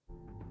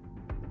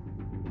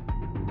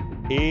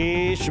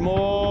És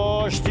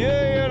most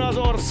jöjjön az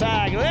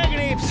ország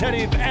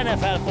legnépszerűbb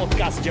NFL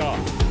podcastja,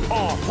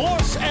 a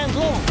Force and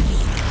Long.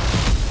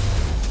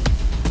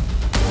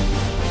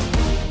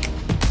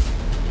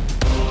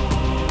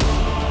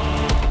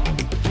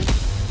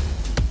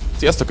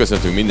 Sziasztok,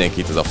 köszöntünk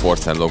mindenkit, ez a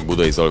Force and Long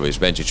Budai Zolva és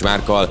Bencsics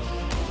Márkkal.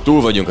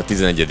 Túl vagyunk a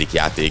 11.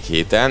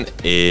 játékhéten,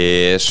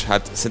 és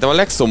hát szerintem a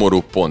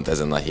legszomorúbb pont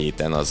ezen a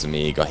héten az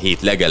még a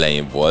hét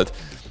legelején volt.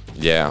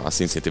 Ugye a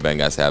Cincinnati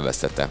Bengals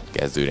elvesztette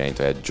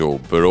kezdőirányítóját Joe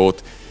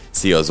Burrowt.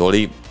 Szia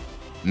Zoli!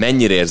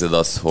 Mennyire érzed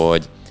azt,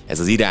 hogy ez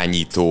az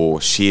irányító,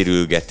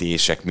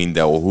 sérülgetések,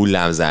 mindenhol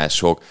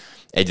hullámzások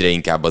egyre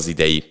inkább az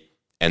idei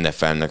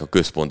NFL-nek a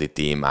központi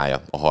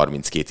témája a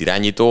 32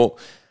 irányító,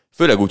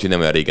 főleg úgy, hogy nem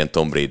olyan régen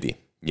Tom Brady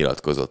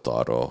nyilatkozott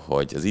arról,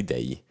 hogy az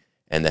idei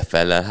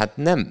NFL-lel hát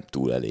nem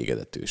túl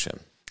elégedett ő sem.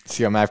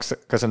 Szia Márk,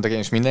 köszöntök én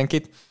is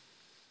mindenkit.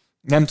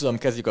 Nem tudom,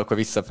 kezdjük akkor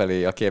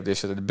visszafelé a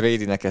kérdésedet.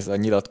 Bradynek ez a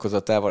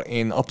nyilatkozatával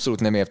én abszolút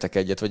nem értek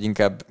egyet, vagy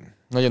inkább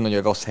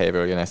nagyon-nagyon rossz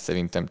helyről jön ez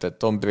szerintem. Tehát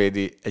Tom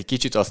Brady, egy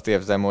kicsit azt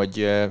érzem, hogy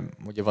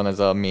ugye van ez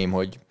a mém,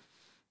 hogy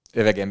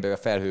öreg ember a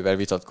felhővel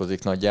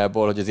vitatkozik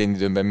nagyjából, hogy az én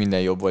időmben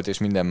minden jobb volt és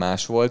minden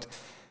más volt.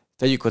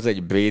 Tegyük hozzá,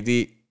 egy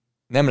Brady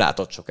nem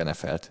látott sok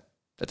NFL-t.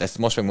 Tehát ezt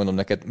most megmondom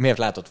neked, miért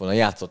látott volna,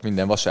 játszott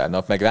minden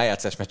vasárnap, meg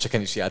rájátszás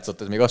meccseken is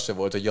játszott, ez még az sem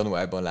volt, hogy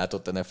januárban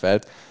látott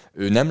NFL-t.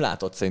 Ő nem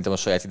látott szerintem a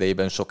saját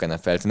idejében sok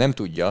NFL-t, nem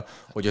tudja,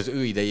 hogy az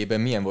ő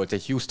idejében milyen volt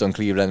egy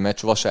Houston-Cleveland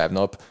meccs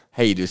vasárnap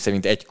helyi idő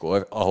szerint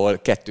egykor, ahol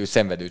 2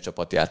 szenvedő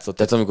csapat játszott.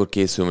 Tehát amikor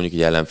készül mondjuk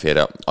egy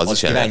ellenfélre, az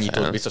is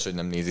irányítót biztos, hogy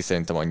nem nézi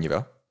szerintem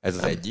annyira. Ez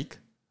az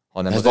egyik.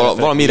 Hanem ez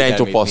valami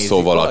irányító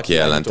passzol valaki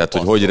ellen, tehát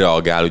hogy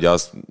reagál, ugye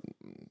az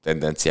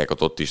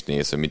tendenciákat ott is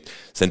néz, hogy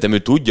szerintem ő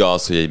tudja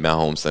azt, hogy egy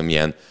Mahomes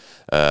milyen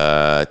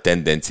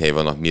tendenciái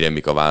vannak, mire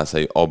mik a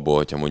válaszai abból,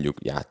 hogyha mondjuk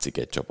játszik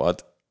egy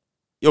csapat.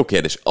 Jó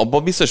kérdés.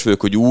 Abban biztos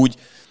vagyok, hogy úgy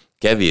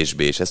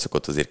kevésbé, és ez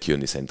szokott azért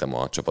kijönni szerintem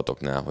a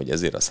csapatoknál, hogy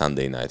ezért a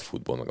Sunday Night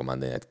Football meg a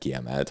Monday Night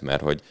kiemelt,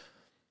 mert hogy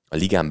a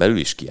ligán belül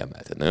is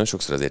kiemelt. Tehát nagyon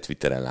sokszor azért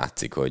Twitteren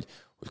látszik, hogy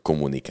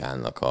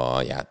kommunikálnak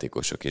a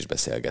játékosok és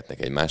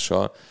beszélgetnek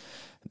egymással.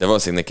 De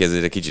valószínűleg neki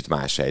ez egy kicsit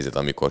más helyzet,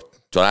 amikor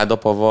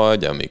családapa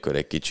vagy, amikor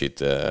egy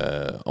kicsit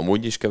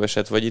amúgy is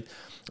keveset vagy itt.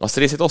 Azt a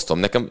részét osztom.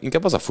 Nekem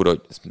inkább az a fura,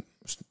 hogy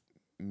most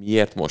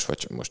miért most, vagy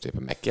csak most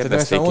éppen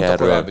megkérdezték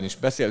erről.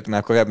 Beszéltünk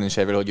már korábban is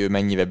erről, hogy ő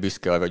mennyire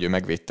büszke arra, hogy ő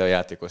megvédte a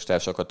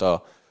játékostársakat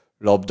a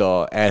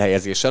labda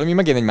elhelyezéssel, ami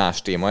megint egy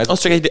más téma. Az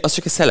csak egy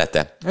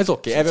szelete. Ez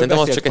oké. Szerintem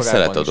az csak egy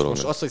szelete a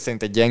dolognak. Az, hogy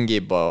szerintem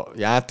gyengébb a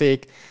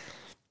játék,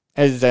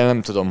 ezzel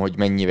nem tudom, hogy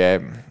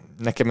mennyire,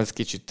 nekem ez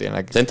kicsit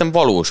tényleg. Szerintem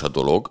valós a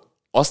dolog.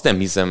 Azt nem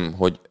hiszem,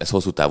 hogy ez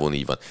hosszú távon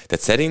így van. Tehát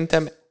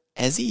szerintem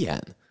ez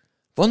ilyen.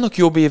 Vannak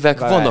jobb évek,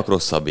 vannak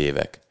rosszabb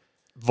évek.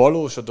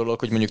 Valós a dolog,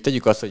 hogy mondjuk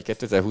tegyük azt, hogy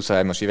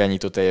 2023-as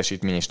irányító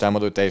teljesítmény és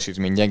támadó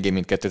teljesítmény gyengébb,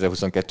 mint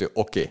 2022,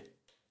 oké.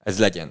 Ez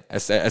legyen.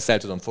 Ezt el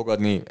tudom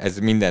fogadni, ez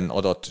minden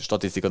adat,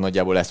 statisztika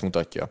nagyjából ezt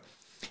mutatja.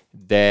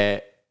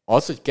 De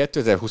az, hogy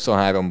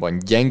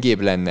 2023-ban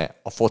gyengébb lenne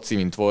a foci,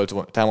 mint volt,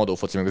 támadó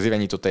foci, meg az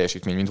irányító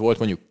teljesítmény, mint volt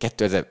mondjuk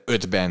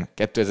 2005-ben,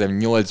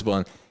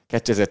 2008-ban,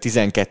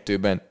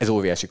 2012-ben, ez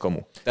óriási kamu.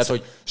 Tehát,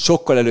 hogy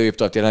sokkal előrébb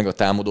tart jelenleg a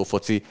támadó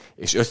foci,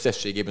 és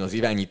összességében az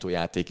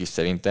irányítójáték is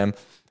szerintem,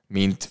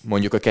 mint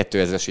mondjuk a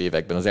 2000-es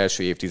években, az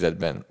első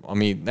évtizedben,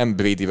 ami nem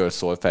Bradyről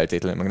szól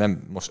feltétlenül, meg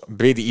nem most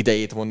Brady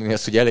idejét mondani,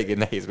 azt, hogy eléggé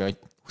nehéz, mert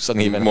 20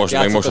 éven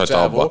most a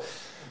csávó.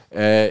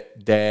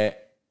 De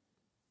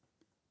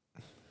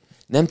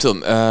nem tudom,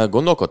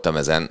 gondolkodtam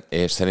ezen,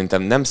 és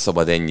szerintem nem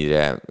szabad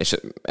ennyire, és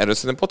erről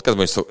szerintem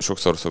podcastban is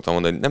sokszor szoktam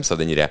mondani, hogy nem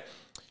szabad ennyire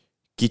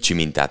kicsi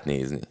mintát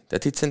nézni.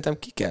 Tehát itt szerintem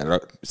ki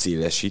kell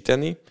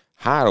szélesíteni,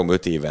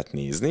 3-5 évet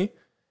nézni,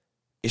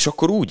 és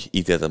akkor úgy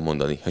ítéletet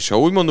mondani. Ha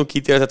úgy mondunk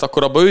ítéletet,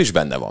 akkor abban ő is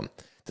benne van.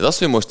 Tehát az,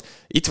 hogy most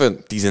itt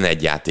van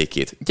 11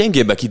 játékét,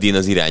 gyengébbek idén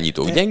az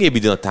irányítók, gyengébb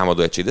idén a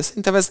támadó egység, de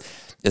szerintem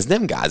ez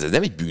nem gáz, ez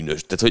nem egy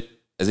bűnös. Tehát, hogy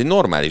ez egy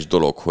normális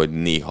dolog, hogy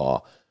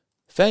néha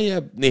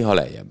feljebb, néha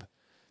lejjebb.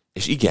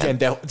 És igen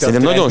de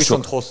szerintem nagyon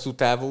sok hosszú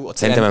távú, a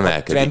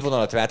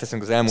trendvonalat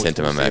ráteszünk az elmúlt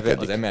 20 évre,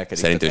 az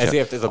emelkedik. Szerintem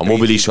ezért ez a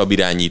mobilisabb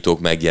irányítók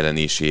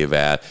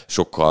megjelenésével,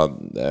 sokkal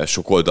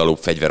sokoldalúbb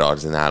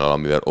fegyverarzenállal,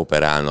 amivel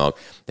operálnak,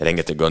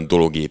 rengeteg olyan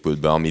dolog épült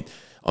be,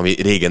 ami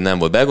régen nem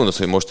volt. Belgondolsz,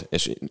 hogy most,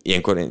 és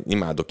ilyenkor én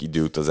imádok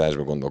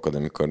időutazásba gondolkodni,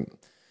 amikor,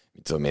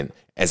 mit tudom én,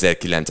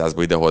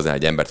 1900-ból idehoznál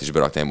egy embert, és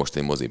beraknál most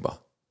egy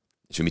moziba.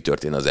 És mi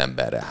történt az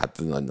emberre? Hát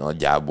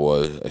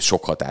nagyjából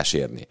sok hatás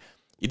érni.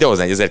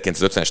 Idehozni egy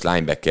 1950-es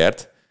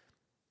linebackert,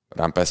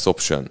 run pass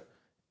option,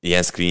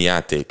 ilyen screen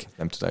játék.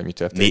 Nem tudom, hogy mi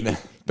történt.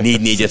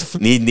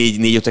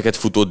 4-5-eket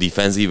futó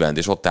defensive end,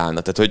 és ott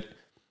állna. Tehát, hogy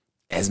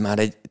ez már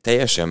egy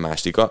teljesen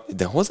másik.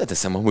 De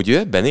hozzáteszem, hogy ő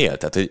ebben él.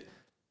 Tehát, hogy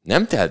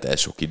nem telt el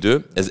sok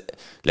idő. Ez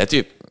lehet,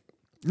 hogy...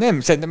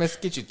 Nem, szerintem ez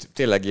kicsit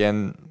tényleg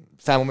ilyen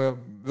számomra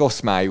rossz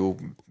májú,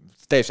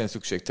 teljesen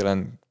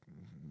szükségtelen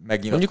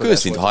megnyilatkozás. Mondjuk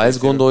őszint, ha ezt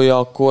gondolja,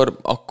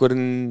 akkor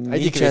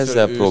nincs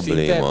ezzel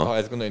probléma. Ha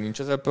ezt gondolja, nincs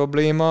ezzel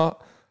probléma.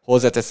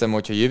 Hozzáteszem,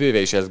 hogyha jövőre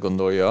is ezt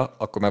gondolja,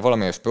 akkor már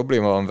valamelyes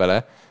probléma van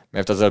vele,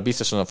 mert azzal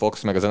biztosan a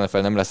Fox meg az NFL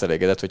nem lesz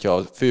elégedett, hogyha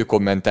a fő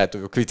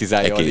kommentátor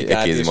kritizálja a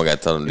ligát,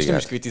 és nem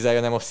is kritizálja,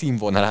 hanem a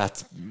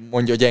színvonalát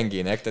mondja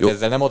gyengének, tehát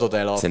ezzel nem adod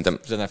el az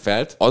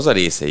NFL-t. Az a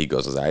része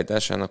igaz az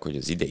állításának, hogy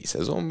az idei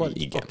szezonban,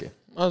 igen. Okay.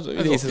 Az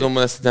idei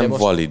szezonban ez nem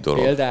valid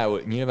dolog.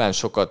 Például nyilván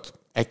sokat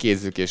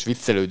ekézzük és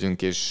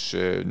viccelődünk és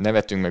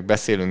nevetünk, meg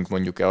beszélünk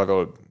mondjuk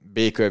arról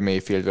Baker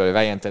Mayfieldről,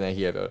 Ryan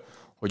Tannehillről,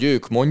 hogy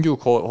ők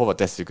mondjuk, hova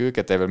tesszük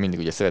őket, erről mindig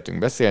ugye szeretünk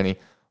beszélni,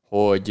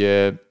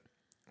 hogy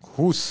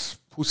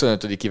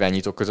 25.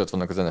 irányítók között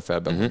vannak az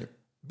NFL-ben.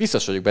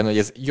 Biztos vagyok benne, hogy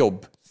ez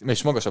jobb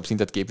és magasabb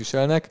szintet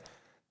képviselnek,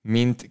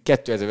 mint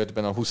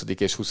 2005-ben a 20.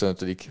 és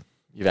 25.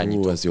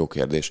 irányító. Ez jó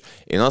kérdés.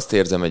 Én azt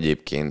érzem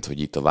egyébként, hogy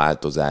itt a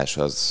változás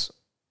az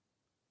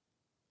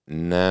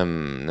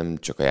nem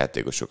csak a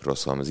játékosokról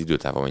szól, hanem az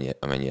időtávon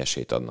amennyi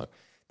esélyt adnak.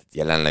 Tehát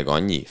jelenleg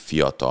annyi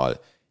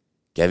fiatal,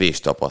 kevés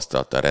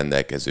tapasztalattal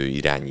rendelkező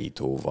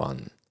irányító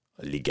van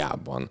a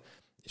ligában,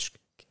 és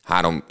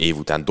 3 év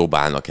után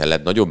dobálnak el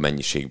nagyobb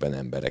mennyiségben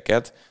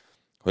embereket,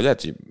 hogy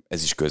lehet, hogy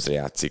ez is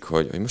közrejátszik,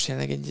 hogy most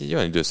jelenleg egy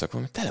olyan időszak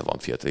van, hogy tele van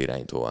fiatal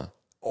irányítóval.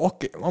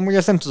 Oké, amúgy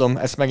ezt nem tudom,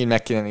 ezt megint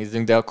meg kéne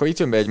néznünk, de akkor itt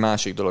jön be egy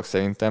másik dolog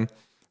szerintem,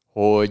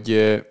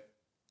 hogy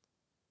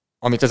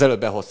amit az előbb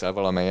behoztál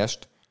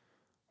valamelyest,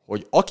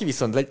 hogy aki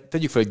viszont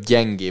tegyük fel, hogy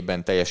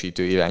gyengében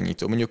teljesítő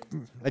irányító, mondjuk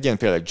legyen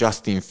például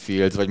Justin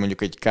Fields, vagy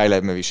mondjuk egy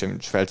Kyler Murray sem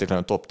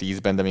feltétlenül a top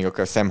 10-ben, de még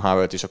akár Sam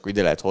Howell-t is akkor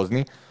ide lehet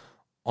hozni,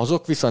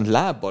 azok viszont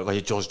lábbal, vagy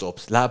egy Josh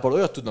Dobbs, lábbal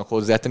olyat tudnak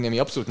hozzátenni, ami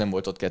abszolút nem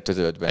volt ott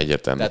 2005-ben.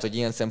 Egyértelmű. Tehát, hogy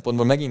ilyen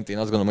szempontból megint én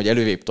azt gondolom, hogy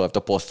előrébb tart a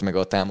poszt meg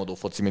a támadó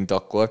foci, mint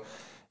akkor,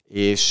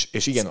 és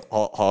igen,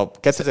 ha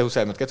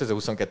 2023-at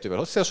 2022-vel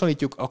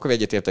összehasonlítjuk, akkor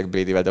egyetértek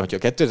Bradyvel, de hogyha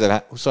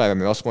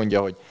 2023-ben azt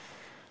mondja, hogy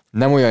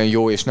nem olyan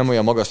jó és nem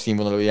olyan magas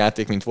színvonalú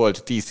játék, mint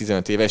volt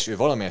 10-15 éves, ő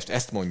valamelyest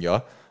ezt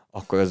mondja,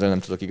 akkor ezzel nem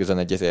tudok igazán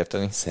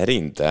egyetérteni.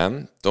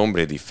 Szerintem Tom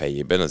Brady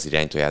fejében az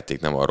irányítójáték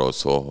nem arról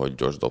szól, hogy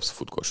Josh Dobbs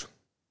futkos,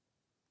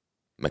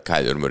 meg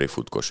Kyler Murray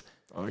futkos.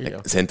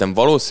 Szerintem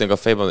valószínűleg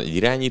a fejben egy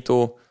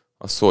irányító,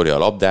 az szórja a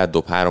labdát,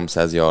 dob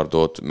 300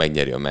 yardot,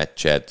 megnyeri a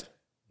meccset,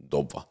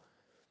 dobva.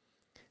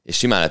 És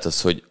simán lehet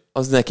az, hogy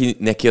az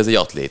neki az egy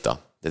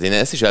atléta. Tehát én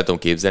ezt is el tudom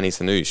képzelni,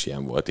 hiszen ő is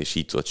ilyen volt, és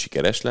így tudott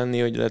sikeres lenni,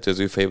 hogy lehet, hogy az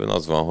ő fejében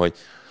az van, hogy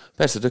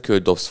persze tök jó,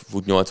 hogy Dobbs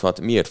fut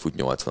 80-at, miért fut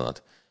 80-at?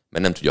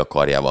 Mert nem tudja a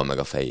karjával meg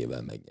a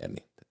fejével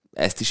megnyerni.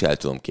 Ezt is el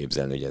tudom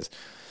képzelni, hogy ez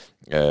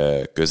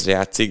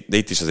közrejátszik, de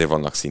itt is azért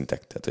vannak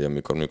szintek. Tehát, hogy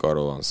amikor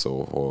arról van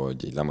szó,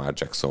 hogy egy Lamar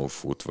Jackson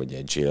fut, vagy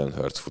egy Jalen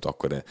Hurts fut,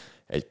 akkor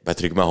egy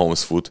Patrick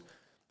Mahomes fut,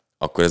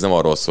 akkor ez nem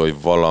arról szól,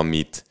 hogy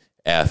valamit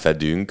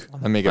elfedünk,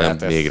 hanem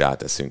még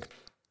ráteszünk.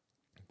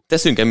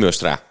 Teszünk-e mi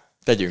most rá?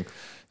 Tegyünk.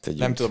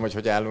 Nem tudom,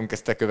 hogy állunk,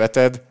 ezt te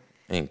követed.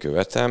 Én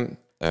követem.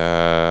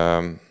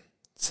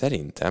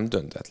 Szerintem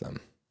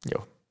döntetlen. Jó.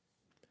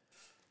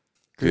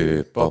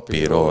 Kő,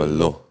 papír,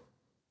 olló.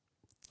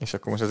 És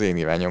akkor most az én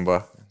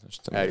irányomba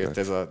eljött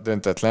ez a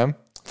döntetlen.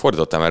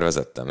 Fordítottam, már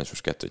vezettem, és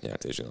most 2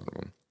 nyert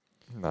zsinórban.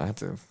 Na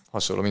hát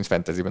hasonló, mint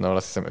fantasyben, ahol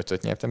azt hiszem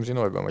 5 nyertem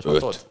zsinórban, vagy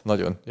 5.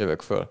 Nagyon,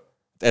 jövök föl.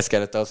 Ez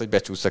kellett az, hogy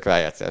becsúszak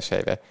rájátszás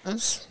helyre.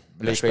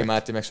 Lékai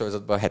Máté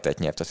megsorozatban 7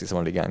 nyert, azt hiszem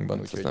a ligánkban.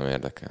 Úgyhogy nem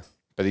érdekel.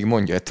 Pedig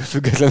mondja ettől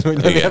függetlenül,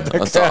 hogy nem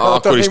érdekel.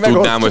 Akkor is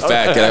tudnám, hogy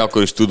felkelek,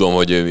 akkor is tudom,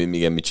 hogy ő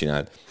igen mit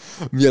csinált.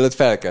 Mielőtt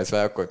felkelsz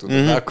fel, akkor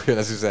tudod, akkor jön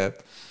az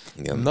üzenet.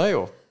 Igen. Na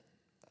jó.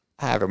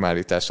 3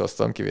 állítást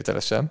hoztam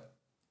kivételesen.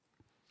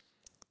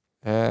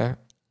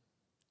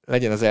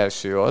 Legyen az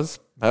első az,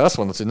 mert azt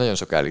mondod, hogy nagyon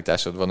sok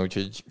állításod van,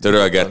 úgyhogy...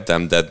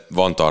 Törölgettem, de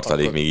van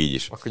tartalék akkor, még így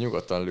is. Akkor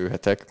nyugodtan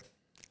lőhetek.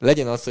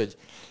 Legyen az, hogy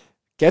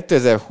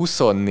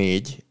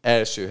 2024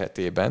 első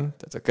hetében,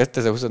 tehát a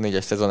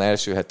 2024-es szezon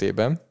első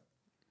hetében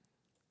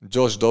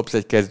Josh Dobbs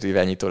egy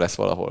kezdőirányító lesz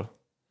valahol.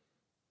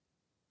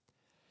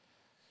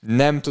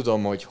 Nem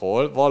tudom, hogy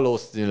hol,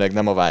 valószínűleg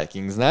nem a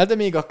Vikingsnál, de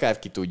még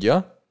akárki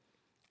tudja.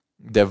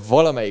 De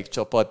valamelyik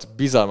csapat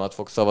bizalmat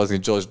fog szavazni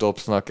Josh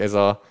Dobbsnak ez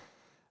a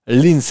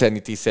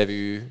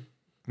Linsanity-szerű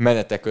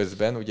menete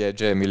közben. Ugye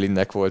Jeremy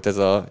Linnek volt ez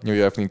a New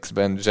York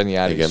Knicks-ben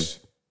zseniális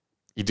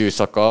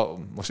időszaka.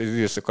 Most az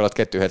időszak alatt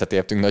 2 hetet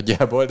értünk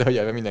nagyjából, de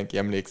ugye mindenki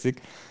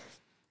emlékszik.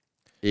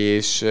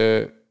 És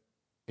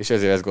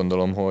ezért ezt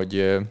gondolom,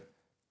 hogy...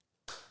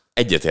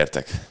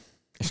 Egyetértek.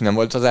 És nem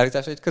volt az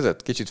állításaid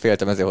között? Kicsit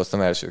féltem, ezért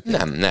hoztam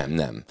elsőként.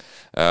 Nem.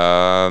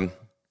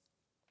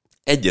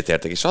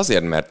 Egyetértek, és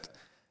azért, mert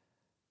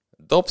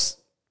Dobbs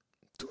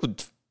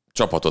tud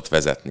csapatot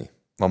vezetni.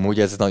 Amúgy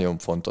ez nagyon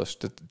fontos.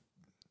 Tehát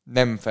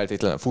nem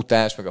feltétlenül a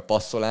futás, meg a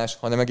passzolás,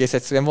 hanem egész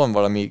egyszerűen van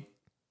valami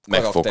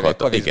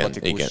megfogható.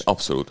 Igen,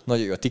 abszolút.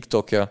 Nagyon jó a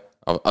TikTokja.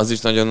 Az is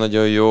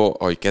nagyon-nagyon jó,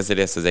 hogy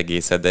kezeli ezt az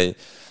egészet, de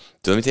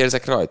tudod, mit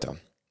érzek rajta?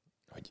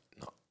 Hogy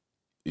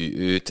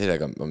ő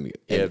tényleg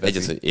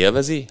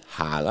élvezi,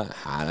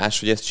 hálás,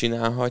 hogy ezt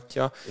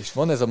csinálhatja. És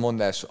van ez a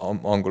mondás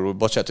angolul,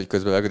 bocsánat, hogy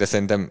közbevágok, de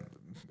szerintem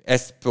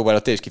ezt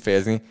próbálod te is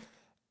kifejezni,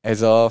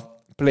 ez a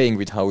playing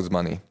with house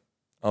money.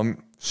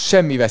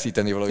 Semmi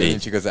veszíteni valója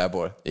nincs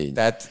igazából.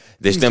 Tehát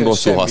de és nem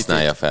rosszul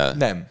használja fel.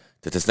 Nem.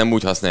 Tehát ezt nem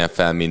úgy használja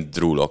fel, mint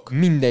Drew Lock.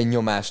 Minden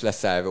nyomás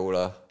leszáll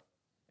róla.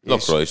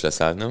 Lockról is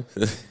leszállt, nem?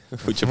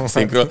 Úgyhogy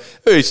szinkról.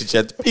 Ő is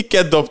így,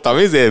 pikket dobtam,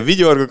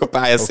 vigyorgok a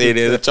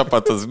pályaszélén, a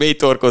csapathoz mély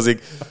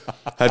torkozik.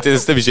 Hát én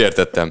ezt nem is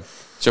értettem.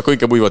 És akkor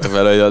inkább úgy voltak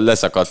vele, hogy a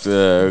leszakadt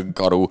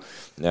karú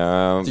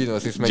Gino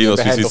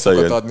Smith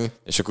visszajön. Adni.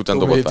 És akkor utána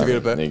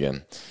dobott már.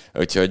 Igen.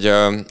 Úgyhogy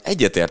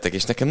egyetértek,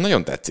 és nekem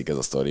nagyon tetszik ez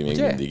a sztori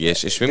még mindig,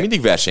 és még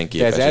mindig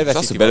versenyképes. De ez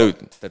elveszíti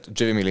tehát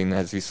Jeremy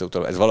Linhez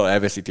visszautalva, ez valahol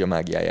elveszíti a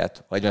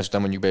mágiáját. Ha egymás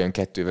után mondjuk bejön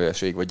 2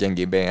 vereség, vagy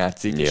gyengébben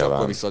játszik, és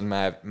akkor viszont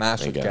már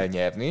máshogy kell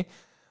nyerni.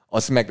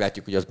 Azt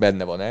meglátjuk, hogy az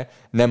benne van-e.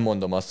 Nem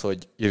mondom azt,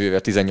 hogy jövőre a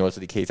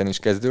 18. héten is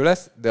kezdő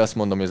lesz, de azt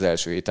mondom, hogy az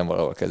első héten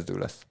valahol kezdő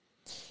lesz.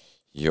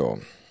 Jó.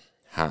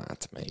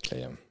 Hát, melyik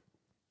legyen?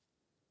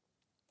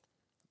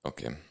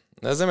 Oké.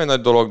 Ez nem egy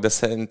nagy dolog, de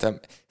szerintem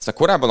ezt már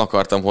korábban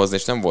akartam hozni,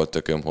 és nem volt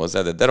tököm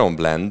hozzá, de Deron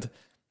Bland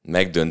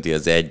megdönti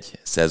az egy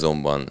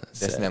szezonban.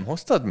 De ezt nem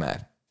hoztad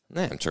már?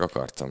 Nem, csak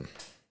akartam.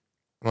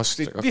 Most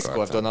itt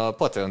Discordon a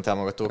Patreon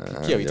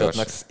támogatók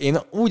kijavítatnak. Én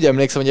úgy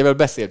emlékszem, hogy ebből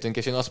beszéltünk,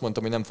 és én azt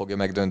mondtam, hogy nem fogja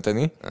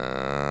megdönteni.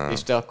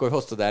 És te akkor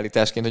hoztad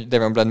állításként, hogy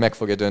Deron Bland meg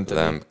fogja dönteni.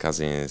 Lamb,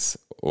 Cousins,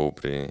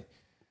 Aubrey,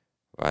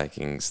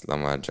 Vikings,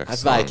 Lamar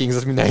Jackson. Hát Vikings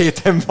az minden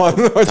héten van.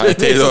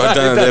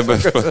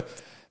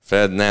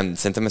 Fred, nem,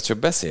 szerintem ezt csak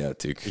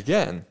beszéltük.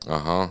 Igen?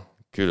 Aha,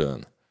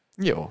 külön.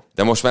 Jó.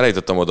 De most már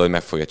eljutottam oda, hogy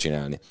meg fogja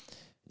csinálni.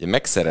 Ugye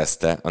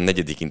megszerezte a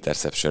 4.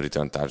 interception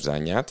return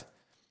touchdownját,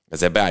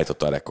 ezzel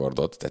beállította a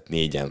rekordot, tehát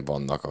 4-en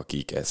vannak,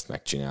 akik ezt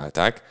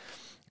megcsinálták.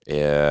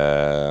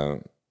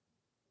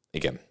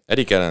 Igen.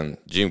 Eric Allen,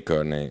 Jim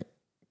Kearney,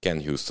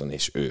 Ken Houston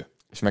és ő.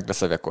 És meg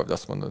lesz a rekord,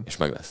 azt mondod. És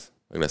meg lesz.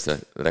 Meg lesz a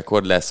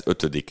rekord, lesz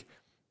 5.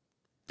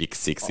 pick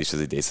six is az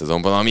idei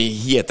szezonban, ami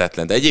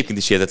hihetetlen. De egyébként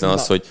is hihetetlen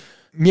az, hogy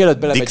mielőtt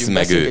belemegyünk,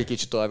 beszéljünk egy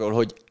kicsit arról,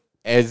 hogy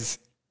ez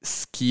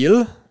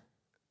skill,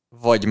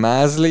 vagy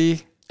mázli?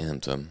 Én nem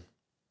tudom.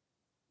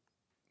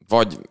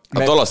 Vagy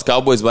a Dallas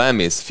Cowboysba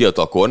elmész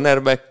fiatal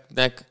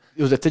cornerbacknek.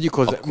 Jó, de tegyük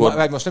hozzá,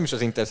 akkor most nem is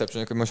az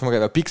interception, most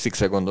magára a pick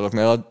six-re gondolok,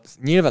 mert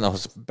nyilván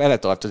ahhoz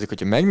beletartozik,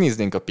 hogyha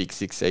megnéznénk a pick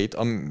six-eit,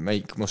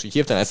 amelyik most így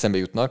hirtelen eszembe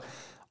jutnak,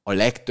 a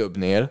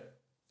legtöbbnél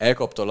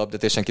elkapta a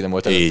labdát, és senki nem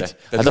volt előtte.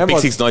 Hát a pick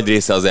six nagy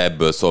része az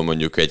ebből szól,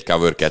 mondjuk egy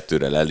cover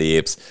 2-re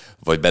lelépsz,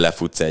 vagy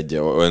belefutsz egy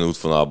olyan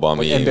útvonalba, ami...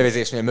 Vagy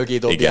emberezésnél mögé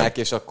dobják,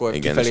 és akkor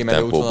kifelé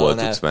menő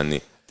útvonalnál tudsz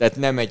menni. Tehát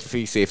nem egy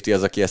free safety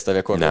az, aki ezt a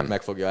rekordot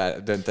meg fogja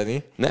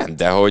dönteni. Nem,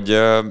 de hogy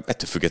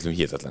ettől függetlenül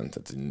hihetetlen.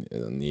 Tehát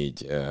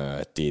 4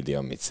 TD,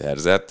 amit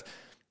szerzett.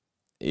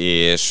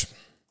 És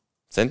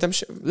szerintem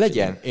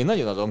legyen. Én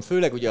nagyon adom.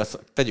 Főleg ugye azt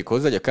tegyük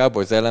hozzá, hogy a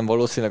Cowboys ellen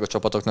valószínűleg a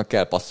csapatoknak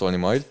kell passzolni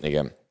majd.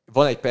 Igen.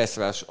 Van egy pass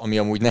rush, ami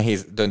amúgy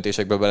nehéz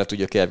döntésekbe bele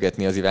tudja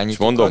kergetni az irányítókat.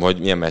 És mondom, hogy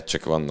milyen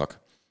meccsek vannak.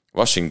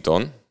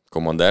 Washington,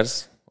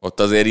 Commanders, ott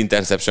azért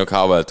interception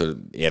Howell-től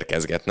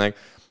érkezgetnek.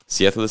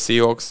 Seattle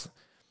Seahawks,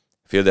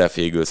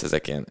 Philadelphia Eagles,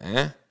 ezek ilyen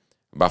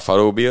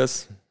Buffalo Bills,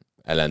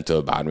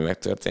 ellentől bármi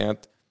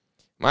megtörténhet.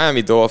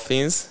 Miami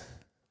Dolphins,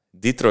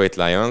 Detroit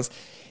Lions,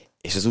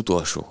 és az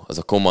utolsó, az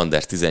a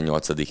Commanders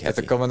 18. heti. Ez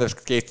a Commanders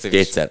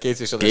kétszer.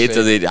 Kétszer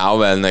azért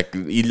Howell-nek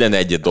így lenne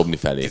egyet dobni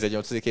felé.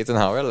 18.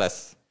 héten Howell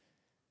lesz?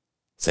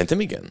 Szerintem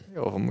igen.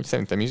 Jó, amúgy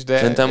szerintem is, de...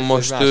 Szerintem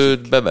most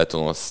őt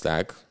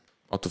bebetonozták,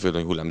 attól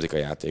függően, hogy hullámzik a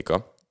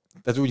játéka.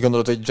 Tehát úgy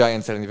gondolod, hogy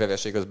Giants elleni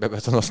vereség az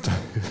bebetonozta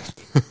őt?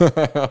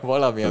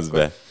 Valami az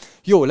be.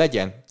 Jó,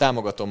 legyen,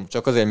 támogatom,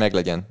 csak azért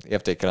meglegyen,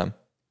 értékelem.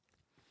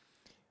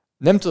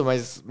 Nem tudom,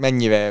 ez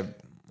mennyire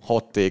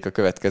hotték a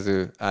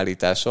következő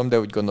állításom, de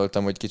úgy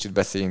gondoltam, hogy kicsit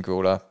beszéljünk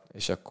róla,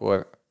 és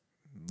akkor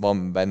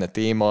van benne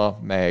téma,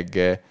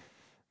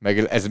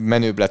 meg ez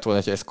menőbb lett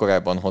volna, hogy ezt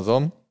korábban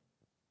hozom,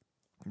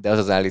 de az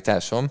az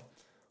állításom,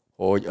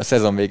 hogy a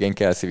szezon végén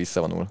Kelsey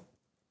visszavonul.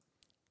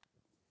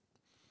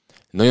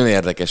 Nagyon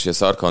érdekes, hogy a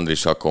Szarka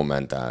Andrissal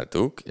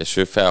kommentáltuk, és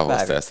ő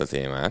felhozta ezt a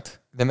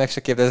témát. De meg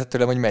se kérdezett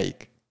tőlem, hogy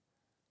melyik.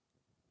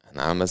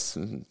 Nálam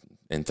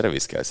én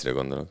Travis Kelce-re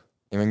gondolok.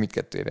 Én meg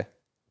mindkettőre.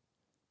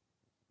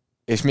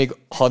 És még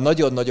ha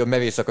nagyon-nagyon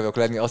merész akarok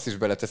lenni, azt is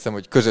beleteszem,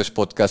 hogy közös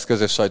podcast,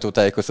 közös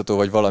sajtótájékoztató,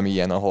 vagy valami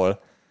ilyen,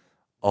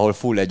 ahol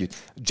full együtt.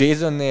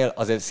 Jasonnél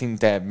azért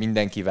szinte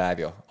mindenki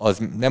várja. Az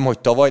nem, hogy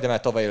tavaly, de már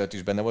tavaly előtt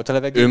is benne volt a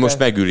levegőben. Ő most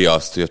megüli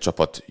azt, hogy a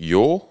csapat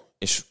jó,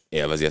 és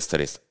élvezi ezt a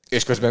részt.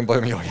 És közben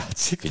baromi jól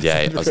játszik.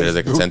 Figyelj, azért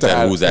ezek a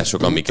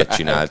centerhúzások, amiket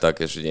csináltak,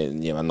 és ugye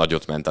nyilván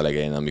nagyot ment a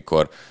legelején,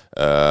 amikor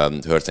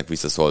Hurtsnek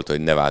visszaszólt,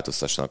 hogy ne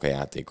változtassanak a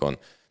játékon.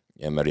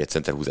 Ilyen, mert egy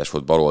centerhúzás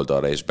volt bal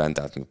oldalra, és bent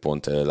állt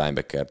pont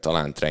linebacker,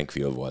 talán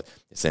Tranquil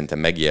volt. És szerintem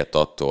megijedt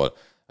attól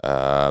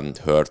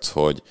Hurts,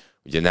 hogy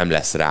ugye nem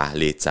lesz rá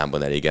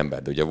létszámban elég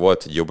ember. De ugye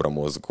volt egy jobbra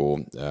mozgó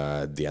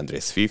DeAndre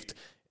Swift,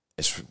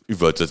 és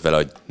üvöltött vele,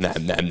 hogy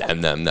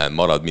nem,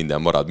 marad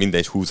minden,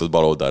 és húzott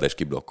bal oldalra, és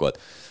kiblokkolt.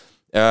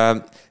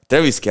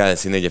 Travis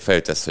Kelce-nél ugye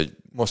felütesz, hogy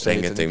most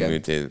rengeteg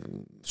műtét,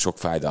 sok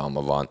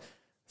fájdalma van,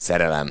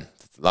 szerelem.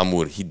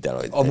 Lamur, hidd el,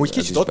 hogy amúgy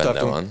kicsit ott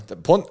tartunk,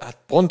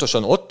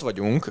 pontosan ott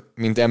vagyunk,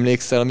 mint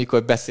emlékszel,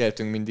 amikor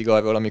beszéltünk mindig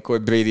arról,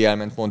 amikor Brady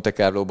elment Monte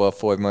Carlo-ba a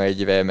Forma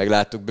 1-re, meg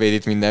láttuk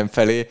Bradyt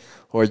mindenfelé,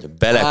 hogy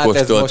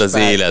belekóstolt az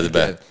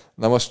életbe. Igen.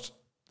 Na most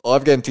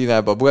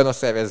Argentínába,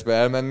 Buenos Airesbe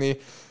elmenni,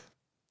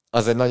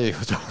 az egy nagyon jó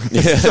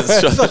dolog.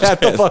 Saját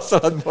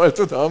tapasztalatból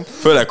tudom.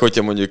 Főleg,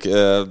 hogyha mondjuk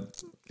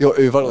jó,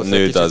 ő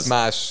valószínűleg kicsit az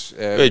más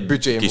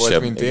büdzsén volt,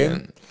 mint igen.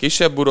 én.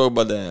 Kisebb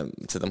burokba, de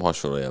szerintem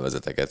hasonló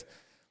élvezeteket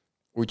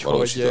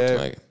valósított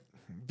meg.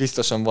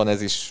 Biztosan van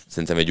ez is.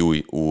 Szerintem egy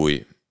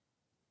új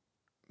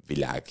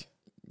világ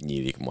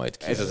nyílik majd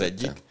ki. Ez az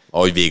egyik.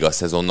 Ahogy vége a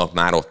szezonnak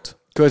már ott.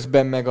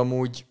 Közben meg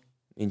amúgy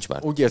nincs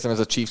már. Úgy érzem, ez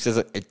a Chiefs,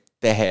 ez egy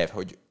teher,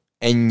 hogy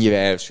ennyire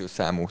első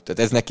számú. Tehát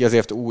ez neki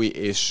azért új,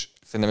 és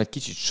szerintem egy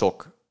kicsit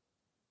sok.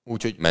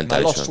 Úgyhogy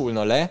már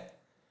lassulna le.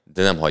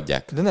 De nem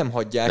hagyják.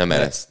 Nem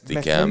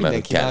eresztik el,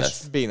 mert kell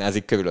lesz.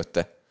 Bénázik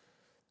körülötte.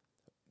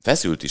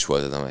 Feszült is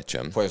volt ez a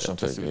meccsem.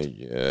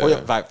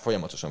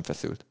 Folyamatosan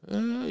feszült.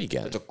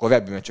 Igen. Tehát a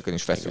korábbi meccseken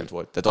is feszült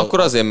volt. Tehát akkor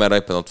azért, mert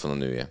éppen ott van a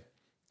nője.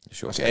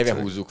 Most egyre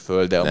húzzuk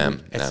föl, de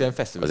nem.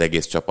 feszült. Az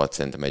egész csapat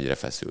szerintem egyre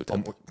feszült.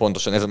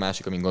 Pontosan ez a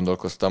másik, amin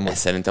gondolkoztam. Ez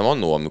szerintem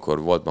annó,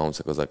 amikor volt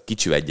Mahomesnak az a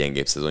kicsivel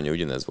gyengébb szezonja,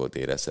 ugyanez volt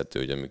érezhető,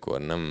 hogy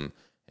amikor nem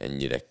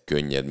ennyire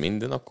könnyed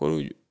minden, akkor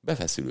úgy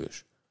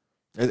befeszülős.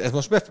 Ez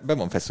most be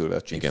van feszülve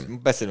a Chiefs. Igen.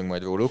 Beszélünk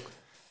majd róluk.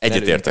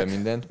 Egyetértek.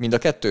 Mindent. Mind a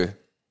kettő?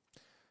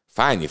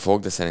 Fájni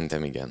fog, de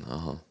szerintem igen.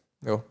 Aha.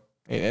 Jó.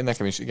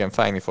 Nekem is igen,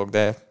 fájni fog,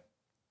 de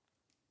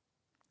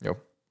jó.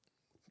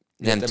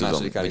 Nem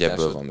tudom, hogy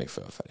ebből van még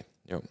felfelé.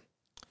 Jó.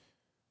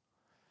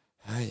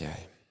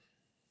 Hájjáj.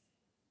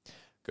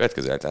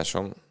 Következő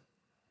eltásom,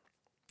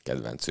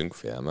 kedvencünk,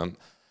 félelmem.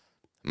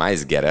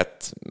 Miles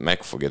Garrett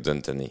meg fogja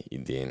dönteni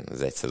idén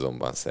az egy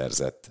szezonban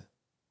szerzett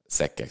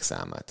szekkek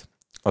számát.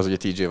 Az ugye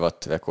TJ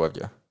Watt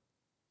rekordja?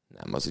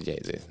 Nem, az ugye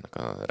izének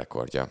a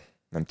rekordja.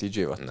 Nem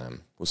TJ Watt?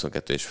 Nem.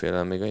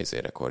 22,5 még a izé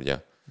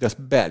rekordja. De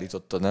azt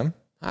beállítottad, nem?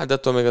 Hát, de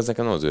attól még az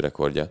nekem nem az ő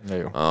rekordja. Ja,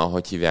 jó.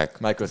 Hogy hívják?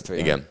 Michael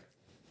Strahan. Igen.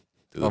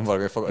 Van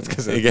valami fogad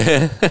között.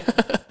 Igen.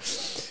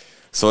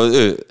 Szóval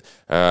ő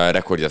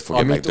rekordját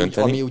fogja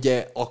megdönteni. Ami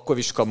ugye akkor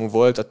is kamu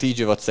volt, a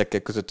TJ Watt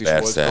szekkek között is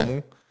persze. volt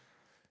kamu.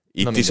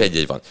 Itt is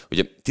egy van.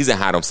 Ugye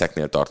 13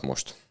 szeknél tart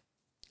most.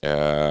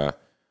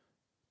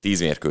 10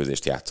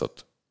 mérkőzést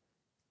játszott.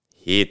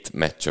 7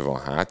 meccse van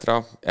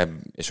hátra,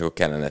 és akkor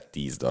kellene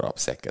 10 darab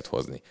szekket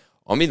hozni.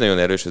 Ami nagyon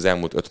erős, az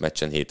elmúlt 5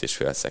 meccsen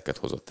 7,5 szekket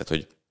hozott. Tehát,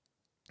 hogy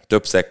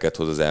több szekket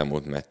hoz az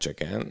elmúlt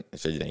meccseken,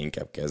 és egyre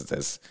inkább kezd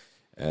ez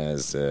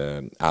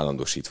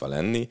állandósítva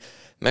lenni,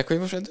 meg hogy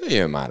most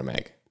dőljön már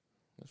meg.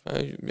 Most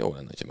már jó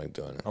lenne, hogyha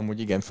megdőlne. Amúgy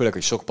igen, főleg,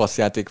 hogy sok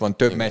passzjáték van,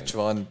 több meccs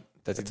van,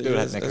 tehát itt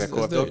dőlhetnek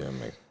rekordok.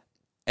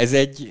 Ez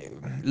egy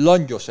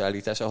langyos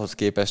állítás ahhoz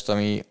képest,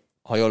 ami,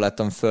 ha jól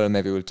láttam,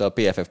 fölmerült a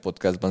PFF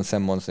podcastban,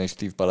 Sam Monson és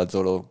Steve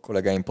Palazzolo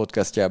kollégáim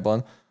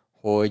podcastjában,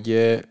 hogy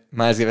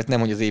már azért nem,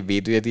 hogy az év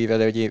védője díjra,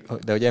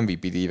 de hogy MVP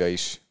díjra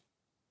is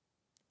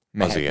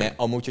mehetne.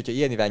 Amúgy, hogyha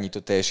ilyen irányító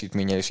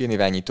teljesítménnyel és ilyen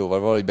irányítóval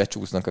valahogy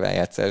becsúsznak a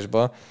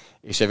rájátszásba,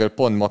 és ebből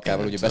pont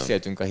Makával ugye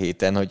beszéltünk a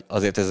héten, hogy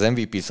azért ez az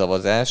MVP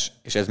szavazás,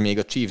 és ez még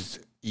a Chiefs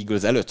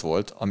Eagles előtt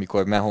volt,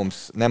 amikor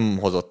Mahomes nem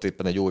hozott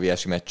éppen egy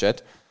óriási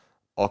meccset,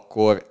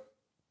 akkor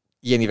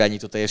ilyen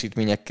irányító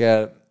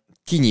teljesítményekkel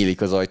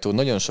kinyílik az ajtó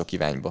nagyon sok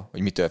irányba,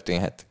 hogy mi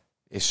történhet.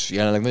 És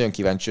jelenleg nagyon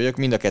kíváncsi vagyok.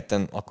 Mind a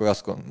ketten akkor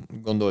azt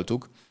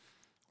gondoltuk,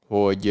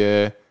 hogy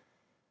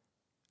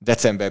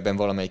decemberben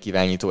valamelyik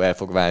irányító el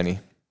fog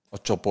válni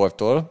a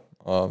csoporttól.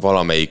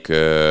 Valamelyik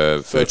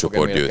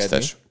fölcsoport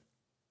győztes.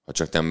 Ha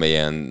csak nem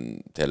ilyen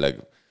tényleg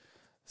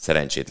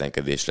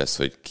szerencsétlenkedés lesz,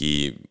 hogy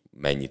ki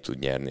mennyit tud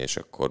nyerni, és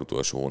akkor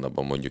utolsó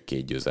hónapban mondjuk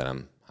 2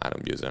 győzelem,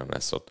 3 győzelem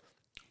lesz ott.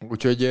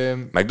 Úgyhogy...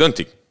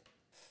 Megdöntik?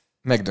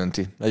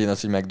 Megdönti. Legyen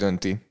az, hogy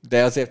megdönti.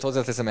 De azért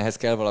hozzáteszem, ehhez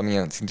kell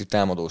valamilyen szintű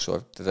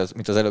támadósor. Tehát ez,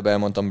 mint az előbb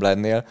elmondtam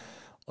Bladnél,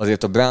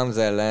 azért a Browns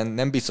ellen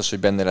nem biztos, hogy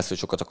benne lesz, hogy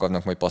sokat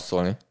akarnak majd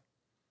passzolni.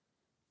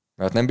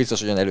 Mert nem biztos,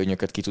 hogy olyan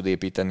előnyöket ki tud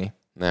építeni.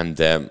 Nem,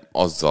 de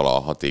azzal a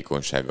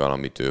hatékonysággal,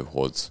 amit ő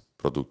hoz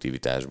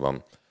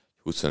produktivitásban,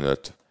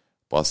 25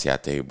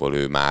 passzjátékból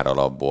ő már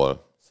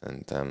alapból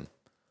szerintem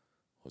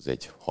hoz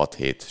egy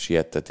 6-7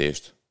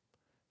 siettetést,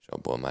 és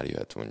abból már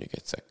jöhet mondjuk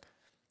egy szek.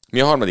 Mi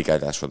a harmadik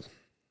állításod?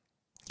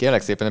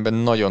 Kérlek szépen, ebben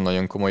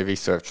nagyon-nagyon komoly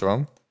research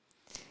van.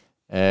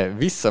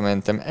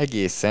 Visszamentem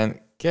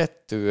egészen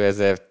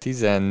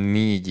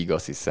 2014-ig,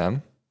 azt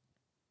hiszem.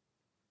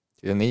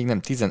 14, nem,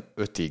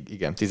 15-ig.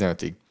 Igen,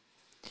 15-ig.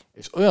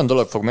 És olyan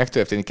dolog fog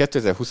megtörténni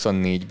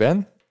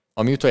 2024-ben,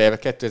 ami utoljára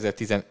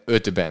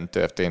 2015-ben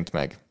történt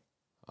meg.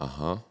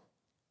 Aha.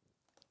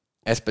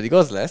 Ez pedig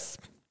az lesz,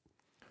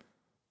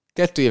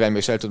 2 éven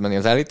is el tud menni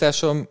az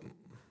állításom,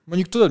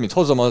 mondjuk tudod, mit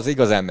hozom az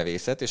igazán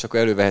merészet, és akkor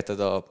előveheted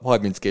a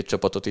 32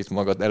 csapatot itt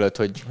magad előtt,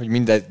 hogy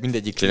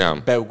mindegyik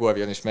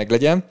beugorjon és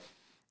meglegyen,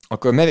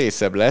 akkor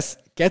merészebb lesz.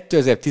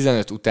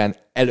 2015 után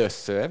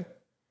először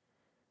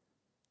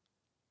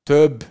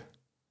több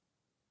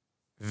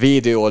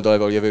védő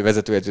oldalról jövő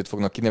vezetőedzőt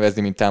fognak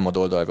kinevezni, mint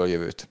támadó oldalról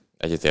jövőt.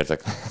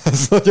 Egyetértek.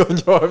 Ez nagyon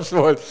gyors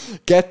volt.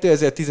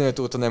 2015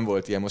 óta nem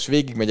volt ilyen. Most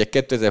végigmegyek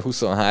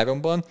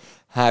 2023-ban,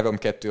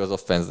 3-2 az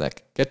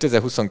offenznek.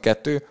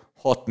 2022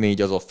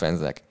 6-4 az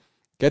offenznek.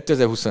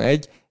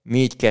 2021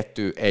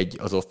 4-2-1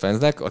 az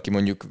offense-nek, aki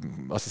mondjuk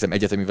azt hiszem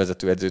egyetemi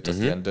vezetőedzőt, azt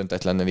ilyen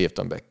döntetlenül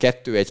írtam be.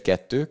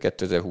 2-1-2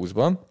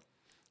 2020-ban,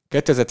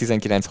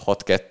 2019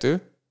 6-2,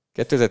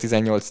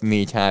 2018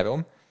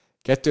 4-3,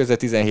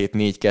 2017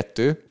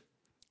 4-2,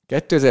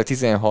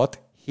 2016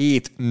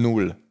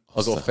 7-0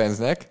 az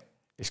offense-nek,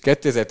 és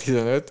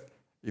 2015,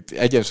 itt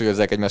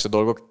egyensúlyozzák egymást a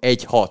dolgok,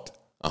 1-6.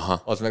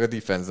 Aha. Az meg a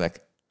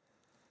defense-nek.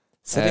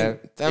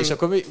 Szerintem... És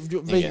akkor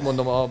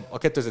végigmondom a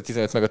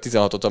 2015 meg a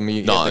 16-ot,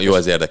 ami... Na, érdekes. Jó,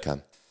 ez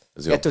érdekel.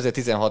 Ez jó.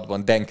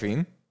 2016-ban Dan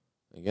Quinn.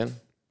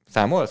 Igen.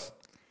 Számolsz?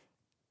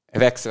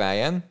 Rex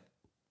Ryan,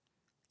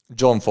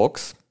 John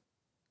Fox,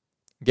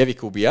 Gary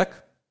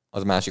Kubiak,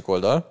 az másik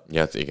oldal.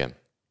 Ja, igen.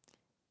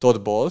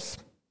 Todd Bowles,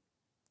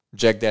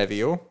 Jack Del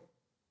Rio,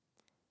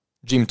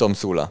 Jim Tom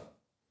Sula.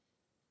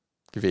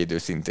 Védő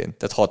szintén.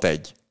 Tehát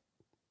 6-1.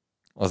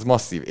 Az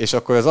masszív. És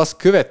akkor az azt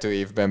követő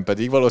évben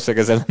pedig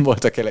valószínűleg ezzel nem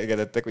voltak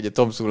elégedettek, ugye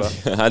Tom Sula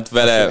hát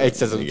vele egy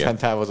szezon után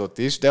távozott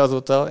is, de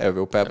azóta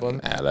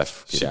Európában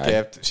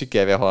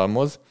sikerre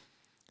halmoz.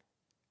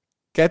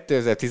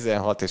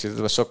 2016, és ez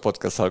a sok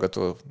podcast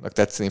hallgatónak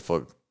tetszeni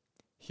fog.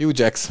 Hugh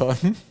Jackson,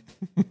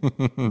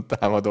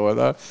 támadó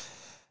oldal.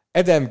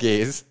 Adam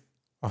Gaze,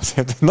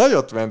 azért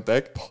nagyot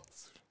mentek.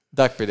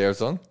 Doug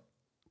Peterson,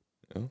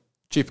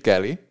 Chip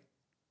Kelly,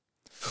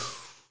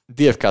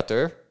 Dirk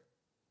Cutter,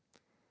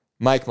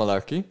 Mike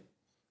Mularkey,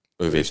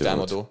 ő is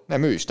támadó.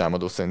 Nem, ő is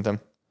támadó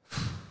szerintem.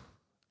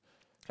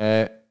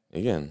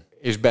 Igen.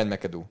 És Ben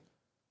McAdoo.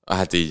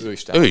 Hát így,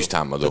 ő is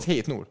támadó.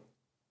 Tehát 7-0.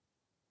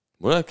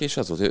 Mularkey is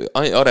az volt,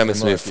 arra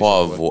emlékszem, hogy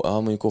fal volt,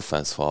 mondjuk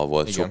offense fal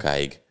volt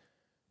sokáig.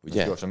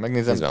 Ugye? Gyorsan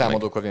megnézem,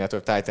 támadó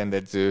koordinátor, tight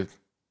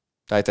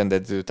end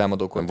edző,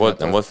 támadó koordinátor.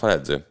 Nem volt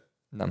faledző?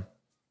 Nem.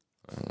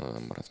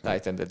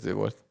 Tight end edző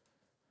volt.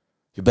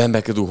 Ben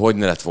McAdoo, hogy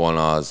ne lett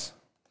volna az?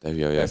 De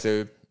hülye. Persze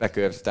ő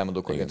Packers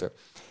támadó koordinátor.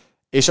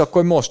 És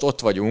akkor most ott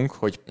vagyunk,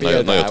 hogy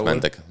például... Nagyot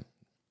mentek.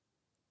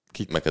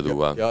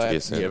 McAdoo-val.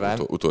 Nyilván.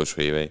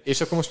 Utolsó évei.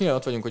 És akkor most nyilván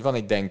ott vagyunk, hogy van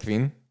egy Dan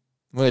Quinn,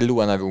 van egy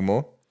Luan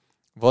Arumo,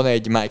 van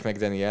egy Mike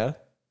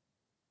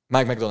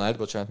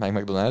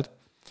McDonald,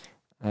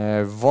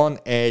 van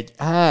egy,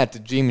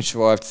 Jim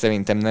Schwartz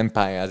szerintem nem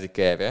pályázik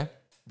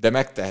erre, de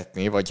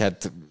megtehetné, vagy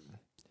hát...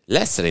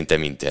 Lesz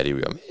szerintem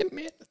interjúja.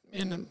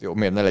 Miért nem? Jó,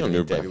 miért ne legyen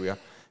interjúja?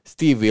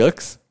 Steve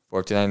Wilkes,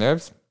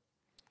 49ers.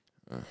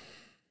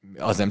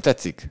 Az nem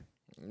tetszik?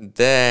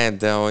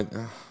 De hogy...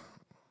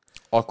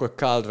 Akkor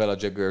Caldwell a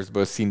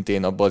Jaguarsből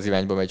szintén abba az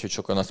irányba megy, hogy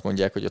sokan azt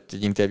mondják, hogy ott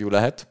egy interjú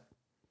lehet.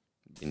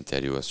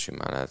 Interjú, az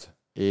simán lehet.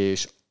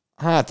 És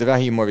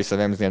Raheem Morris a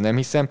Ramsnél nem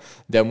hiszem,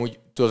 de amúgy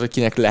tudod, hogy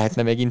kinek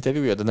lehetne még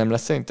interjúja, de nem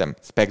lesz szerintem?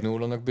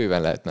 Spagnuolo-nak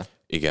bőven lehetne.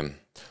 Igen.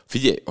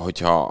 Figyelj,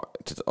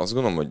 tehát azt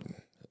gondolom, hogy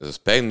ez a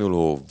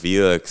Spagnuolo,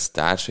 Wilkes,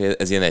 társai,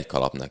 ez ilyen egy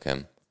kalap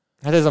nekem.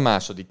 Hát ez a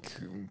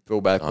második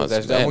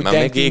próbálkozás, de amúgy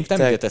Denkint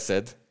nem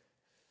teszed.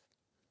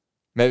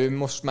 Mert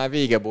most már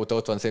végebb óta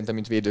ott van szerintem,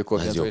 mint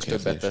védőkoordinátor, és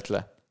többet tett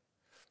le.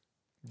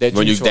 De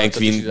mondjuk Dan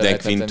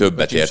Quinn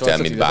többet ért el,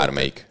 mint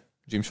bármelyik.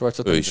 Jim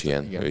Schwartzot ő is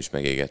ilyen, ő is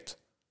megégett.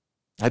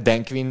 Hát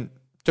Dan Quinn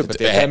többet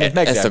ért el, mint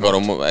megjelent.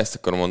 Ezt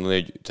akarom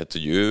mondani,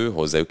 hogy ő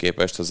hozzájuk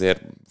képest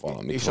azért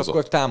valamit és hozott.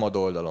 akkor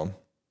támadó oldalom.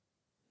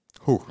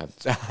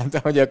 De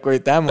hogy akkor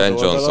egy támadó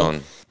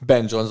oldalom.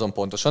 Ben Johnson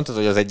pontosan,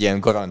 tehát hogy az egy ilyen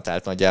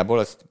garantált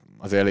nagyjából,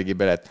 az eléggé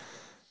be lett.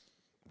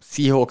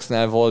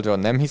 Seahawksnál Waldron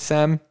nem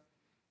hiszem.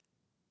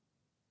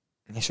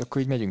 És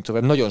akkor így megyünk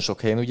tovább. Nagyon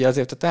sok helyen ugye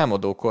azért a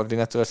támadó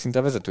koordinátor szinte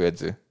a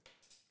vezetőedző.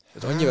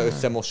 Tehát annyira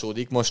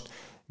összemosódik. Most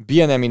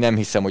Bieniemy nem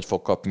hiszem, hogy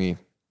fog kapni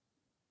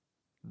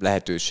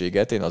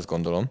lehetőséget, én azt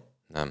gondolom.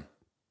 Nem.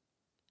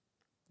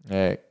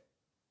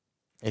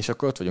 És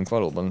akkor ott vagyunk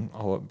valóban,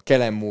 ahol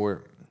Kellen Moore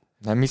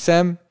nem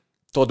hiszem,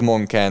 Todd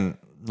Monken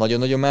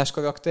nagyon-nagyon más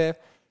karakter,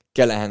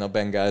 Callahan a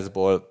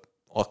Bengalsból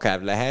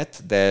akár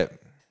lehet, de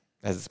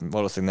ez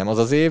valószínűleg nem az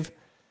az év.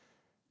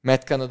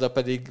 Matt Canada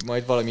pedig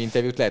majd valami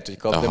interjút lehet, hogy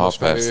kap, de most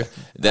persze.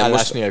 Már ő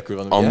állás nélkül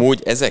van. Ugye?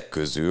 Amúgy ezek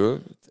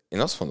közül én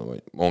azt mondom,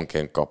 hogy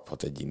Monken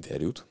kaphat egy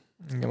interjút.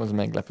 Igen, az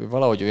meglepő.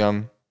 Valahogy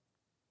olyan...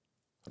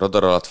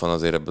 Radar alatt van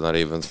azért ebben a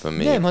Ravensben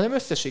még. Nem, hanem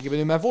összességében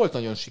ő már volt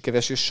nagyon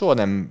sikeres, és soha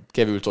nem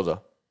került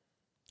oda.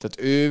 Tehát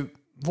ő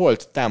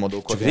volt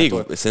támadó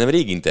koordinátor. Szerintem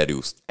rég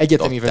interjúzt.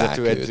 Egyetemi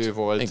vezetőedző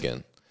volt.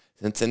 Igen.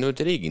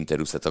 Szerintem rég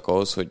interjúztatok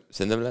ahhoz, hogy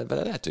szerintem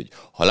vele lehet, hogy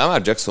ha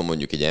Lamar Jackson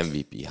mondjuk egy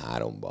MVP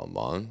 3-ban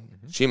van,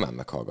 simán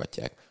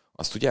meghallgatják.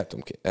 Azt úgy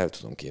el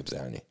tudom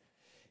képzelni.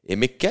 Én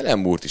még Kellen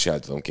Moore-t is el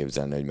tudom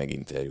képzelni, hogy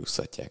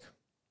meginterjúztatják.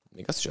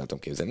 Még azt is el tudom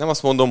képzelni. Nem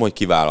azt mondom, hogy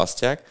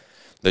kiválasztják,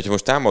 de hogyha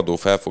most támadó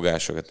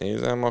felfogásokat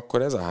nézem,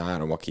 akkor ez a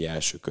 3, aki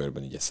első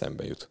körben így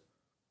eszembe jut.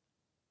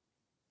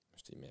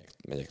 Most így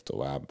megyek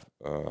tovább.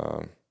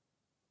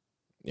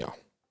 Ja.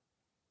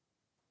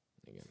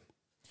 Igen.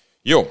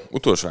 Jó,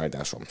 utolsó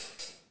állításom.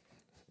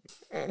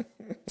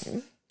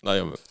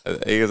 Nagyon,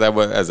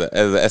 igazából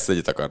ezt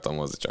egyet akartam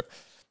hozni csak.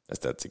 Ez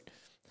tetszik.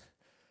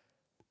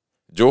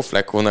 Joe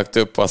Flacco-nak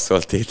több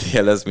passzolt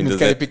TTL-ez, mint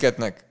Kenny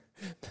Pickettnek?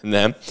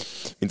 Nem,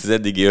 mint az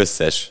eddigi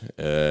összes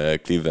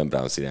Cleveland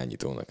Browns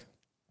irányítónak.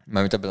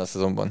 Mármint ebben a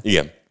szezonban.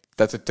 Igen.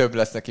 Tehát, hogy több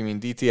lesz neki,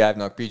 mint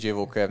DTR-nak, PJ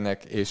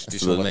Walkernek és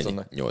Deshaun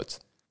Watsonnak. 8.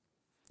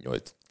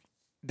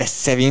 De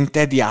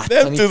szerinted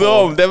játszani Nem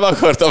tudom, de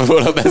akartam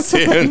róla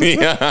beszélni.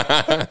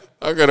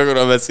 Akarok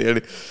róla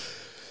beszélni.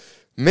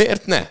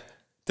 Miért ne?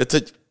 Tehát,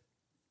 hogy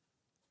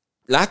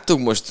láttuk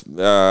most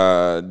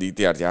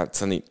DTR-t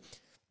játszani.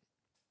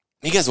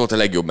 Még ez volt a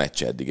legjobb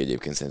meccse eddig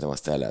egyébként, szerintem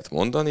azt el lehet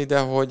mondani, de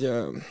hogy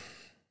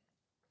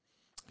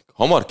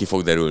hamar ki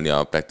fog derülni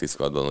a practice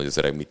squadban, hogy az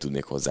öreg mit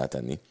tudnék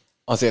hozzátenni.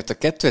 Azért a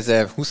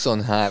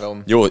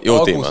 2023 jó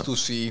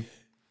augusztusi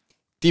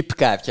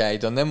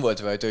tippkártyáidon nem volt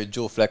rajta, hogy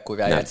Joe Flacco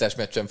rájátszás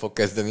meccsen fog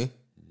kezdeni.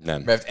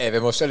 Nem. Mert erre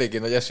most eléggé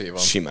nagy esély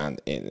van. Simán,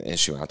 én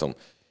simáltam.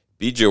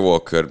 PJ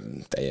Walker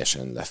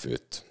teljesen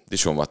lefőtt.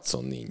 Deshaun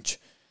Watson nincs.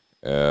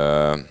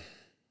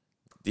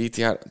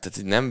 DTR,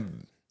 tehát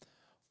nem...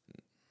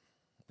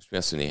 Most mi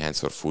azt, hogy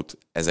néhányszor fut,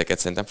 ezeket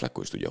szerintem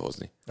Flacco is tudja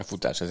hozni. A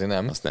futás azért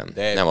nem. Azt nem.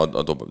 De... Nem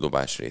a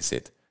dobás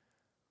részét.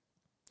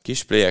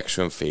 Kis play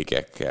action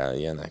fékekkel,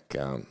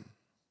 ilyenekkel.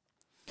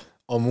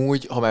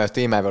 Amúgy, ha már a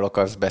témával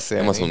akarsz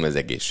beszélni, nem azt mondom, ez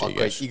egészséges.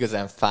 akkor egy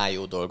igazán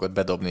fájó dolgot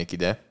bedobnék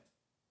ide.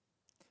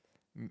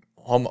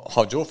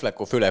 Ha Joe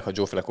Flacco, főleg ha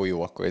Joe Flacco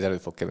jó, akkor ez elő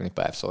fog kerülni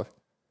párszor.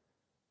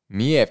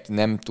 Miért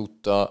nem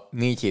tudta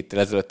 4 héttel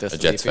ezelőtt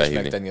ezt a lépést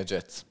megtenni a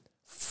Jets?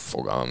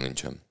 Fogalmam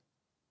nincsen.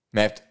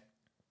 Mert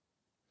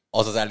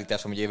az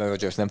állítás, hogy Aaron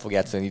Rodgers nem fog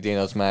játszani idén,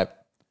 az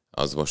már...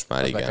 Az most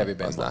már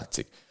igen, az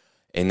látszik.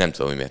 Én nem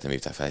tudom, hogy miért nem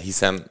hívták fel,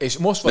 hiszem... És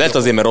most lehet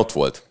azért, mert ott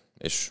volt.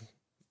 És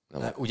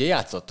nem. Ugye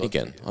játszott ott?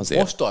 Igen,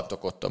 azért. Most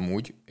tartok ott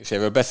amúgy, és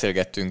erről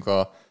beszélgettünk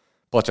a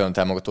Patreon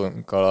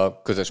támogatónkkal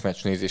a közös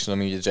meccsnézésen,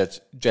 ami ugye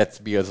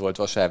Jets-Bills volt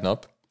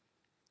vasárnap,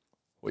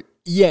 hogy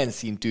ilyen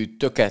szintű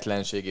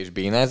töketlenség és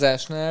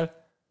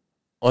bénázásnál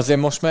azért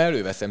most már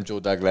előveszem Joe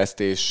Douglas-t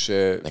és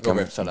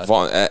Robert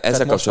Salat.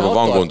 Ezzel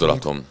kapcsolatban van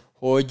gondolatom.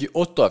 Hogy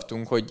ott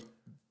tartunk, hogy,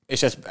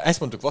 és ezt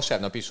mondtuk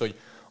vasárnap is, hogy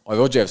a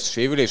Rodgers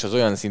sérülés az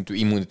olyan szintű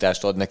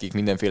immunitást ad nekik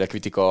mindenféle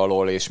kritika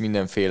alól és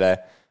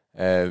mindenféle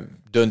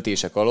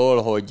döntések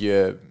alól,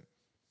 hogy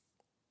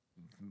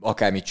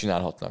akármit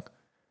csinálhatnak.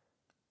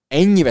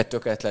 Ennyire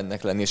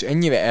tökéletlennek lenni, és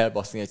ennyire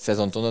elbaszni egy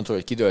szezont onnantól,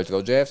 hogy kidőlt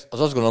Rodgers, az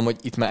azt gondolom, hogy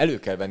itt már elő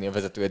kell venni a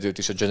vezetőedzőt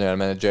és a general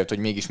managert, hogy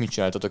mégis mit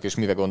csináltatok és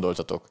mire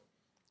gondoltatok.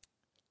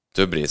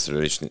 Több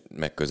részről is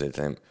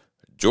megközelíteném.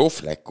 Joe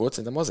Flacco-t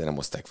szerintem azért nem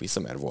hozták vissza,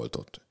 mert volt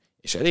ott.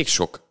 És elég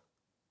sok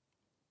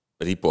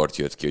riport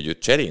jött ki, hogy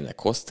őt cserének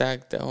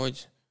hozták, de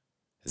hogy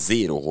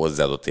zéró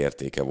hozzáadott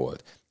értéke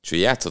volt. És ő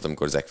játszott,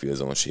 amikor Zach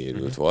Wilson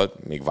sérült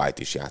volt, még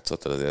White is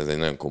játszott, tehát ez egy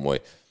nagyon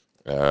komoly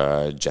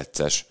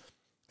Jetses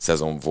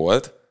szezon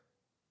volt.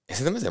 És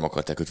szerintem ezért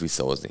akarták őt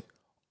visszahozni.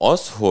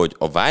 Az, hogy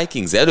a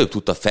Vikings előbb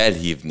tudta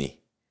felhívni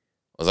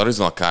az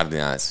Arizona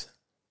Cardinals,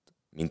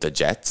 mint a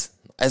Jets,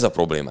 ez a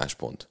problémás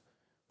pont.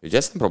 Ugye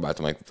ezt nem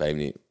próbáltam meg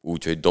felhívni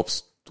úgy, hogy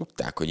Dobbs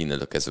tudták, hogy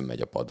innentől kezdve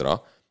megy a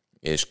padra,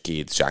 és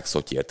 2 zsák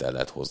szotyért el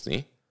lehet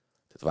hozni.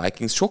 Tehát a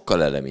Vikings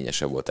sokkal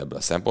eleményesebb volt ebből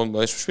a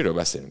szempontból, és most miről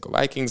beszélünk? A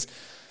Vikings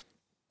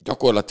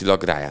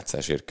gyakorlatilag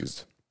rájátszásért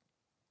küzd.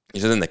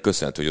 És ez ennek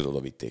köszönhető, hogy oda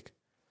vitték.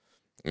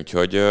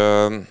 Úgyhogy,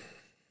 a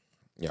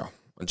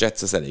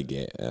Jets az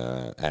eléggé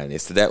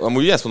elnézte. De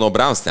amúgy ezt mondom, a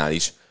Brownsnál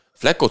is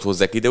Fleckot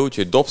hozzák ide,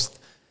 úgyhogy Dobbst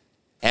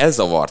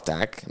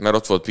elzavarták, mert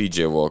ott volt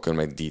PJ Walker,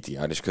 meg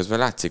DTR, és közben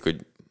látszik,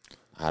 hogy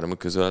 3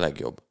 közül a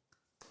legjobb.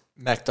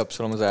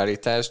 Megtapsolom az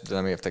állítást, de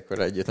nem értek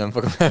vele egyet, nem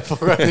fogom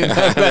elfogadni.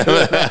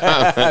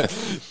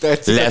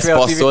 Lesz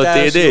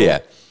passzolt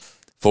TD-je?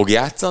 Fog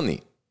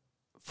játszani?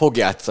 Fog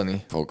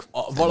játszani. Fog.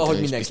 Valahogy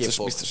mindenképp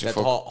fog. Biztos, tehát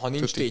ha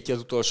nincs tétje az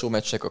utolsó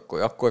meccsnek,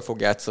 akkor fog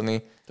játszani.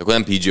 De akkor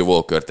nem PJ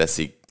Walker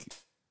teszik.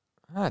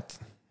 Hát,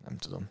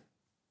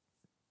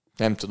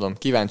 nem tudom.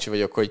 Kíváncsi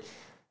vagyok, hogy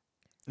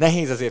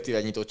nehéz azért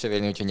irányítót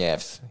cserélni, hogyha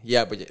nyersz.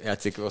 Hiába, hogy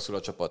játszik rosszul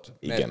a csapat.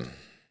 Igen.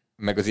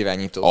 Meg az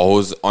irányító.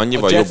 Ahhoz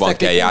annyival jobban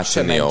kell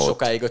játszani ott.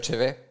 Sokáig a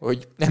csere,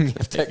 hogy nem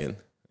nyertek.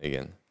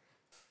 Igen.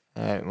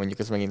 Mondjuk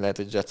ez megint lehet,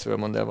 hogy Jetsről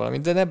mond el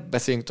valamit, de ne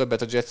beszéljünk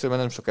többet a Jetsről,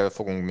 mert nem sokára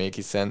fogunk még,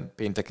 hiszen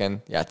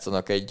pénteken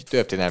játszanak egy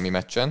történelmi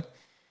meccsen.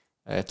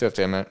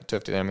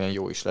 Történelmien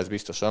jó is lesz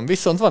biztosan.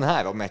 Viszont van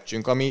 3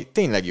 meccsünk, ami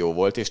tényleg jó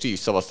volt, és ti is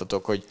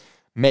szavaztatok, hogy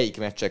melyik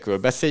meccsekről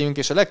beszéljünk,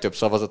 és a legtöbb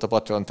szavazat a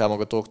Patreon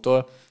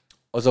támogatóktól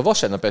az a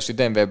vasárnap esti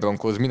Denver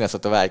Broncos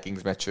Minnesota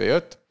Vikings meccsre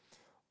jött,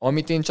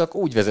 amit én csak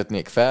úgy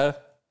vezetnék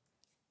fel,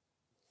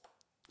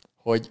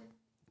 hogy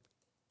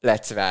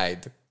let's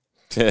ride.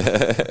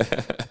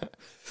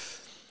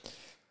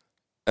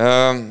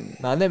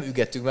 Már nem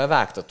ügetünk, már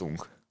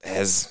vágtatunk.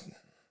 Ez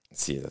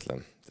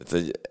hihetetlen. Tehát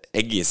egy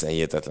egészen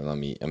hihetetlen,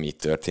 ami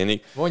itt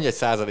történik. Mondj egy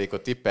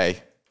százalékot,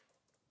 tippelj.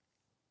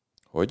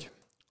 Hogy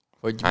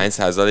hány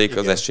százalék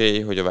az esély,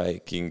 hogy a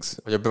Vikings,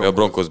 vagy a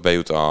Broncos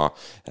bejut a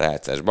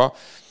rájátszásba?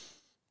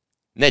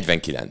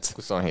 49.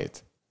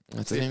 27.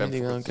 Hát ez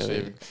mindig nagyon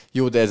kevés.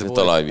 Jó, de ez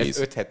volt, ez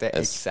 5 hete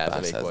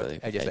 1%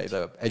 volt.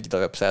 Egy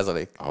darab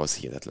százalék. Ahhoz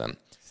hihetetlen.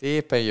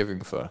 Szépen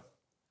jövünk föl.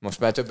 Most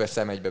már többes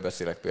szám egybe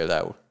beszélek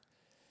például.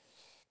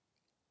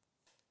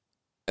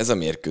 Ez a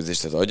mérkőzés,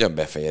 tehát ahogyan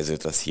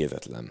befejeződött, az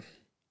hihetetlen.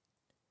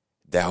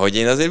 De hogy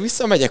én azért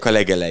visszamegyek a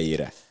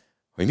legelejére.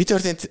 hogy mi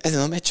történt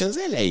ezen a meccsen az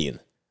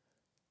elején.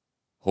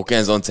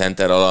 Hawkinson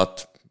center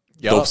alatt,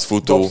 Dobbs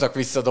futó, Dobbsnak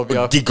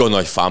visszadobja. Giga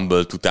nagy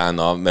fumble-t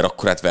utána, mert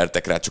akkorát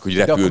vertek rá, csak hogy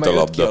repült a labda. De akkor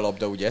már jött ki a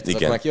labda, ugye? Igen.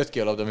 Akkor már jött ki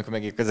a labda, amikor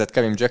megérkezett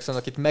Kevin Jackson,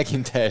 akit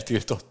megint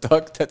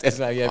eltiltottak. Tehát ez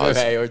már ilyen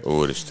hely, hogy...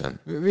 Úristen.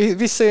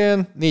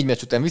 Visszajön, 4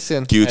 meccs után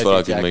visszajön. Kiüt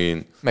valakit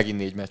megint. Megint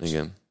 4 meccs.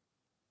 Igen.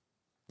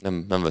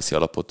 Nem veszi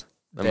alapot.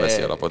 Nem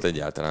veszi alapot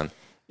egyáltalán.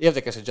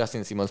 Érdekes, hogy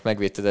Justin Simmons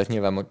megvédte,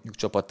 nyilván mondjuk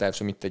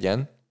csapattársa mit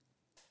tegyen.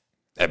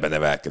 Ebben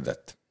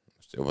nevelkedett.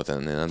 Most jobbat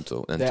ennél nem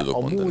tudok mondani. De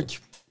amúgy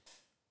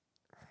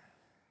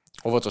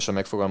óvatosan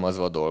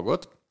megfogalmazva a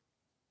dolgot.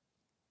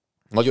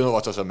 Nagyon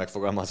óvatosan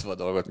megfogalmazva a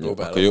dolgot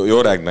próbálok. Akkor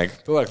jó rágd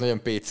meg. Próbálok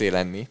nagyon PC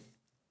lenni.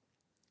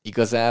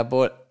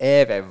 Igazából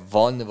erre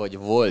van, vagy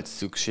volt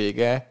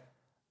szüksége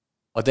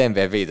a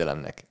Denver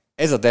védelemnek.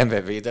 Ez a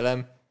Denver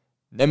védelem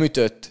nem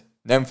ütött,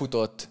 nem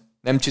futott,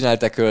 nem csinált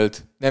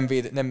tackle-t,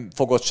 nem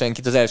fogott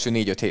senkit az első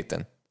 4-5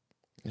 héten.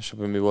 És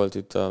akkor mi volt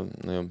itt a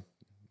nagyon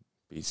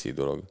PC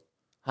dolog?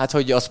 Hát,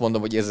 hogy azt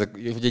mondom, hogy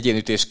hogy egy ilyen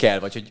ütés kell,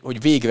 vagy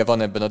hogy végre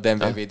van ebben a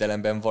Denver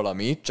védelemben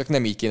valami, csak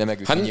nem így kéne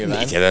megütni nyilván.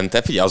 4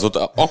 hetente, figyelj,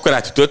 azóta akkor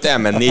átütött,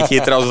 elment 4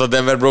 hétre, azóta a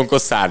Denver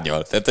Broncos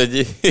szárnyal. Tehát,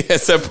 hogy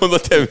ezt szempontból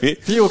temmi.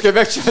 Fiúk, én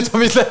megcsináltam,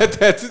 amit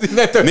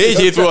lehetett. 4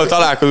 hét múlva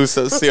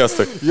találkozunk,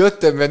 sziasztok.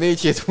 Jöttem be 4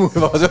 hét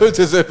múlva az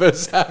öltözőből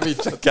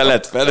számítottam.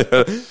 Kelet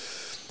felől,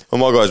 a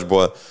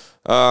magasból.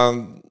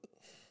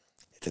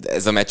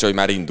 Ez a meccs, hogy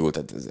már indult,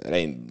 tehát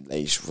le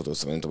is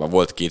fotóztam, nem tudom,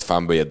 volt 2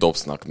 fumble-je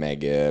Dobbsnak,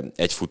 meg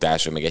egy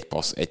futása, meg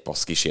egy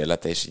passz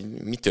kísérlete, és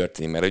mi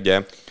történt? Mert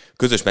ugye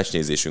közös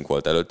meccsnézésünk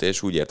volt előtte,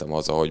 és úgy értem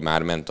haza, hogy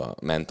már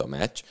ment a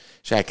meccs,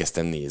 és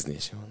elkezdtem nézni,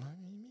 és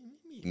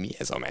mi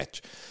ez a meccs?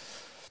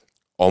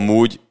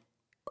 Amúgy,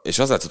 és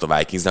az látszott a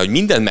Vikingsnál, hogy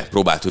mindent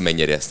megpróbált, hogy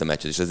megnyeri ezt a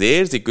meccset, és azért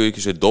érzik ők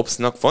is, hogy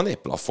Dobbsnak van egy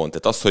plafon,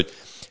 tehát az, hogy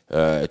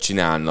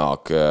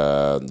csinálnak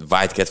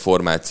Wildcat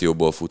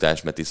formációból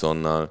futás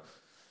Mattisonnal,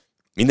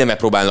 minden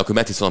megpróbálnak, hogy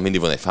Mattisonnak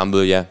mindig van egy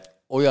fumble-je.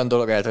 Olyan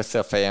dolog állt össze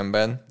a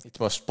fejemben, itt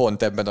most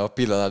pont ebben a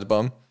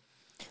pillanatban,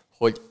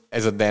 hogy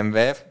ez a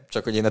Denver,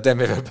 csak hogy én a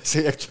Denverről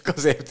beszéljek csak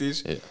azért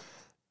is,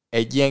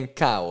 egy ilyen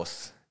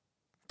káosz.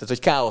 Tehát, hogy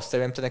káosz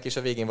teremtenek, és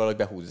a végén valahogy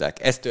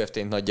behúzzák. Ez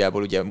történt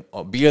nagyjából ugye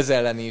a Bills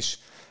ellen is,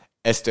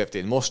 ez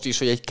történt most is,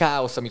 hogy egy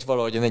káosz, amit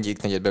valahogy a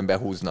negyedik negyedben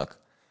behúznak.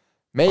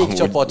 Melyik amúgy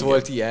csapat igen.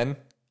 volt ilyen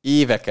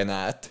éveken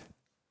át?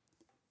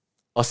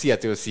 A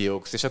Seattle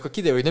Seahawks, és akkor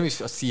kiderül, hogy nem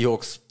is a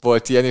Seahawks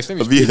volt ilyen, és nem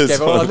is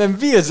Wilson, hanem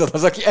Wilson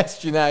az, aki ezt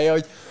csinálja,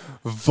 hogy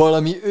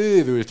valami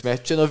őrült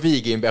meccsen a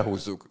végén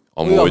behúzzuk.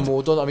 Amúgy, olyan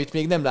módon, amit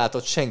még nem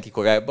látott senki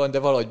korábban, de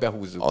valahogy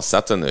behúzzuk. A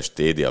Sutton-ös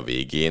TD a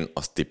végén,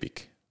 az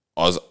tipik.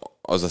 Az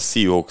a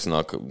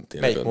Seahawksnak...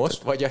 Melyik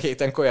most? Vagy a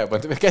héten korábban?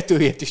 2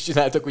 hét is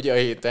csináltak ugye a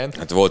héten.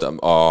 Hát volt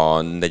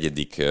a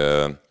negyedik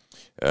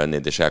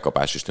és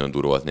elkapás is nagyon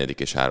durva volt 4.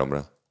 és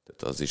 3-ra.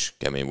 Tehát az is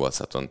kemény volt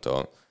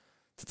Suttontól.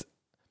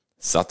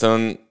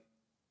 Sutton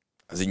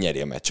az így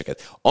nyeri a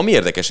meccseket. Ami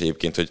érdekes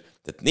egyébként, hogy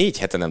tehát 4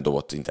 hete nem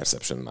dobott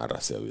interception már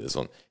Russell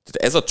Wilson. Tehát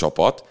ez a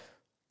csapat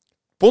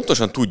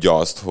pontosan tudja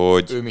azt,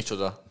 hogy... Ő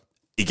micsoda.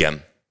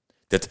 Igen.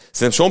 Tehát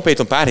szerintem Sean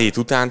Payton pár hét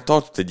után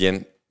tartott egy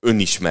ilyen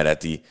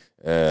önismereti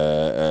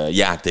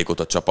játékot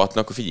a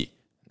csapatnak, hogy figyelj,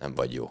 nem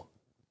vagy jó.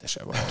 Te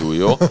se vagy túl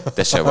jó,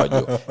 te se vagy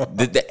jó.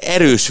 De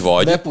erős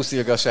vagy. Ne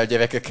puszilgassál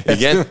gyerekeket.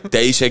 Igen,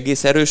 te is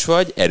egész erős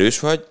vagy.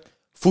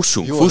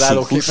 Fussunk,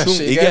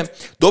 igen.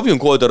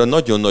 Dobjunk oldalra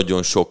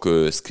nagyon-nagyon sok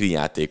screen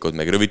játékot,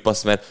 meg rövid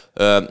passz, mert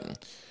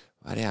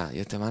várjál,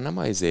 te már nem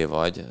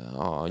vagy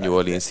a New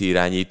Orleans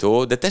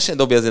irányító, de te sem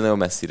dobja azért nagyon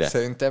messzire.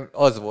 Szerintem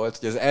az volt,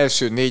 hogy az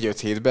első 4-5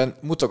 hétben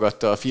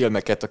mutogatta a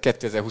filmeket a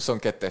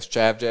 2022-es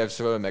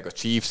Chargersről, meg a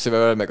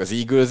Chiefsről, meg az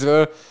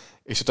Eaglesről,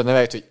 és utána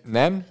rájött, hogy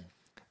nem,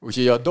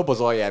 úgyhogy a doboz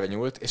aljára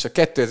nyúlt, és a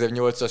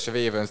 2008-as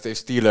Revanst és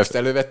Steelers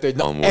elővette, hogy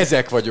na, amúgy.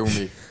 Ezek vagyunk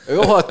mi.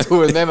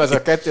 Rohadtul nem ez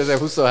a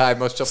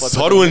 2023-as csapat.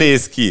 Szarul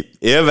néz ki,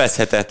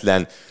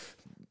 élvezhetetlen.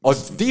 A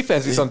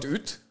defense viszont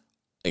üt.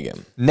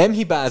 Igen. Nem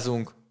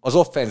hibázunk, az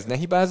offense ne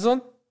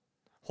hibázzon.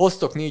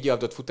 Hoztok 4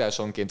 yardot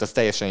futásonként, az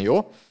teljesen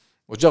jó.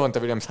 Most Javonte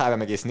Williams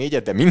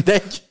 3,4, de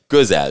mindegy.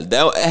 Közel,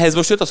 de ehhez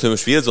most jött az, hogy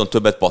most Wilson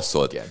többet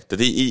passzolt. Igen.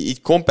 Tehát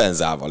így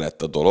kompenzálva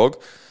lett a dolog.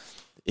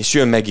 És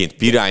jön megint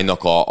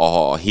Piránynak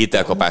a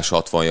hételkapás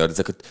 60 yard.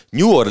 Ezek a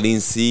New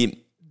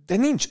Orleans-i de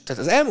nincs,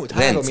 tehát az elmúlt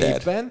rendszer. 3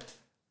 évben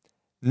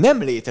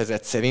nem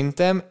létezett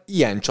szerintem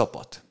ilyen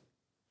csapat.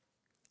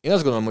 Én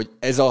azt gondolom, hogy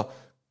ez a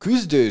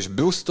küzdős,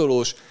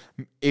 brusztolós,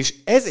 és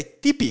ez egy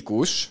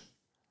tipikus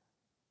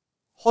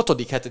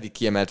 6.-7.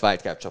 kiemelt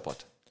wildcard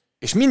csapat.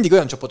 És mindig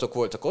olyan csapatok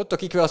voltak ott,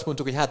 akikre azt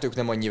mondtuk, hogy hát ők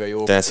nem annyira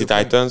jók.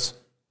 Tennessee Titans?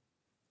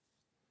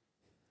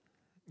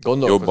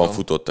 Jobban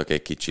futottak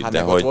egy kicsit, hát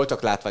de hogy...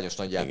 voltak látványos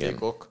nagy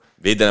játékok.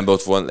 Védelemben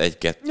ott volt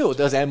 1-2. Jó,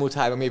 de az elmúlt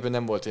 3 évben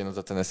nem volt olyan az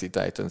a Tennessee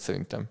Titans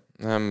szerintem.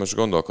 Nem, most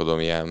gondolkodom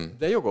ilyen.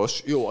 De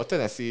jogos, jó, a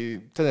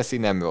Tennessee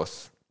nem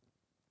rossz.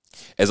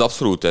 Ez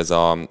abszolút ez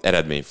az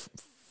eredmény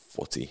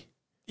foci.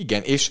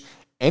 Igen, és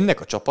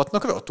ennek a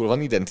csapatnak rohadtul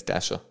van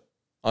identitása.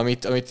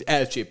 Amit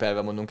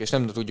elcsépelve mondunk, és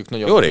nem tudjuk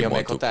nagyon jó rég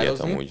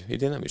meghatározni. Amúgy,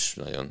 idén nem is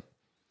nagyon.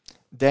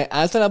 de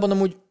általában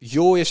amúgy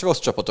jó és rossz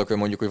csapatokra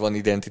mondjuk, hogy van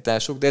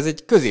identitásuk, de ez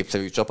egy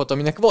középszerű csapat,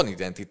 aminek van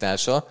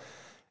identitása,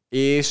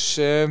 és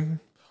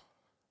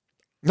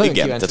nagyon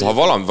igen, kíváncsi, tehát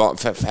ha valami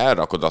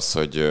felrakod azt,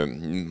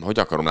 hogy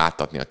akarom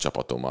láttatni a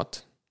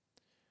csapatomat.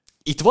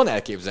 Itt van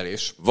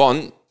elképzelés.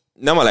 Van,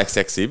 nem a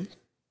legszexibb,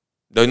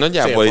 de hogy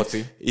nagyjából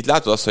itt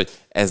látod azt, hogy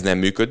ez nem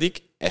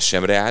működik, ez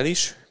sem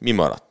reális, mi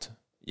maradt?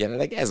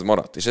 Jelenleg ez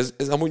maradt, és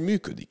ez amúgy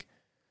működik.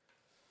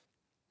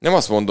 Nem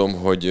azt mondom,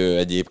 hogy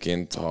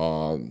egyébként,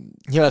 ha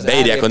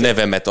beírják a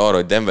nevemet arra,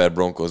 hogy Denver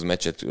Broncos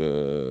meccset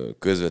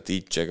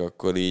közvetítsek,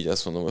 akkor így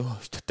azt mondom,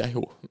 hogy te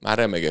jó, már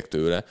remegek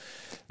tőle,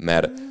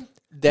 mert...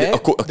 De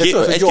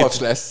tudod, hogy gyors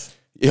lesz.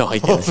 Ja,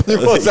 igen.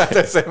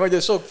 Hozzáteszem, hogy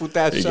a sok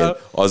futással. Igen,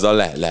 azzal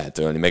lehet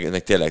ölni,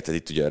 meg tényleg, tehát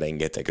itt ugye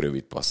rengeteg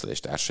rövid passzal és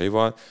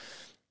társaival.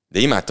 De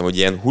imádtam, hogy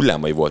ilyen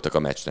hullámai voltak a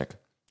meccsnek.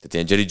 Tehát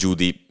ilyen Jerry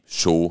Jeudy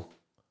show,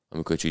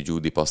 amikor kicsit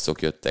Jeudy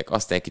passzok jöttek,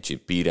 aztán egy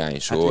kicsit pirány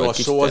show. Hát jó, a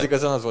show az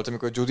igazán az volt,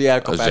 amikor Jeudy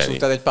elkapás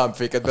után egy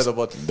pumpfake-et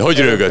bedobott. De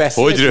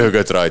hogy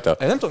röhögött rajta?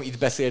 Nem tudom, itt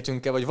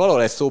beszéltünk-e, vagy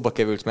valahol ez szóba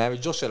került már, hogy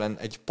Josh Allen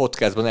egy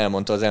podcastban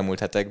elmondta az elmúlt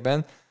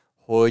hetekben,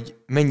 hogy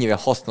mennyire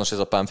hasznos ez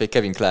a pumpfake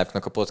Kevin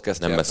Clarknak a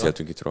podcastjában. Nem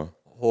beszéltünk itt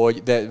róla.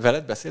 De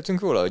veled beszéltünk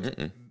róla,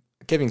 hogy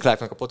Kevin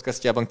Clarknak a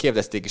podcastjában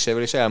kérdezték is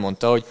erről, és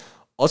elmondta, hogy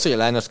az, hogy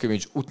a line of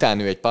scrimmage után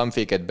ő egy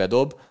pumpfake-et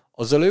bedob,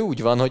 azzal ő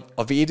úgy van, hogy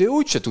a védő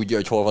úgyse tudja,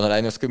 hogy hol van a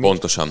line of scrimmage.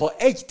 Pontosan. Ha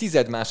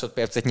 1/10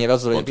 másodpercet nyer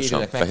azzal, hogy a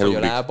védőnek megfagy a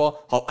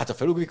lába, ha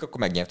felugrik, akkor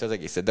megnyerte az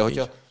egészet. De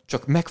hogyha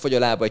csak megfagy a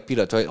lába egy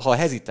pillanat, ha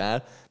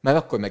hezitál, már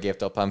akkor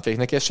megérte a pumpfake,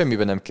 neki ez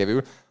semmiben nem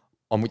kerül.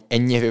 Amúgy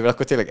ennyi évvel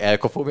akkor tényleg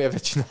elkapó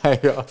mérvet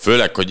csinálja.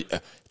 Főleg, hogy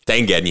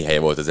tengernyi helye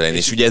volt az elején.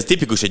 És ugye ez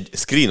tipikus egy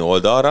screen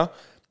oldalra,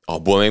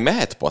 abból még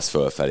mehet passz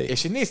fölfelé.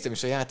 És én néztem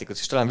is a játékot,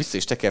 és talán vissza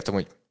is tekertem,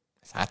 hogy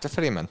ez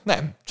hátrafelé ment?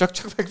 Nem.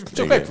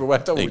 Csak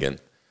megpróbáltam úgy. Igen.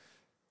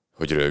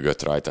 Hogy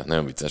röhögött rajta.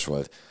 Nagyon vicces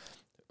volt.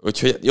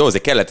 Úgyhogy jó,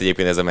 azért kellett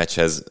egyébként ez a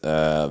meccshez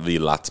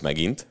Will Lutz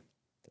megint.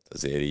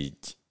 Azért így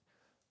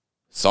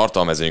szarta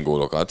a mezőny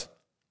gólokat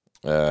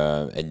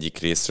egyik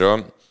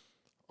részről.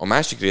 A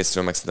másik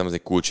részről meg szerintem az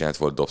egy kulcsját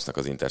volt Dobbsnak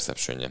az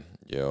interceptionje.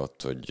 Ugye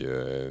ott, hogy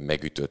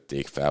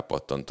megütötték,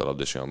 felpattant a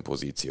labda, és olyan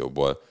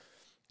pozícióból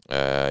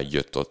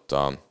jött ott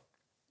a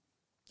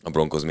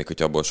Broncos, még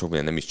hogy abból sok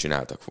minden nem is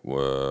csináltak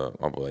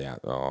abból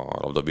a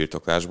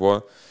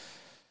labdabirtoklásból.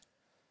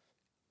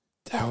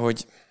 De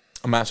hogy...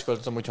 A másik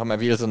az, hogy ha már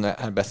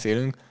Wilsonnál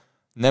beszélünk,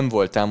 nem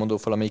volt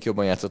támadófal, amelyik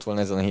jobban játszott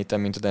volna ezen a héten,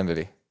 mint a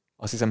Denveri.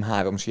 Azt hiszem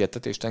 3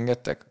 siettetést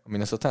engedtek a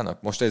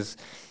Minnesotának. Most ez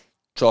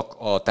csak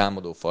a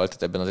támadófal,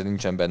 tehát ebben azért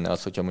nincsen benne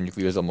az, hogyha mondjuk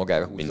Wilson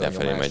magára húzza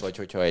a nyomást, vagy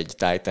hogyha egy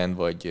tight end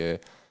vagy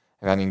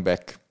running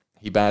back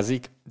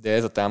hibázik, de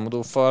ez a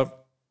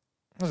támadófal,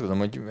 azt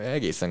gondolom, hogy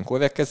egészen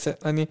korrekt kezd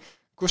lenni.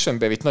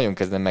 Cushenberryt nagyon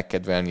kezdem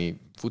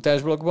megkedvelni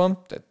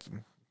futásblokkban, tehát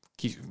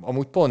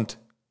amúgy pont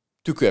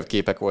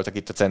tükörképek voltak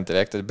itt a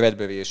centerek, tehát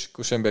Bradbury és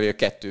Cushenberry a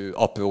 2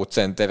 apró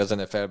center az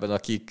NFL-ben,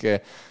 akik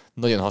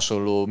nagyon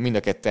hasonló, mind a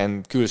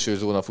ketten külső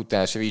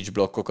zónafutás, reach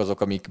blokkok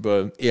azok,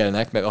 amikből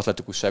élnek, mert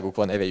atletikusságuk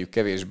van, erejük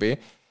kevésbé,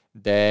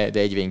 de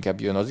egyre inkább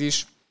jön az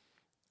is.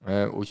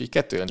 Úgyhogy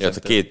 2 olyan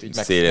center. Két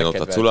szélén ott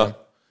a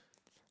Cula.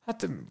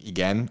 Hát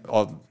igen,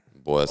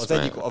 az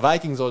egyik, a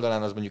Vikings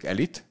oldalán az mondjuk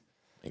elit,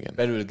 igen.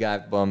 Belül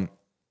guardban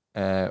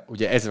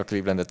ugye Ezra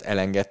Clevelandet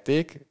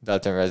elengedték,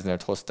 Dalton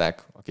Reisnert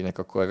hozták, akinek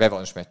akkor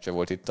revanche meccse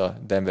volt itt a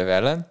Denver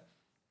ellen.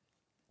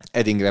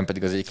 Ed Ingram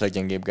pedig az egyik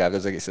leggyengébb guard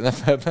az egész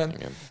NFL-ben,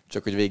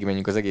 csak hogy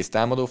végigmenjünk az egész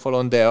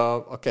támadófalon, de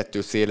a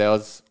 2 széle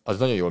az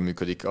nagyon jól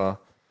működik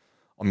a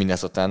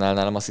Minnesotánál,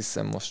 nálam azt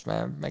hiszem most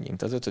már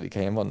megint az 5.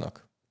 helyen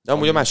vannak. De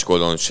amúgy a másik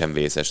oldalon sem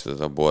vészes, tehát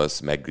a Bolsz,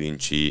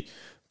 McGlinchey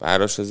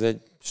páros, az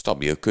egy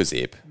stabil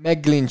közép.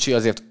 McGlinchey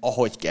azért,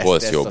 ahogy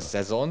kezdte ezt a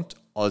szezont,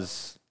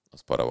 az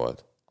para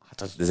volt.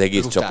 Hát az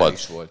egész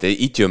csapat. Volt. De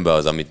itt jön be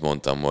az, amit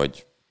mondtam,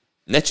 hogy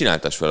ne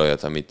csináltass fel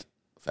olyat, amit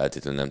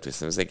feltétlenül nem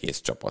tudsz, az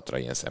egész csapatra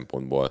ilyen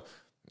szempontból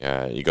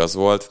igaz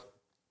volt.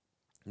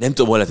 Nem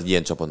tudom, hol lett egy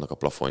ilyen csapatnak a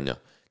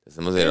plafonja. Ez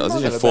nem azért, az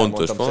is egy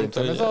fontos pont.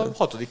 Ez a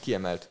 6.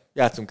 kiemelt.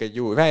 Játszunk egy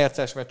jó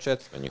rájátszás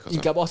meccset.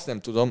 Inkább azt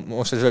nem tudom,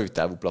 most ez rövid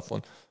távú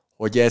plafon,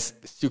 hogy ez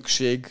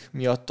szükség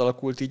miatt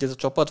alakult így ez a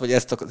csapat, vagy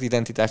ezt az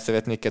identitást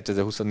szeretnék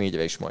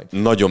 2024-re is majd.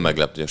 Nagyon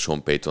meglepő, hogy a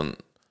Sean Payton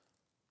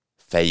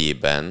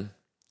fejében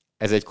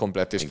ez egy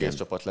komplett és kész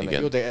csapat lenne.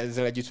 Igen. Jó, de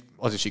ezzel együtt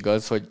az is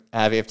igaz, hogy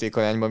árérték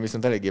arányban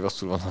viszont eléggé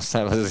rosszul van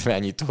használva az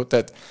irányító.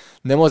 Tehát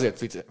nem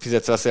azért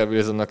fizetsz Russell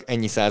Wilsonnak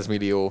ennyi $100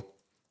 millió.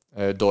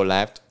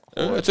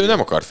 Hát ő nem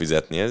akar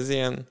fizetni, ez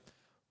ilyen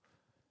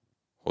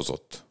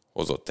hozott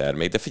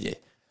termék. De figyelj,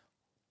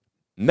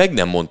 meg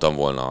nem mondtam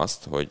volna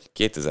azt, hogy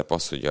 2000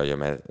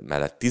 passzolja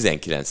mellett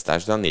 19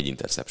 touchdown, 4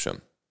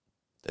 interception.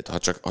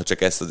 Tehát ha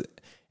csak ezt az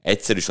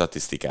egyszerű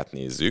statisztikát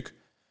nézzük,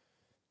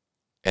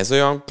 ez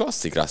olyan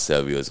klasszik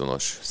Russell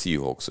Wilsonos,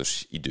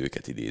 Seahawksos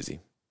időket idézi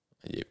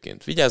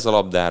egyébként. Vigyázz a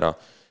labdára,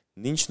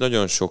 nincs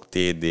nagyon sok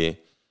TD,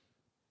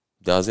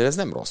 de azért ez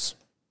nem rossz.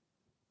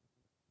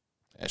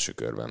 Első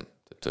körben.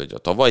 Tehát, hogy a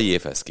tavalyi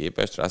évhez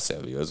képest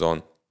Russell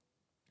Wilson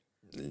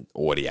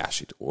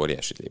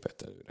óriásit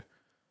lépett előre.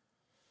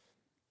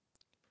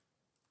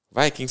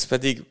 Vikings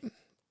pedig,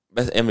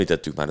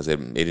 említettük már,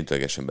 azért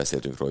érintőlegesen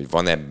beszéltünk róla, hogy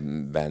van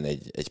ebben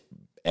egy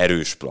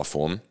erős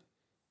plafon.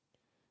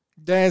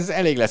 De ez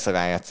elég lesz a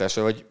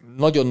rájátszásra, hogy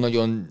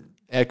nagyon-nagyon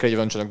el kell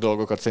roncsanak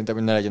dolgokat szerintem,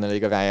 hogy ne legyen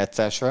elég a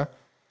rájátszásra.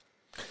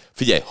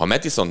 Figyelj, ha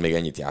Mattison még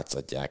ennyit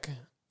játszatják,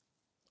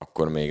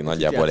 akkor még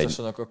nagyjából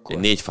egy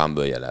 4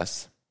 fumble-je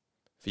lesz.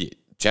 Figyelj,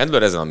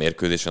 Chandler ezen a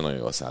mérkőzésen nagyon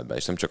jól szállt be,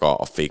 és nem csak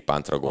a fake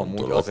puntra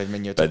gondolok,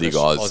 pedig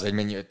az egy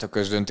mennyire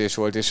tökös döntés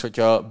volt, és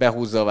hogyha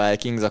behúzza a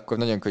Vikings, akkor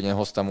nagyon könnyen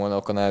hoztam volna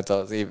Okonelt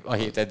a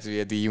hét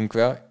edzője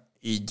díjunkra,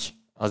 így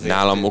azért...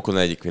 Nálam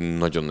Okonel egyébként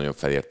nagyon-nagyon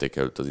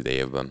felértékelült az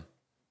idejében.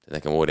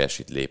 Nekem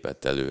óriásit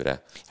lépett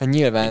előre. Hát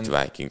nyilván...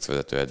 Mint Vikings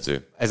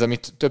vezetőedző. Ez,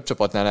 amit több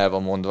csapatnál el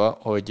van mondva,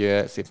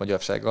 hogy szép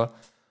magyarsággal,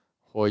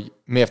 hogy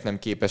miért nem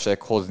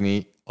képesek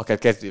hozni akár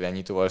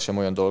kezdőirányítóval sem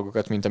olyan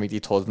dolgokat, mint amit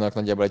itt hoznak,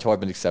 nagyjából egy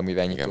harmadik számú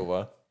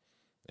irányítóval.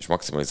 És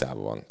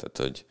maximalizálva van. Tehát,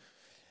 hogy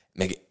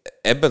meg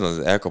ebben az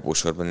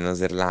elkapósorban én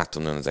azért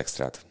látom nagyon az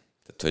extrát.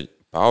 Tehát, hogy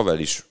Powell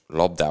is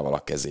labdával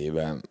a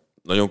kezében,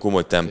 nagyon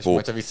komoly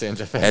tempó,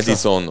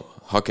 Edison,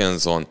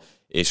 Hawkinson,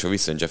 és a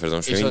visszajön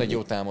Jefferson. És van egy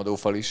jó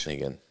támadófal is.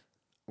 Igen.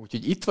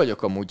 Úgyhogy itt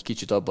vagyok amúgy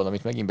kicsit abban,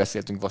 amit megint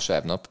beszéltünk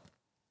vasárnap,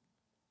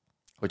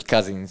 hogy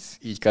Cousins,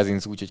 így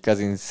Cousins, úgy, hogy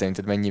Cousins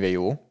szerinted mennyire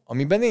jó.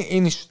 Amiben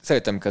én is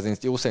szeretem Cousins,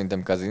 jó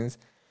szerintem Cousins,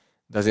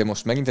 de azért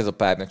most megint ez a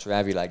pár meccs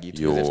rávilágít,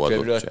 jó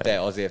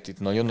te azért itt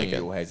nagyon-nagyon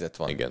jó helyzet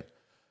van. Igen.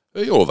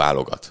 Ő jól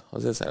válogat,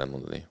 azért ezt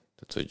elmondani.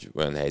 Tehát, hogy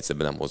olyan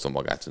helyzetben nem hozza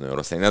magát nagyon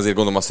rossz. Én azért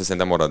gondolom azt, hogy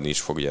szerintem maradni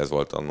is fog, ugye ez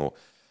volt annó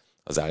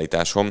az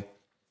állításom.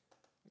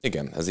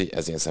 Igen, ez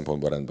ilyen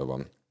szempontból rendben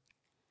van.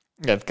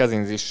 Igen,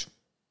 Cousins is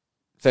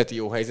szereti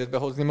jó helyzetbe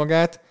hozni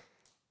magát,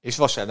 és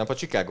vasárnap a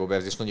Chicago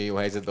Bears is nagyon jó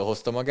helyzetbe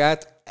hozta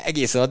magát,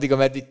 egészen addig,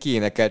 ameddig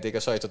kiénekelték a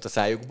sajtot a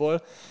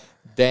szájukból,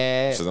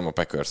 de... És ez nem a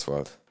Packers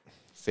volt.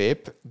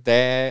 Szép,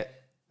 de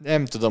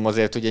nem tudom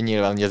azért, ugye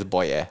nyilván, hogy ez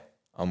baj-e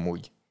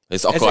amúgy.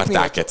 Ezt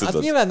akarták-e, tudod?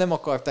 Hát nyilván nem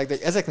akarták, de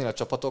ezeknél a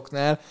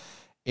csapatoknál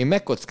én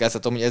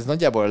megkockáztatom, hogy ez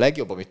nagyjából a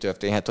legjobb, ami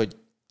történhet, hogy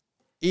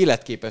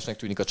életképesnek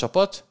tűnik a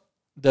csapat,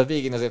 de a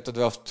végén azért a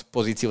draft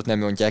pozíciót nem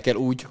mondják el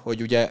úgy,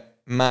 hogy ugye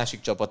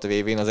másik csapat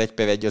révén az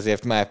 1/1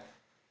 azért már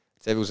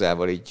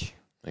ceruzával így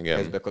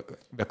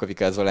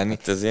bekavikázva lenni.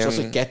 Hát és az,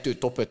 hogy 2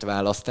 top 5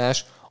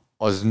 választás,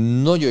 az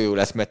nagyon jó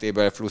lesz Matt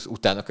Eberflus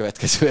után a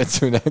következő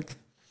edzőnek.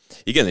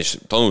 Igen, és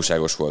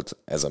tanulságos volt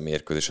ez a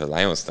mérkőzés a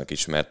Lionsnak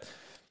is, mert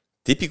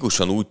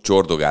tipikusan úgy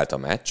csordogált a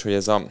meccs, hogy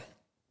ez a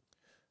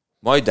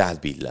majd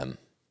átbillen.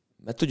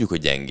 Mert tudjuk,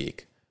 hogy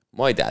gyengék.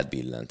 Majd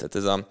átbillen. Tehát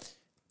ez a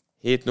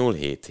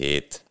 7-0,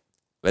 7-7.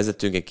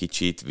 Vezetünk egy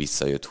kicsit,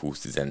 visszajött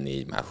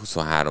 20-14, már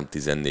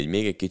 23-14,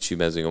 még egy kicsi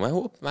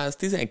mezőnyom, már ez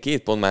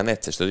 12 pont, már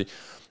necces. Tehát,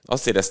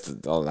 azt érezte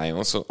a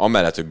Lions,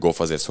 amellett, hogy Goff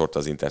azért szórta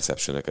az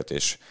interceptionöket,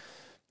 és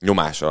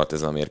nyomás alatt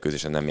ezen a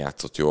mérkőzésen nem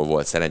játszott jól,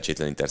 volt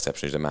szerencsétlen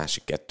interception is, de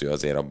másik 2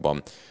 azért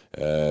abban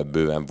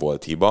bőven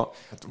volt hiba.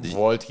 Hát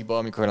volt hiba,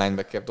 amikor a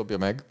linebacker dobja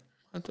meg.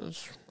 Hát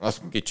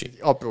az kicsi.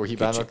 Apró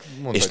hibának.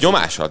 És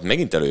nyomás alatt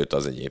megint előjött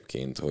az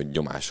egyébként, hogy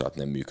nyomás alatt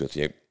nem működött.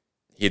 Ugye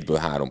 7-ből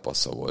 3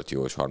 passza volt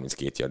jó, és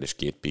 32 yard és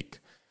 2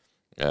 pick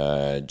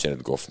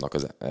Jared Goffnak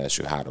az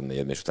első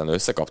 3-4-ben, és utána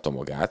összekapta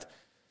magát.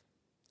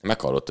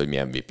 Meghallotta, hogy mi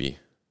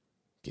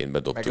MVP-ként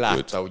bedobtuk őt.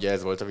 Meglátta, ugye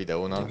ez volt a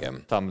videón a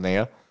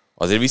thumbnail.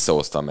 Azért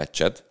visszahozta a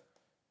meccset.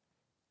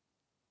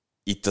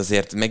 Itt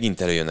azért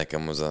megint előjön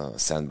nekem az a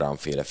Sam Brown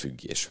féle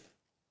függés.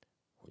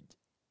 Hogy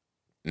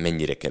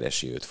mennyire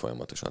keresi őt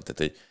folyamatosan. Tehát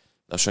egy,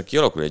 lassan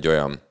kialakul egy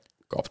olyan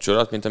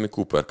kapcsolat, mint ami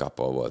Cooper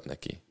Cup-al volt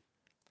neki.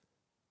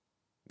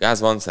 Gáz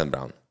van, Sam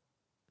Brown.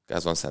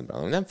 Gáz van, Sam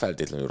Brown. Nem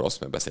feltétlenül rossz,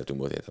 mert beszéltünk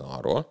múlt héten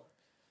arról,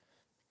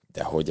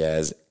 de hogy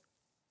ez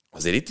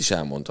azért itt is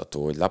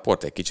elmondható, hogy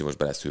Laporte egy kicsi most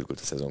beleszürkült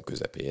a szezon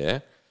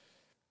közepére,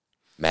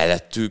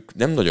 mellettük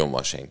nem nagyon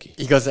van senki.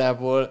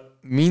 Igazából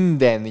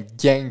minden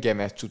gyenge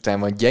meccs után,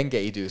 vagy gyenge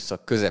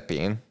időszak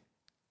közepén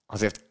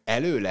azért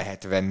elő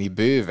lehet venni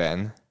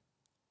bőven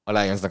a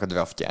Lionsnak a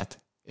draftját.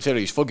 És elő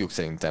is fogjuk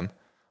szerintem,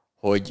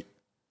 hogy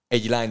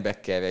egy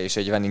linebackerre és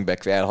egy running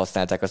backre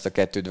elhasználták azt a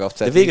 2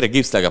 draftet. De végre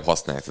Gibbs legalább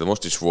használják. Tehát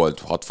most is volt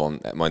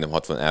 60, majdnem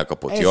 60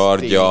 elkapott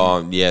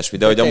yardja, ilyesmi,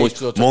 de hogy amúgy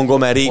tudod,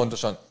 Montgomery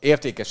pontosan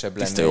értékesebb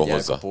lenne egy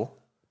elkapó.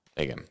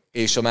 Igen.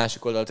 És a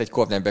másik oldalt egy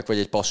cornerback vagy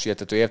egy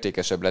passzsietető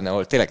értékesebb lenne,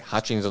 ahol tényleg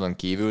Hutchinsonon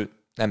kívül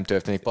nem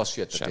történik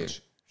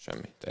passzsietetés.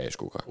 Semmi. Teljes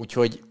kuka.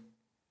 Úgyhogy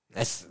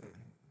ez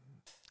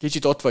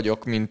kicsit ott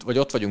vagyunk,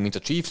 mint a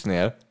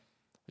Chiefsnél,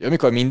 hogy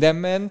amikor minden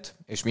ment,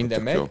 és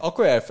minden megy,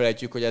 akkor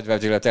elfelejtjük, hogy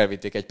Edward Gillett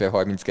elvitték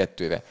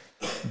 1/32-re.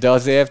 De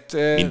azért...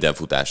 Minden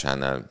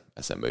futásánál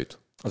eszembe jut.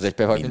 Az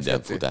 1/32?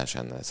 Minden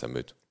futásánál eszembe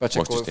jut.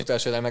 Pacheco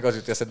futásánál meg az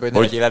jut eszedbe, hogy ne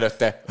legyél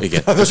előtte.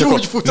 Igen. És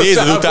akkor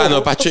nézed utána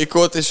a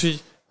Pachecót, és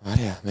így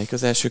várjál, melyik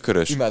az első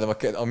körös? Imádom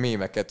a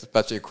mémeket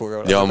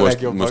Pachecóról. Ja,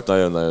 most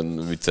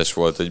nagyon-nagyon vicces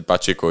volt, hogy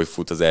Pacheco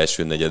fut az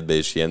első negyedbe,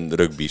 és ilyen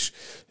rögbis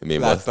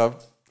mém volt. Láttam.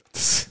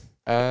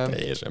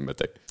 Teljesen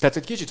beteg. Tehát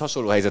egy kicsit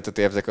hasonló helyzetet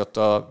érzek ott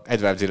a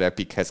Edward Ziller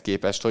pickhez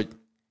képest, hogy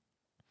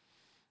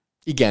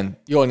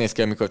igen, jól néz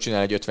ki, amikor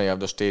csinál egy 50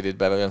 yardos TD-t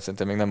be, olyan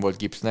szerintem még nem volt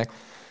Gibbsnek,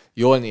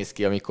 jól néz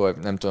ki, amikor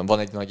nem tudom, van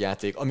egy nagy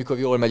játék, amikor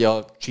jól megy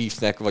a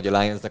Chiefsnek vagy a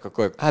Lionsnek,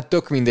 akkor hát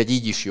tök mindegy,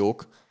 így is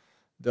jók,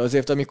 de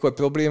azért amikor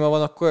probléma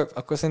van,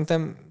 akkor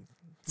szerintem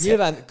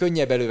nyilván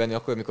könnyebb elővenni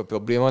akkor, amikor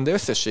probléma van, de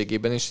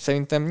összességében is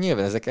szerintem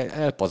nyilván ezek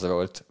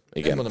elpazarolt.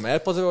 Igen. Nem mondom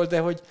elpazarolt, de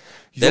hogy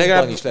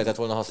jobban is lehetett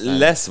volna használni.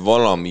 Lesz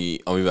valami,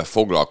 amivel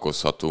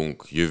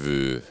foglalkozhatunk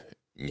jövő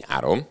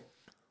nyáron.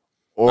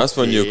 Okay, azt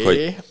mondjuk,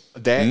 hogy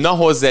na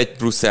hozzá egy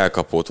plusz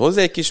elkapót,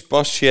 hozzá egy kis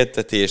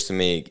passértetést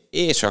még,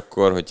 és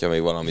akkor, hogyha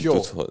még valamit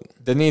tudsz hozni.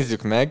 De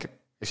nézzük meg,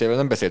 és erről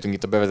nem beszéltünk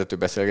itt a bevezető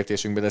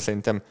beszélgetésünkben, de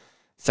szerintem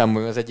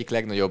számomra az egyik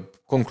legnagyobb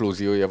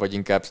konklúziója, vagy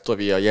inkább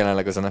sztoria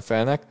jelenleg az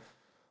NFL-nek,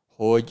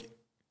 hogy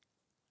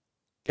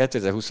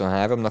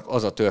 2023-nak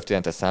az a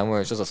története számomra,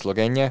 és az a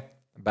szlogenje,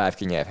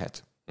 bárki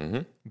nyerhet.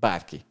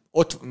 Bárki.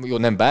 Ott, jó,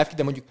 nem bárki,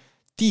 de mondjuk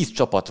 10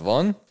 csapat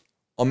van,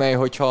 amely,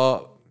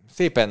 hogyha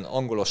szépen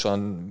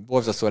angolosan,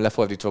 borzasztóan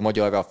lefordítva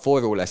magyarra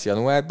forró lesz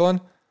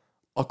januárban,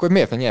 akkor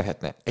miért ne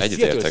nyerhetne? Egy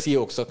Seattle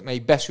Seahawks-ot, mely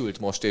besült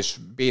most és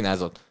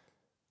bénázott,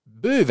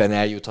 bőven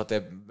eljuthat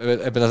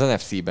ebben az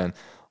NFC-ben.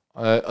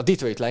 A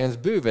Detroit Lions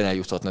bőven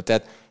eljuthatna.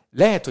 Tehát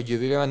lehet, hogy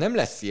jövőre már nem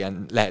lesz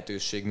ilyen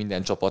lehetőség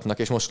minden csapatnak,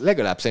 és most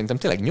legalább szerintem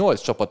tényleg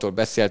 8 csapatról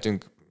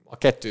beszéltünk a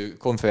 2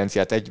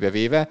 konferenciát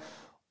egybevéve,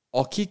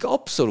 akik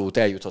abszolút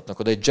eljuthatnak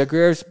oda. Egy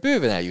Jaguars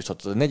bőven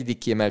eljuthat oda, a 4.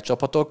 kiemelt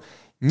csapatok.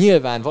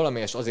 Nyilván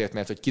valamelyest azért,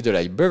 mert hogy kidől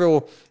egy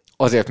Burrow,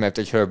 azért, mert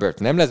egy Herbert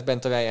nem lesz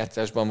bent a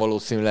rájátszásban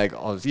valószínűleg,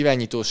 az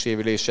irányító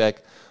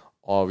sérülések,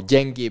 a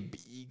gyengébb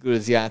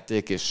Eagles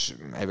játék, és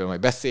erről majd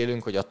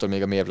beszélünk, hogy attól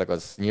még a mérleg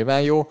az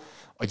nyilván jó,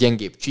 a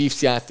gyengébb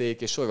Chiefs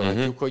játék, és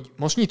sorolhatjuk, hogy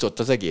most nyitott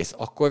az egész,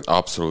 akkor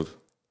abszolút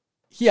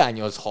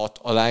hiányozhat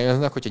a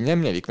Lionsnak, hogyha nem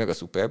nyerik meg a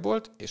Super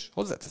Bowl-t, és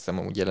hozzáteszem,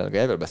 amúgy jelenleg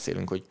erről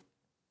beszélünk, hogy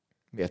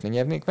miért ne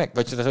nyernék meg?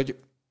 Vagy tehát, hogy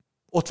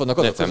ott vannak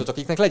azok között,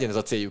 akiknek legyen ez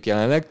a céljuk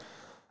jelenleg,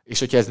 és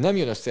hogyha ez nem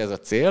jön össze ez a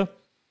cél,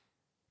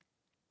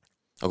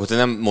 akkor te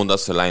nem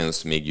mondasz, hogy a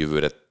Lions még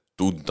jövőre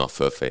tudna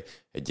fölfelé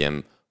egy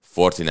ilyen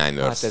 49ers.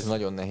 Hát ez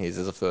nagyon nehéz,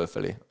 ez a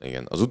fölfelé.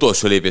 Igen, az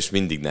utolsó lépés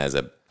mindig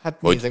nehezebb.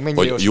 Hát nézzek,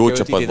 mennyire jó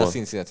csapat a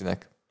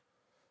Cincinnatinek.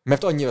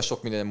 Mert annyira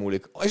sok minden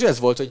múlik. És ez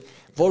volt, hogy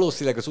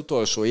valószínűleg az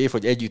utolsó év,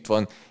 hogy együtt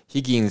van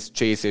Higgins,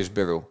 Chase és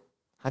Burrow.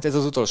 Hát ez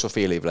az utolsó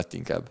fél év lett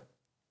inkább.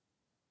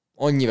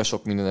 Annyira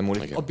sok minden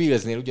múlik. Igen. A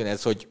Billsnél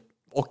ugyanez, hogy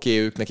oké,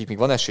 ők nekik még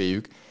van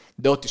esélyük,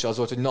 de ott is az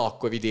volt, hogy na,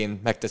 akkor idén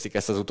megteszik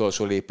ezt az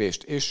utolsó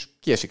lépést, és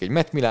kiesik egy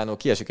Matt Milano,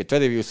 kiesik egy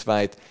Tredavious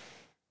White,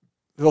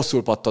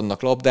 rosszul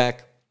pattannak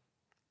labdák,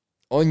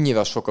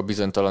 annyira sok a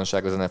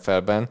bizonytalanság az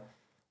NFL-ben,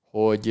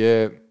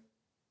 hogy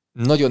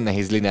nagyon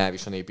nehéz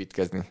lineárisan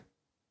építkezni.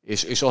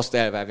 És azt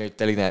elvárni, hogy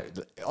te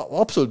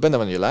abszolút benne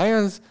van, hogy a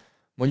Lions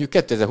mondjuk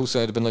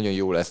 2025-ben nagyon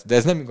jó lesz, de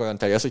ez nem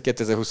garantálja azt, hogy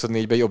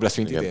 2024-ben jobb lesz,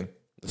 mint idén.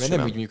 Mert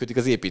nem úgy működik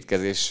az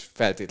építkezés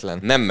feltétlen.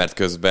 Nem, mert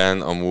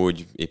közben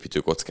amúgy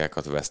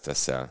építőkockákat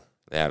vesztesz el.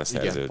 Jár a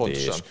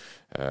szerződés.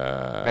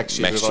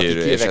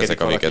 Megsérül, és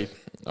ezek, amiket...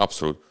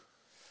 Abszolút.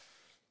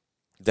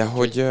 De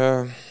hogy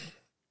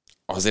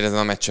azért ezen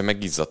a meccsen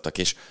megizzadtak,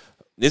 és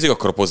nézzük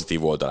akkor a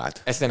pozitív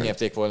oldalát. Ezt nem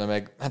nyerték volna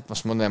meg. Hát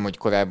most mondanám, hogy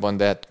korábban,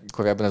 de hát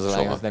korábban ez a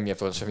Lions nem nyert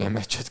volna semmilyen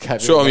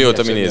meccset. Soha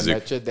mióta mi nézzük,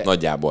 meccset, de...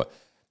 nagyjából.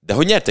 De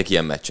hogy nyertek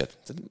ilyen meccset?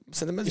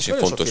 Szerintem ez is egy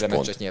fontos pont.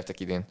 Meccset nyertek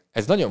idén.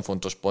 Ez nagyon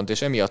fontos pont,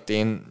 és emiatt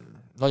én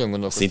nagyon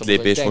gondolkoztam,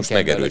 szintlépés hogy most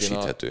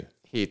megerősíthető.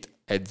 7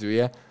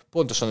 edzője.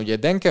 Pontosan ugye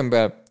Dan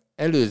Campbell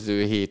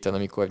előző héten,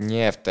 amikor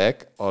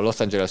nyertek a Los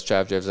Angeles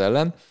Chargers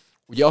ellen,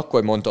 ugye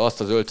akkor mondta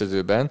azt az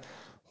öltözőben,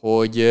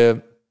 hogy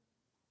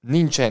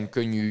nincsen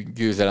könnyű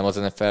győzelem az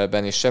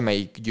NFL-ben, és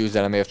semmelyik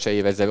győzelemért se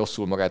évezze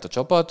rosszul magát a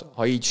csapat.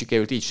 Ha így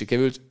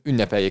sikerült,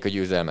 ünnepeljék a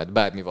győzelmet,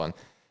 bármi van.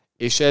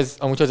 És ez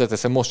amúgy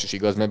hozzáteszem most is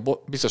igaz,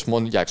 mert biztos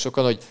mondják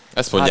sokan, hogy...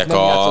 Ezt mondják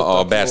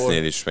a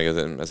Bearsnél is, meg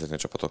ezeknél a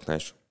csapatoknál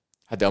is.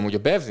 Hát de amúgy a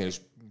Bearsnél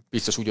is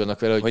biztos úgy vannak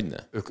vele, hogy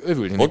ők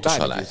örülnének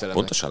bármi győzelemnek.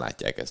 Pontosan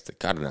látják ezt, a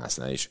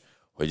Cardinalsnál is,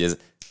 hogy ez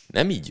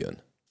nem így jön.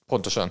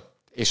 Pontosan.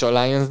 És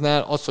a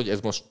Lionsnál az, hogy ez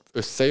most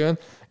összejön,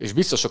 és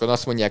biztos sokan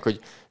azt mondják, hogy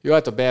jó,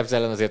 hát a Bears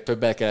ellen azért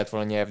többel kellett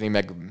volna nyerni,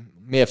 meg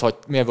miért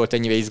volt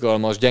ennyire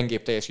izgalmas,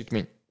 gyengébb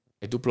teljesítmény?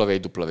 Egy W.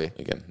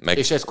 Igen.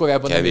 És ez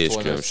korábban kevés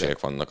különbségek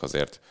vannak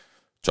azért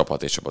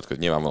csapat és csapat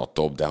között. Nyilván van a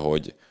top, de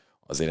hogy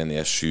azért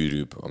ennél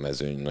sűrűbb a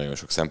mezőny nagyon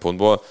sok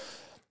szempontból.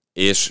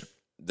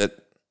 De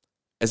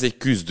ez egy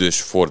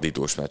küzdős,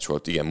 fordítós meccs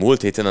volt. Igen,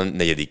 múlt héten a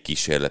 4.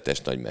 kísérletes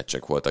nagy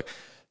meccsek voltak.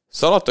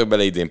 Szaladtak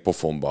bele idén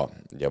pofonba,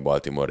 ugye a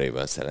Baltimore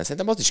Ravens ellen.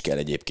 Szerintem az is kell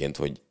egyébként,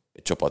 hogy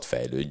egy csapat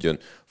fejlődjön.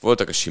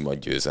 Voltak a sima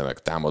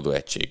győzelmek, támadó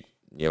egység.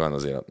 Nyilván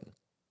azért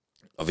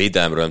a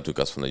védelemről nem tudjuk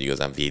azt mondani, hogy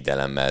igazán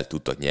védelemmel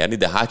tudtak nyerni,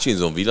 de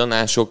Hutchinson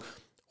villanások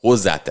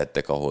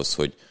hozzátettek ahhoz,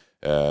 hogy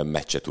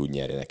meccset úgy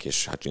nyerjenek,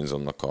 és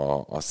Hutchinsonnak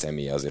a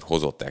személye azért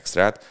hozott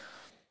extrát.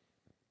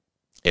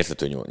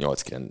 Érthető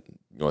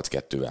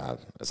 8-2 áll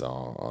ez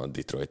a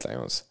Detroit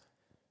Lions.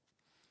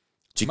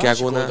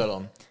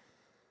 Chicagónál...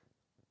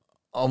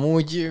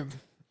 Amúgy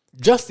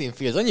Justin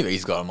Fields annyira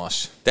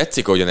izgalmas.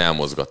 Tetszik, ahogyan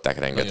elmozgatták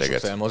rengeteget.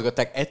 Nagyon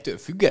elmozgatták, ettől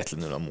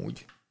függetlenül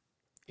amúgy.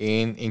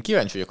 Én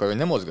kíváncsi vagyok arra, hogy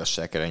nem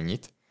mozgassák el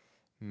ennyit,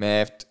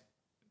 mert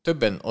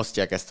többen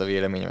osztják ezt a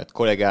véleményemet,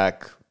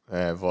 kollégák,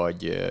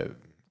 vagy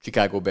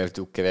Chicago Bears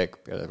drukkerek,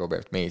 például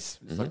Robert Mace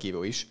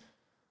szakíró is,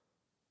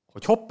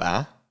 hogy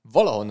hoppá,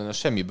 valahonnan a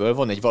semmiből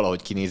van egy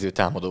valahogy kinéző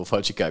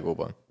támadófal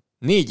Chicagóban.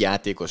 4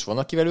 játékos van,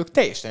 akivel ők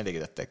teljesen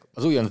elégedettek.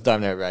 Az újonc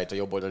Darnell Wright a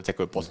jobb oldali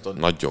tackle poszton.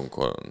 Nagyon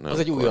az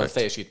egy újonc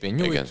teljesítmény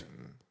nyújt, igen.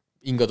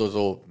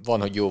 Ingadozó, van,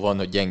 hogy jó, van,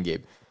 hogy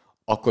gyengébb.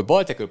 Akkor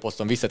bal tackle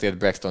poszton visszatért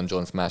Braxton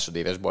Jones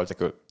másodéves bal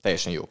tackle,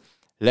 teljesen jó.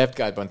 Left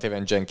guardban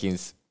Tevin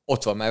Jenkins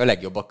ott van már a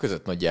legjobbak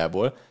között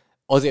nagyjából.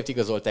 Azért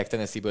igazolták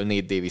Tennessee-ből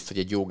Nate Davis-t, hogy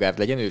egy jó guard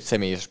legyen, ő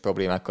személyes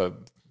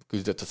problémákkal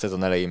küzdött a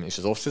szezon elején és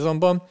az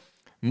off-szezonban.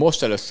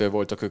 Most először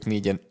voltak ők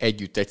 4-en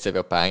együtt egyszerre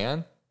a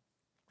pályán.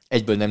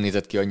 Egyből nem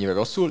nézett ki annyira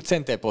rosszul.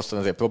 Center poszton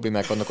azért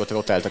problémák vannak, ott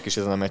rotáltak is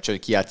ezen a meccsen,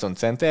 hogy kijátszon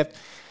centert,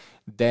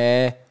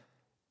 de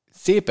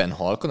szépen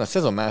halkon a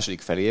szezon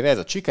második felére ez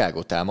a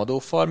Chicago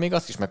támadófal, még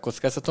azt is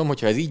megkockáztatom, hogy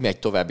ha ez így megy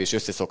tovább és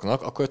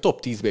összeszoknak, akkor a top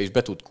 10-be is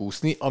be tud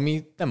kúszni,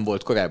 ami nem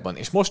volt korábban.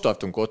 És most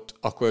tartunk ott,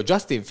 akkor a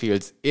Justin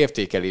Fields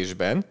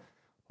értékelésben,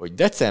 hogy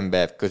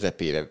december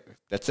közepére,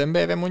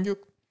 decemberre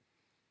mondjuk,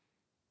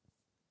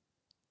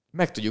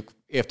 meg tudjuk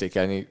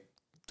értékelni,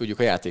 tudjuk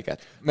a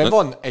játékát. Mert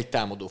van egy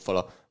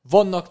támadófala,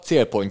 vannak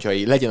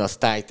célpontjai, legyen az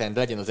tight end,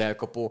 legyen az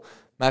elkapó,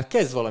 már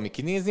kezd valami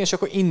kinézni, és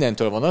akkor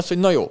innentől van az, hogy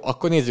na jó,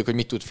 akkor nézzük, hogy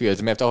mit tud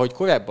Fields, mert ahogy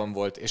korábban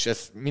volt, és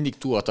ez mindig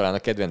Tua talán a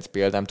kedvenc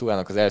példám,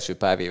 Tuának az első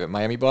pár éve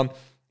Miamiban,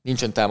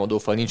 nincsen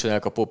támadófal, nincsen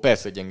elkapó,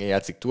 persze, hogy gyengén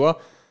játszik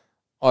Tua,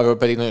 arról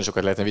pedig nagyon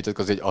sokat lehetne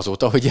vitatkozni, hogy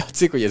azóta, hogy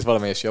játszik, hogy ez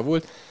valamelyes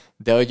javult,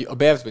 de hogy a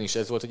Bearsben is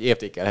ez volt, hogy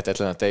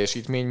értékelhetetlen a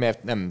teljesítmény,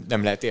 mert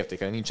nem lehet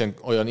értékelni, nincsen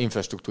olyan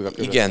infrastruktúra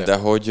közötte. Igen, de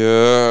hogy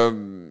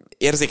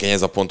érzékeny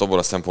ez a pont abból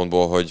a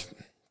szempontból, hogy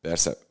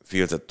persze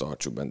Fields-et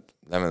tartsuk bent,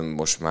 nem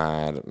most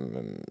már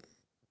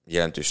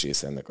jelentős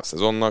része ennek a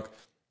szezonnak,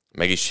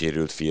 meg is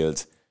sérült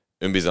Fields,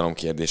 önbizalom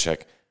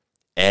kérdések.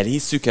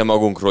 Elhisszük-e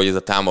magunkról, hogy ez a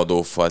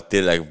támadófal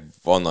tényleg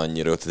van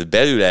annyira, tehát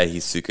belül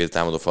elhisszük, hogy a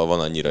támadófal van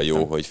annyira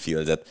jó, hogy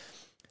Fields-et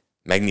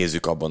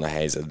megnézzük abban a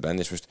helyzetben,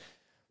 és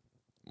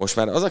most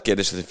már az a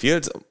kérdés, hogy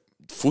Fields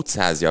fut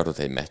 100 yardot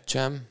egy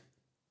meccsen,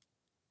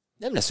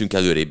 nem leszünk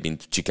előrébb,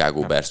 mint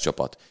Chicago Bears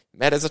csapat.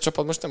 Mert ez a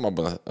csapat most nem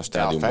abban a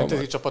stádiumban van. A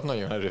fantasy csapat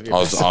nagyon előrébb.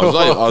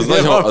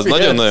 Az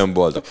nagyon-nagyon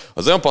boldog.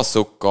 Az olyan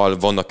passzokkal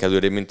vannak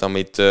előrébb, mint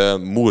amit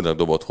Moore-nak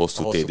dobott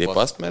hosszú TD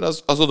paszt, mert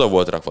az oda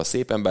volt rakva,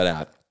 szépen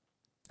beleállt.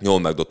 Jól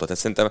megdobta.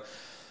 Tehát szerintem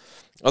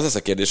az lesz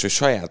a kérdés, hogy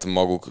saját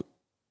maguk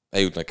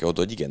eljutnak-e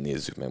oda, hogy igen,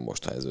 nézzük meg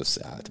most, ha ez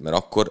összeállt. Mert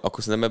akkor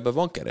szerintem ebben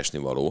van keresni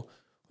való,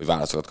 hogy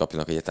válaszokat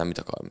kapjanak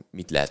egyáltalán,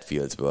 mit lehet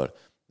Fieldsből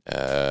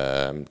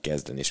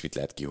kezdeni, és mit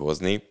lehet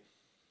kihozni.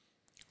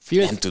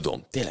 Nem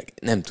tudom, tényleg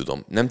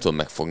nem tudom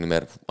megfogni,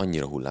 mert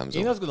annyira hullámzó.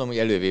 Én azt gondolom, hogy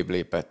előrébb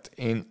lépett.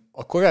 Én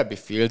a korábbi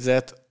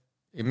Fields-et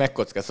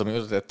megkockáztam, hogy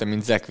oda tettem,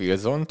 mint Zach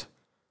Wilson-t,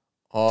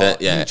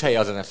 nincs helye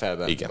az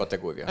NFL-ben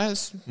kategória.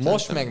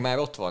 Most meg már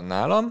ott van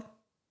nálam,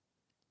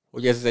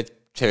 hogy ez egy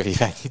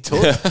cseréirányító,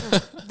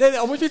 de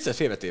amúgy viccet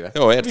félretéve.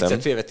 Jó, értem.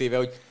 Viccet félretéve,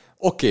 hogy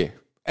oké,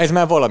 ez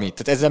már valami,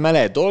 tehát ezzel már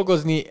lehet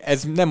dolgozni,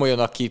 ez nem olyan,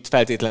 akit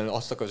feltétlenül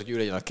azt akarod, hogy ő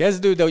legyen a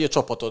kezdő, de hogy a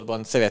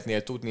csapatodban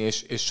szeretnél tudni,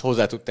 és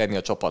hozzá tud tenni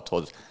a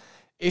csapathoz.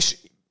 És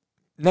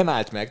nem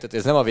állt meg, tehát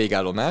ez nem a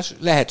végállomás,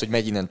 lehet, hogy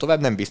megy innen tovább,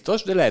 nem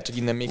biztos, de lehet, hogy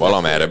innen még...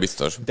 Valamerre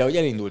biztos. De hogy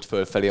elindult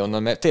fölfelé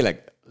onnan, mert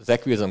tényleg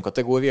Zach Wilson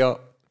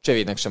kategória,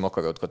 cserének sem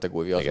akarod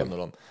kategória, azt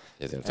gondolom.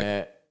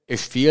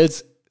 És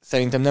Fields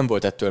szerintem nem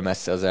volt ettől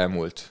messze az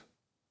elmúlt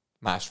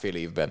másfél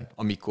évben,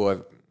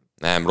 amikor...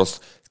 Nem, rossz,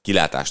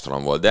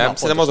 kilátástalan volt, de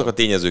szerintem azok a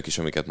tényezők is,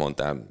 amiket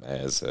mondtál,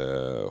 ez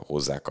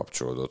hozzá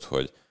kapcsolódott,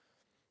 hogy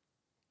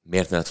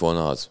miért ne lett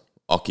volna az,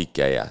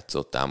 akikkel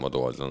játszott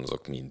támadó oldalon,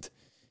 azok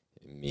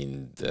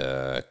mind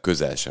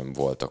közel sem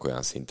voltak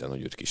olyan szinten,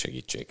 hogy őt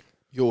kisegítsék.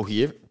 Jó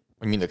hír,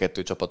 hogy mind a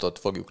kettő csapatot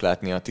fogjuk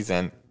látni a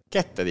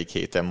 12.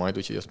 héten majd,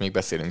 úgyhogy azt még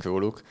beszélünk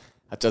róluk.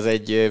 Hát az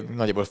egy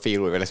nagyjából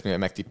fél óra lesz, mivel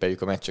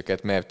megtippeljük a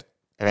meccseket, mert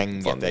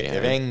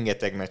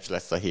rengeteg meccs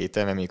lesz a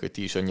héten, reméljük, hogy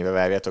ti is annyira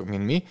várjátok,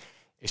 mint mi,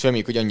 és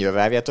reméljük, hogy annyira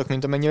várjátok,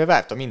 mint amennyire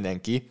várta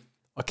mindenki.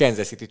 A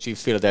Kansas City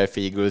Chiefs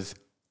Philadelphia Eagles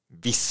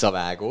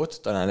visszavágott,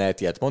 talán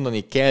lehet ilyet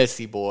mondani,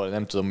 Kelseyból,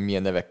 nem tudom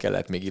milyen nevekkel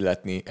lehet még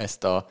illetni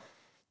ezt a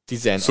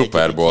 11.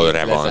 Super Bowl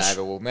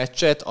lezáró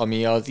meccset,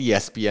 ami az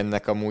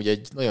ESPN-nek amúgy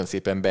egy nagyon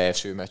szépen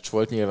beeső meccs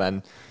volt.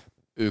 Nyilván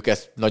ők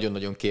ezt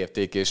nagyon-nagyon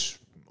kérték, és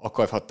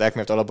akarhatták,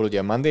 mert alapból ugye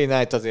a Monday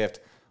Night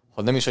azért,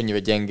 ha nem is annyira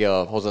gyenge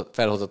a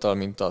felhozatal,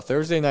 mint a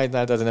Thursday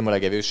Night-nál, de ez nem a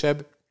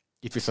legerősebb.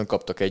 Itt viszont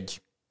kaptak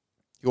egy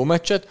jó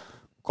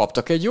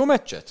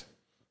meccset.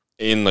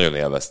 Én nagyon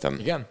élveztem.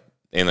 Igen?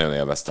 Én nagyon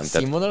élveztem.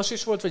 Színvonalas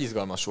is volt, vagy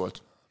izgalmas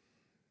volt?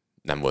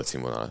 Nem volt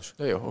színvonalas.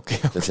 De jó, oké.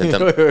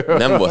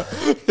 Nem volt.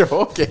 Jó,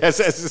 oké,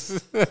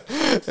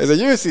 ez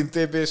egy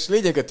őszintébb és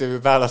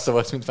lényegetőbb válasza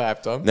volt, mint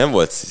vártam. Nem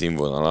volt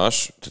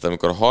színvonalas, tehát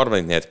amikor a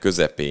harmadik negyed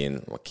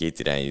közepén a két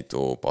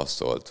irányító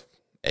passzolt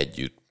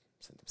együtt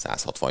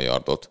 160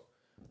 yardot,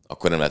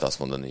 akkor nem lehet azt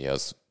mondani, hogy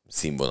az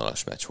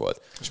színvonalas meccs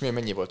volt. És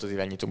mennyi volt az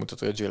irányító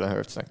mutatója Jalen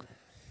Hurtsnek?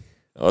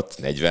 Ott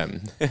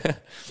 40.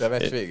 De a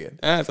meccs végén?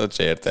 Hát ott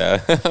se ért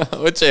el.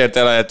 Ott se ért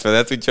el a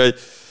 70-et, úgyhogy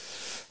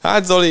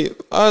Hát Zoli,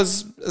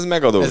 ez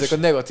megadós. Ezek a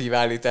negatív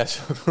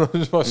állítások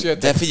most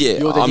jöttek. De figyelj,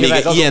 jó,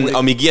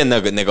 amíg ilyen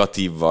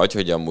negatív vagy,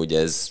 hogy amúgy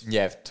ez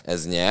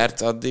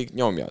nyert, addig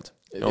nyomjad.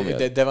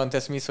 De van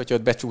Smith, hogyha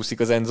ott becsúszik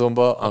az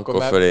endzomba,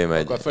 akkor fölé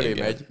megy. Akkor fölé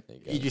megy.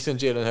 Igen. Így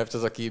viszont Jalen Hurts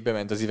az, aki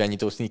bement az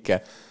irányító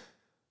sneakkel.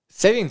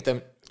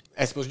 Szerintem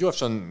ezt most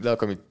gyorsan le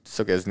akarom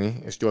szögezni,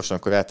 és gyorsan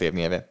akkor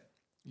rátérni erre.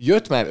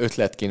 Jött már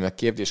ötletként, meg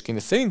kérdésként,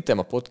 de szerintem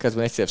a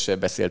podcastban egyszer sem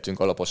beszéltünk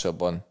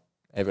alaposabban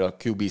erről a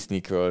QB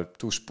sneakről,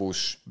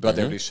 tush-push,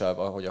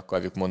 brotherly-sával, ahogy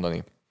akarjuk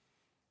mondani.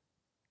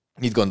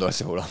 Mit gondolsz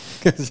róla?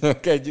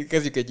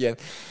 Kezdjük egy ilyen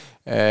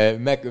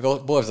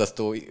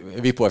borzasztó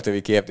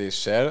riporteri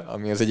kérdéssel,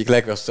 ami az egyik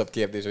legrosszabb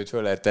kérdés, hogy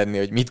föl lehet tenni,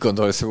 hogy mit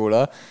gondolsz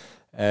róla.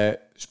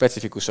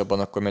 Specifikusabban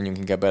akkor menjünk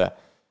inkább bele.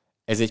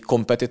 Ez egy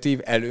kompetitív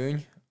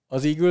előny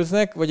az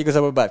Eaglesnek, vagy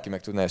igazából bárki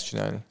meg tudná ezt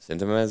csinálni?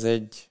 Szerintem ez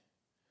egy...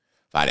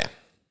 Várjál.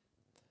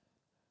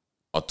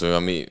 Attól,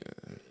 ami...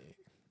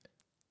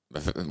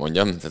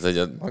 Mondjam? Tehát,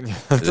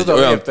 ez egy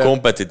olyan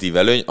kompetitív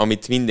előny,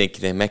 amit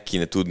mindenkinek meg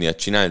kéne tudnia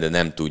csinálni, de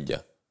nem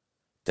tudja.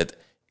 Tehát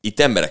itt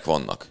emberek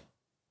vannak.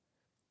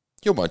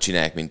 Jobban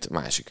csinálják, mint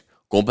másik.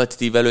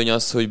 Kompetitív előny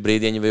az, hogy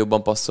Brady ennyivel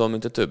jobban passzol,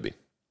 mint a többi.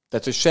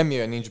 Tehát, hogy semmi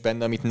olyan nincs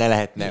benne, amit ne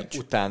lehetne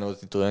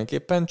utánozni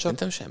tulajdonképpen, csak...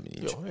 Szerintem semmi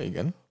nincs. Jó,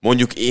 igen.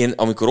 Mondjuk én,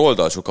 amikor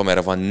oldalsó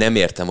kamera van, nem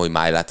értem, hogy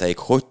májlátáig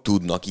hogy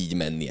tudnak így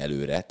menni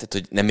előre. Tehát,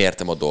 hogy nem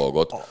értem a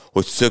dolgot,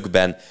 hogy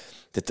szögben...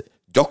 Tehát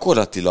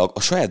gyakorlatilag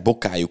a saját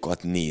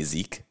bokájukat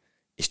nézik,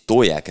 és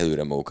tolják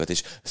előre magukat,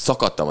 és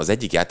szakadtam az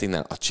egyik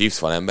játéknál, a Chiefs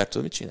van ember,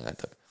 tudod, mit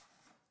csináltak?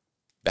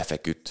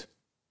 Befeküdt.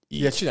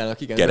 Ilyet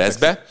csinálnak, igen.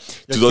 Keresztbe.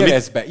 Tudod,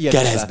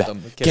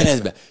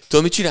 keresztbe.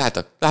 Tudod, mit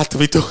csináltak? Láttam,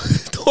 hogy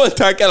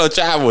tolták el a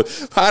csávót.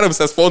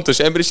 300 fontos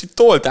ember, és így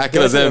tolták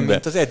el az ember.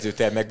 Mint az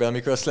edzőtermekben,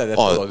 amikor azt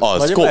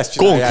lehetett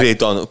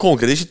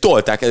konkrét, és így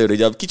tolták előre,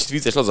 így a kicsit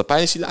vízes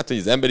lazapály, és így láttam,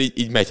 hogy az ember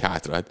így megy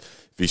hátra. Hát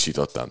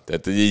visítottam.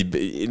 Tehát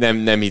így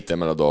nem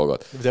hittem el a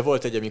dolgot. De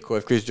volt egy,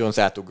 amikor Chris Jones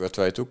átugrott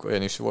rajtuk,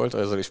 olyan is volt,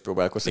 azzal is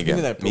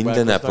próbálkoztak.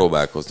 Mindennel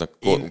próbálkoznak.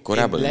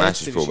 Korábban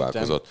más is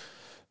próbálkozott.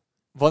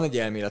 Van egy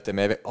elméletem,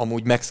 mert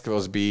amúgy Max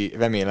Crosby,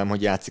 remélem,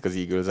 hogy játszik az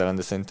Eagles ellen,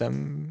 de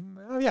szerintem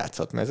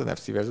játszhat, mert ez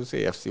NFC versus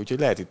AFC, úgyhogy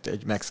lehet itt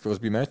egy Max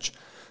Crosby meccs.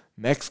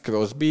 Max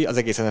Crosby az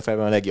egész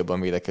NFL-ben a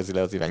legjobban védekezi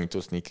le az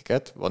irányító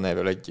sneakeket. Van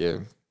erről egy,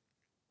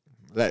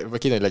 vagy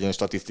kéne, hogy legyen a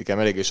statisztikám,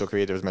 eléggé sok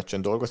Raiders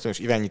meccsen dolgoztam, és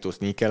irányító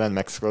sneak ellen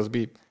Max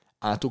Crosby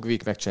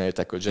átugrik,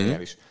 megcsinálják, hogy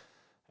zseniális.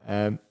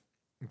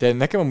 De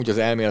nekem amúgy az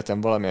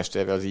elméletem valamelyest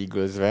erre az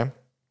Eaglesre,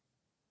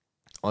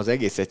 az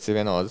egész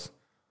egyszerűen az,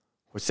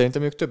 hogy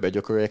szerintem ők többet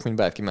gyakorolják, mint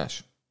bárki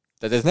más.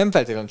 Tehát ez nem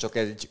feltétlenül csak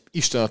egy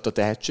Isten adta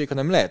tehetség,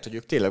 hanem lehet, hogy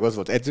ők tényleg az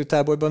volt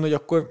edzőtáborban, hogy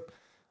akkor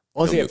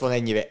azért van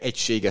ennyire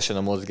egységesen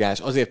a mozgás,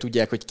 azért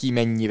tudják, hogy ki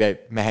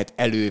mennyire mehet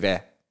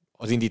előre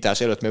az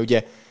indítás előtt, mert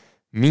ugye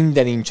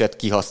minden incset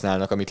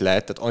kihasználnak, amit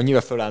lehet, tehát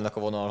annyira fölállnak a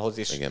vonalhoz,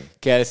 és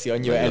Kelsey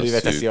annyira előre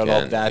teszi a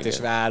labdát, és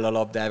rááll a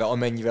labdára,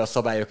 amennyivel a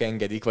szabályok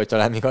engedik, vagy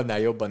talán még annál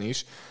jobban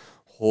is,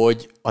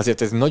 hogy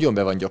azért ez nagyon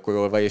be van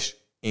gyakorolva, és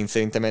én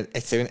szerintem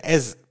egyszerűen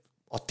ez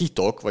a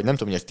titok, vagy nem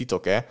tudom, hogy ez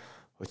titok-e,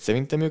 hogy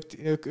szerintem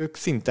ők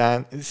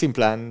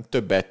szimplán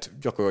többet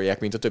gyakorolják,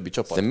 mint a többi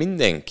csapat. Szerintem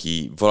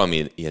mindenki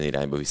valami ilyen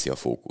irányba viszi a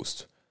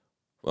fókuszt.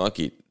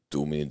 Valaki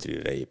 2-minute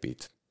drill-re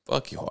épít,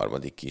 valaki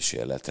harmadik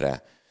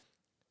kísérletre.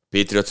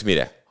 Patriots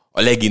mire?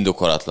 A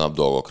legindokolatlanabb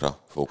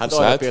dolgokra fókuszált.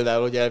 Hát arra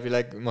például, hogy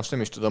elvileg, most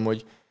nem is tudom,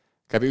 hogy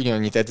kb.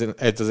 Ugyanannyit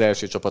edz az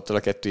első csapattal a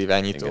 2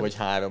 irányító, igen, vagy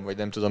 3, vagy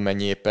nem tudom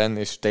mennyi éppen,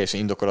 és teljesen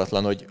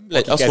indokolatlan, hogy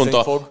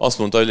azt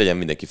mondta, hogy legyen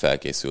mindenki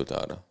felkészült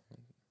arra.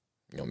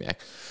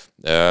 Nyomják.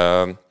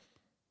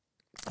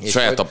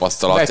 Saját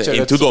tapasztalat.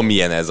 Én tudom,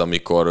 milyen ez,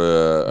 amikor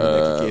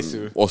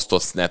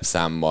osztott snap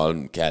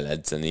számmal kell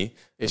edzeni.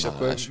 És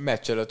akkor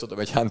meccs előtt oda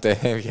megy Hunter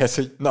Henryhez,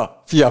 hogy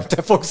na, fiam,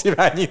 te fogsz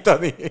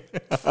irányítani.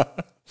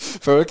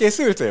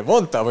 Fölkészültél?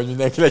 Mondtam, hogy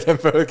mindenki legyen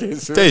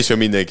fölkészült. Te is a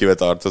mindenkivel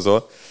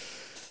tartozol.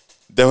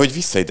 De hogy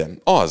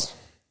visszaidem,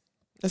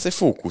 ez egy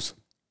fókusz.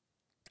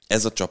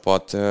 Ez a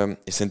csapat,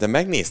 és szerintem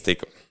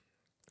megnézték,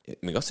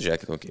 még azt is el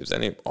tudom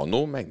képzelni,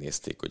 annó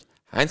megnézték, hogy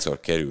hányszor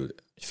kerül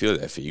egy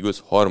Philadelphia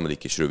Eagles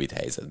harmadik és rövid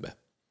helyzetbe.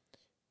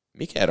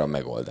 Mik erre a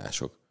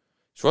megoldások?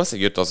 És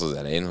valószínűleg jött az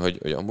elején,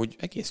 hogy amúgy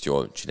egész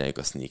jól csináljuk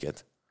a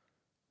sneaket.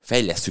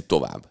 Fejlesszük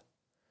tovább.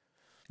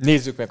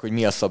 Nézzük meg, hogy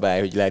mi a szabály,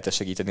 hogy lehet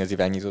segíteni az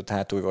irányítót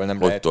hátulról,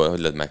 nem lehet. Hogy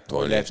lehet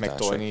megtolni. Lehet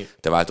megtolni.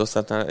 Te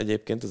változtatnál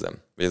egyébként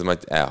ezen? Vagy ez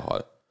majd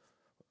elhal?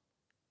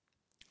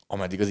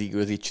 Ameddig az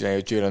Eagles így csinálja,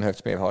 hogy Jalen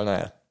Hurts miért halna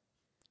el?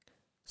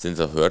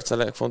 Szerintem a Hurts a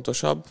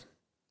legfontosabb,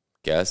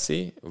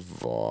 Kelsey,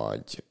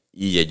 vagy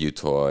így együtt,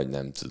 hogy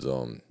nem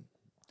tudom,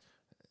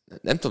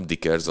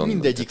 Dickerson.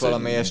 Mindegyik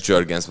valamelyest.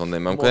 Jurgens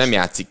mondani, mert amikor nem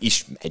játszik,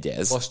 is megy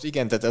ez. Most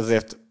igen, tehát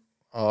azért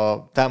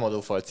a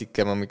támadófal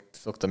cikkem, amit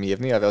szoktam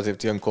írni, arra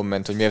azért jön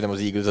komment, hogy miért nem az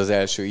Eagles az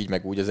első, így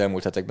meg úgy az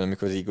elmúlt hetekben,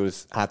 amikor az Eagles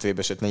hátrébb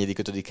esett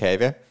 4.-5.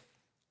 helyre,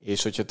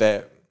 és hogyha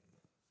te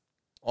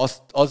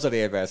azzal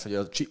érvelsz, hogy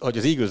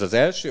az Eagles az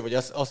első, vagy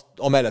azt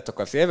amellett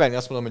akarsz érvelni,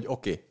 azt mondom, hogy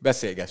oké,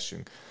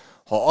 beszélgessünk.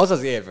 Ha az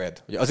az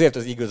érved, hogy azért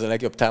az Eagles a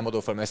legjobb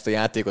támadófal, mert ezt a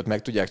játékot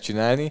meg tudják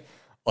csinálni,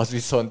 az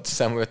viszont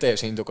számomra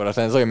teljesen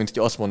indokolatlan. Ez olyan, mint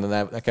hogy azt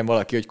mondaná nekem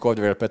valaki, hogy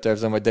Cordell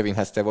Patterson vagy Devin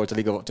Hester volt a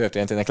liga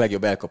történetének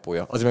legjobb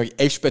elkapója. Azért, hogy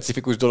egy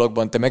specifikus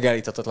dologban te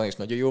megállíthatatlan és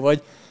nagyon jó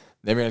vagy,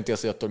 nem jelenti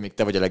azt, hogy attól még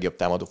te vagy a legjobb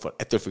támadófal.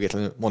 Ettől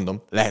függetlenül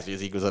mondom, lehet, hogy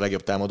az Eagles a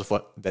legjobb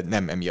támadófal, de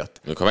nem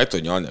emiatt. Ha meg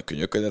tudod nyalni a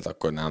könyöködet,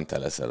 akkor nem te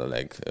leszel a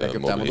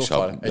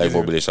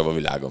legmobilisabb a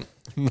világon.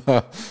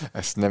 Na,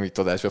 ezt nem itt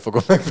adásba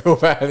fogom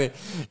megpróbálni.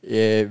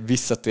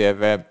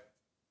 Visszatérve,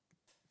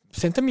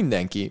 szerintem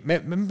mindenki,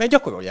 mert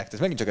gyakorolják,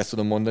 megint csak ezt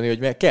tudom mondani, hogy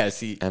mert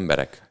Kelsey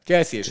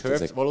és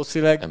Hurts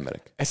valószínűleg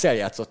emberek. Ezt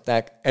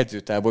eljátszották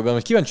edzőtáborban,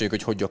 hogy kíváncsi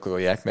vagyok, hogy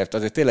gyakorolják, mert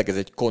azért tényleg ez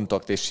egy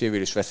kontakt és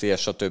sérülés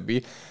veszélyes,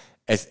 stb.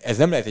 Ez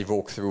nem lehet egy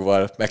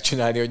walkthrough-val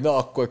megcsinálni, hogy na,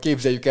 akkor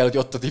képzeljük el, hogy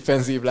ott a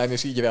defensive line,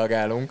 és így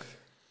reagálunk.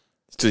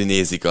 Tudni,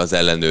 nézik az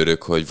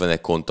ellenőrök, hogy van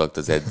egy kontakt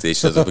az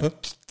edzés, azok, hogy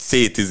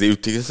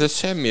szétütik, ez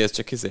semmi, ez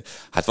csak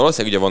Hát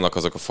valószínűleg ugye vannak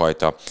azok a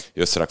fajta,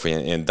 összerakva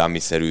ilyen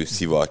dummy-szerű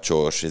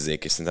szivacsos, és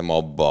szerintem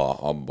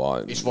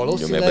abba és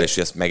nyomják, és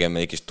ezt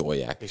megemelik és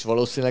tolják. És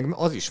valószínűleg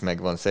az is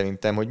megvan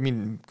szerintem, hogy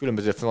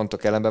különböző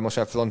frontok ellenben most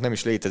már front nem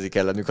is létezik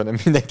ellenük, hanem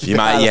mindenki.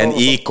 Már ilyen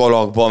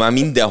ékalakban már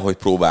mindenhogy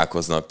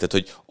próbálkoznak, tehát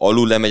hogy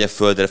alul lemegy a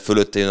földre,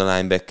 fölötte jön a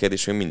linebacker,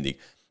 és még mindig.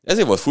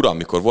 Ezért volt fura,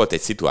 amikor volt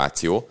egy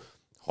szituáció,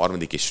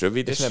 harmadik és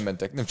rövid. És nem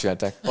mentek, nem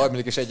csinálták.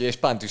 Harmadik és egy, és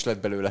pánt is lett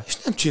belőle.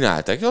 És nem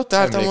csinálták. Ott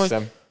álltam, hogy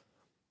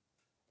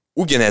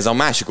ugyanez a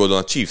másik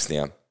oldalon a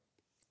Chiefsnél.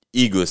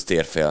 Eagles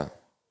térfél.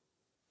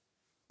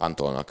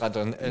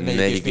 Pantolnak.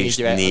 Négy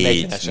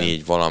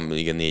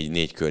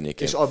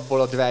környékén. És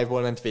abból a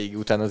drive-ból ment végig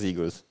utána az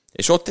Eagles.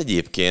 És ott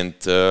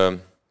egyébként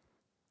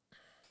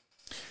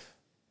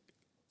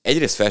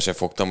egyrészt fel sem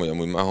fogtam, hogy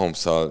amúgy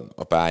Mahomes-szal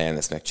a pályán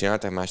ezt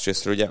megcsinálták,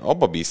 másrésztről ugye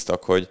abba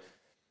bíztak, hogy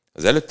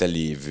az előtte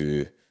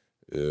lévő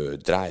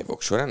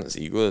drive-ok során az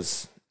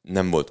Eagles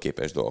nem volt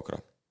képes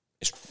dolgokra.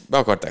 És be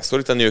akarták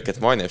szorítani őket,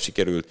 majdnem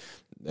sikerült,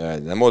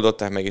 nem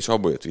oldották meg, és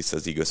abból jött vissza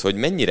az Eagles, hogy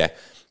mennyire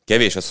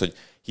kevés az, hogy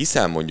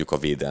hiszel mondjuk a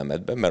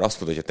védelmedben, mert azt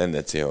mondod, hogy a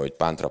tendencia, hogy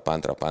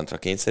pántra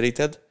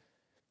kényszeríted,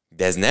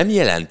 de ez nem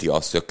jelenti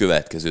azt, hogy a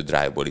következő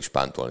drive-ból is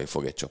pántolni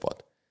fog egy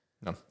csapat.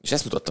 Nem. És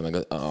ezt mutatta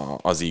meg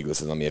az Eagles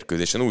ezen a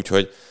mérkőzésen,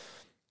 úgyhogy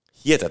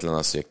hihetetlen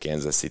az, hogy a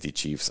Kansas City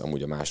Chiefs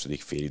amúgy a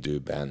második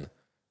félidőben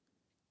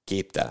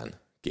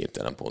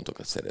képtelen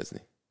pontokat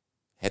szerezni.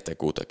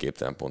 Hetek óta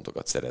képtelen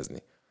pontokat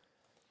szerezni.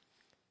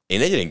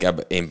 Én egyre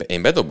inkább,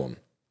 én bedobom.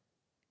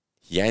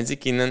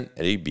 Hiányzik innen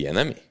Eric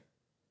Bieniemy?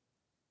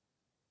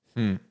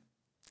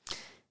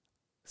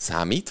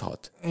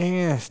 Számíthat?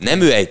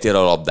 Nem ő ejtél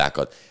a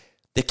labdákat.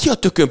 De ki a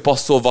tökön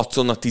passzol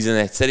Watsonnak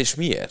 11-szer, és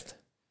miért?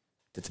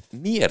 Tehát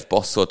miért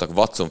passzoltak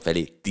Watson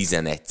felé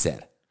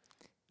 11-szer?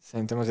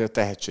 Szerintem azért a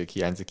tehetség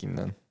hiányzik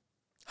innen.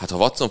 Hát ha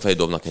Watson felé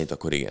dobnak ennyit,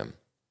 akkor igen.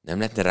 Nem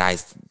lehetne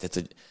Rice, tehát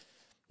hogy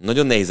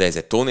nagyon nehéz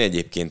helyzet. Tony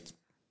egyébként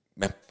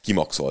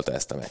kimaxolta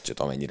ezt a meccset,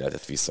 amennyire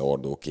lehetett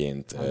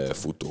visszaordóként,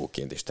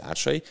 futóként és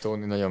társai. Tony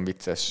nagyon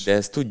vicces. De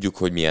ezt tudjuk,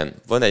 hogy milyen.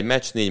 Van egy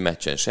meccs, 4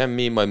 meccsen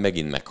semmi, majd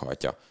megint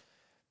meghajtja.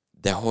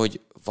 De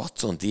hogy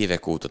Watsont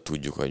évek óta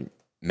tudjuk, hogy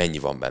mennyi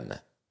van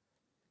benne.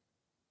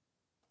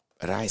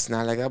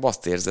 Rice-nál legalább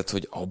azt érzed,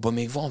 hogy abban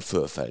még van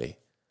fölfelé.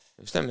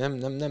 És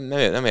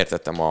nem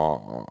értettem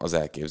az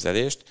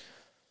elképzelést.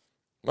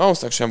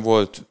 Mahomesnak sem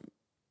volt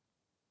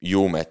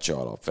jó meccse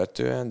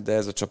alapvetően, de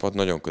ez a csapat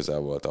nagyon közel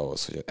volt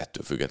ahhoz, hogy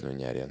ettől függetlenül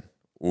nyerjen.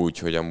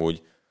 Úgyhogy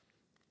amúgy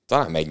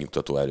talán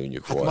megnyugtató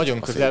előnyük volt nagyon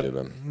a közel.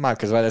 félidőben.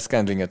 Marcus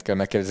Wallace-Scantlinget kell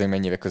megkérdezni,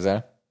 mennyire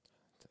közel.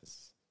 Az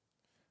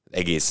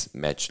egész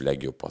meccs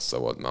legjobb passza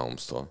volt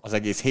Mahomestól. Az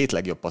egész 7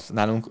 legjobb passz.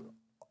 Nálunk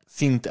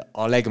szinte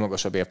a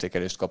legmagasabb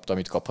értékelést kapta,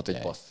 amit kaphat egy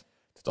passz.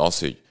 Tehát az,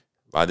 hogy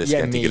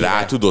Wallace-Scantling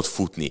rá tudott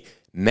futni,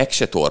 meg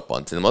se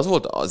torpant. Szerintem az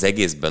volt az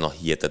egészben a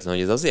hihetetlen,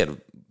 hogy ez azért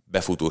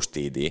befutós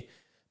TD,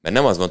 mert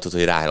nem az mondtad,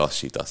 hogy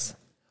rálassítasz,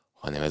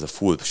 hanem ez a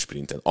full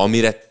sprinten,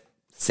 amire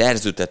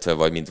szerződtetve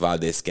vagy, mint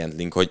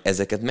Wallace-Scantling, hogy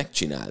ezeket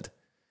megcsináld.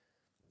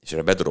 És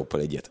erre bedroppol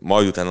egyet.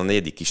 Majd utána a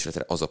 4.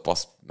 kísérletre az a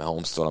passz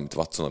Mahomestól, amit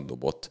Watsonnak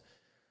dobott,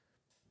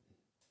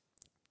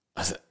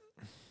 az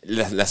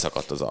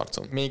leszakadt az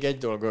arcom. Még egy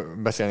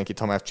dolog beszélnék itt,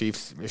 ha már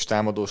Chiefs és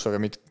támadósor,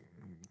 amit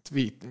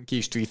ki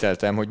is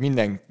tweeteltem, hogy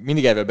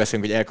mindig erről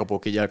beszélünk,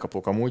 hogy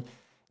elkapók amúgy,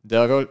 de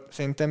arról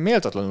szerintem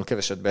méltatlanul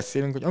keveset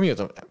beszélünk, hogy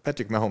amióta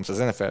Patrick Mahomes az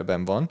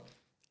NFL-ben van,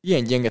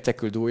 ilyen gyenge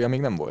tackle duója még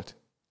nem volt.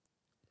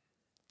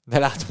 De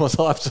látom az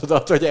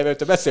arcodat, hogy erről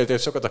te beszéltél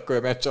sokat akkor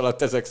a meccs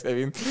alatt ezek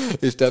szerint,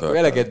 és te akkor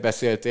eleget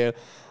beszéltél.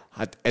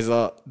 Hát ez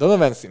a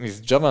Donovan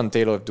Smith-Javan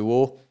Taylor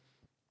duó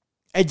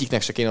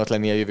egyiknek se kéne ott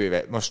lennie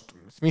jövőre. Most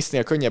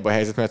Smithnél könnyebb a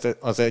helyzet, mert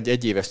az egy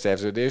egyéves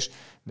szerződés,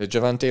 de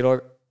Javan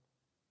Taylor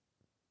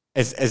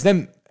ez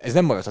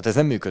nem maradhat, ez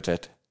nem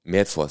működhet.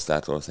 Miért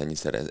falsztártól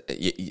ennyiszer?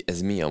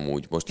 Ez mi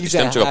amúgy? Most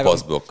 13, is nem csak a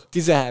passzblokk.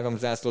 13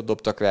 zászlót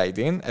dobtak rá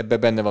idén, ebben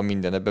benne van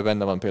minden, ebben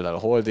benne van például a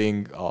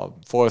holding, a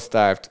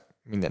falstart,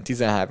 minden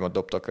 13-at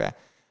dobtak rá.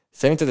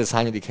 Szerinted ez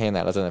hányadik helyen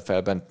áll az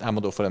NFL-ben?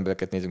 Támadó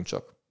falembereket nézünk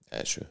csak.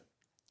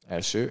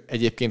 Első.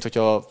 Egyébként,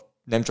 hogyha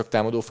nem csak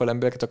támadó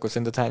falembereket, akkor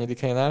szerinted hányadik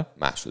helyen áll?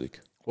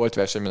 Második. Holt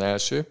versenyben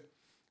első.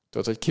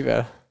 Tudod, hogy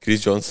kivel?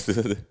 Chris Jones.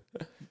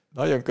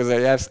 Nagyon közel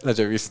jársz,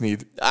 Lejevi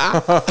Sneed.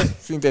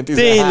 Szintén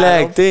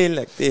 13.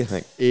 Tényleg.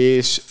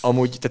 És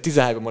amúgy,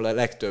 tehát 13-mal a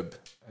legtöbb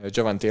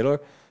Javan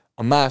Taylor.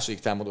 A második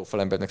támadó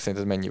falembernek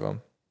szerinted mennyi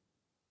van?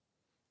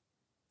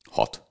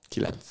 6.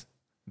 9.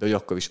 De hogy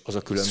akkor is az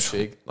a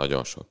különbség.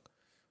 Nagyon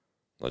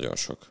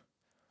sok.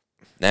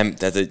 Nem,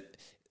 tehát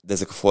de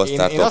ezek a false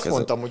startok... Én azt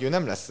mondtam, hogy ő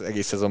nem lesz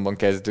egész szezonban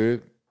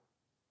kezdő,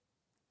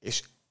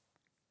 és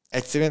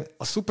egyszerűen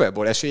a Super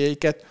Bowl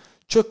esélyeiket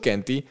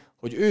csökkenti,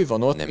 hogy ő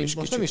van ott, nem is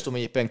tudom,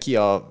 hogy éppen ki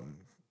a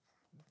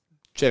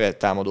csere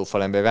támadó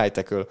falember, right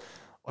tackle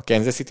a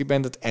Kansas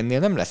City-ben, de ennél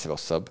nem lesz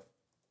rosszabb.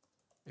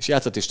 És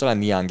játszott is, talán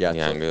Niang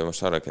játszott. Niang,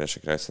 most arra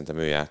keresek rá, szerintem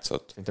ő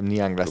játszott. Szerintem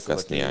Niang lesz.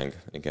 Lucas Niang,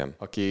 igen.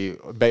 Aki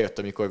bejött,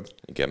 amikor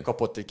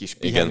kapott egy kis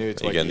pihenőt,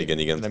 igen,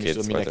 nem is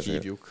tudom, minek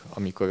hívjuk,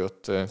 amikor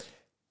ott...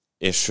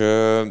 És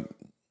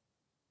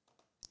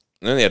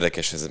nagyon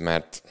érdekes ez,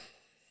 mert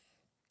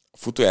a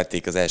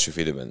futójáték az első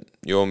fél időben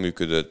jól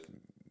működött,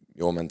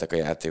 jól mentek a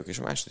játékok, és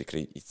a másodikra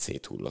így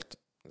széthullott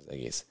az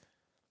egész.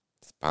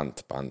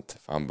 Punt,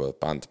 fumble,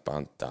 punt,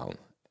 down.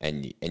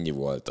 Ennyi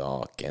volt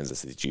a Kansas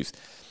City Chiefs.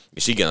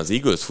 És igen, az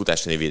Eagles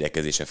futásnál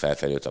védekezése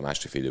felfelült a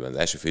második fél időben. Az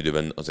első fél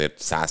időben azért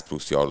 100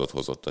 plusz yardot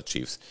hozott a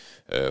Chiefs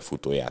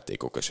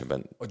futójátékok, és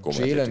ebben a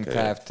Jalen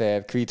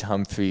Carter, Creed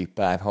Humphrey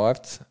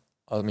párharc,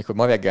 amikor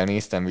ma reggel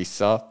néztem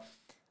vissza,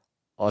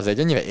 az egy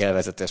annyira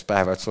élvezetes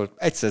párharc volt.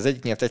 Egyszer az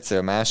egyik nyert, egyszer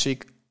a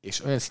másik,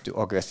 és olyan szintű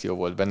agresszió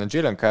volt benne.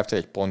 Jalen Carter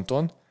egy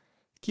ponton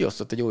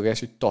kiosztott egy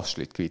óriási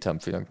taslit Creed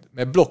Humphreynak,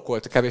 mert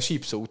blokkolt kb.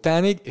 Sípszó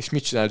utánig, és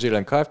mit csinál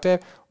Jalen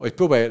Carter, hogy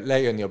próbálja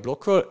lejönni a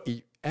blokkról,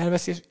 így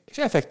elveszi, és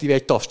effektíve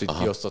egy taslit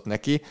kiosztott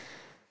neki.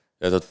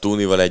 Tehát a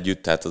Tooney-val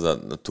együtt, tehát az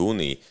a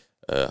Tooney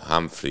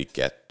Humphrey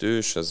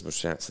 2-s, az most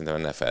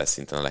szerintem NFL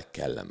szinten a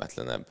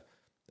legkellemetlenebb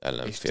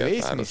ellenfél. És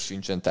Trace Smith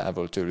sincsen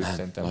távol tőlük,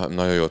 szerintem.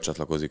 Nagyon jól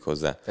csatlakozik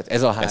hozzá. Tehát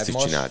ez a ezt is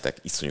csinálták,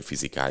 iszonyú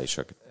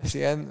fizikálisak. És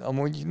ilyen,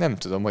 amúgy nem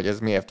tudom, hogy ez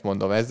miért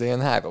mondom, ez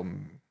ilyen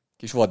 3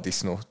 kis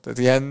vaddisznó. Tehát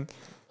ilyen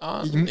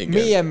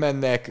mélyen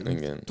mennek,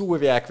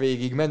 túrják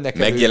végig, mennek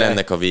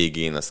megjelennek a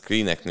végén, a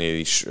screeneknél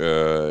is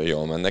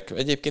jól mennek.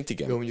 Egyébként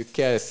igen. Jó, mondjuk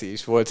Kelsey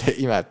is volt,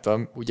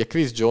 imádtam. Ugye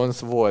Chris Jones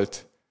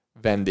volt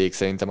vendég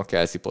szerintem a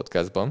Kelsey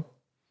podcastban,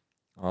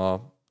 a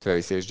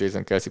Travis és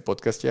Jason Kelsey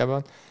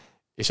podcastjában,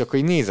 és akkor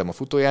így nézem a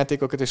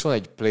futójátékokat, és van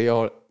egy play,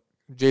 ahol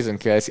Jason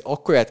Kelsey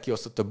akkorát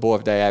kiosztott a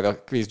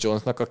bordájára Chris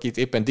Jonesnak, akit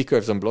éppen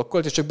Dickerson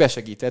blokkolt, és csak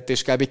besegített,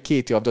 és kb.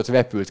 2 yardot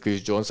repült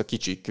Chris Jones, a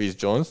kicsi Chris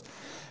Jones,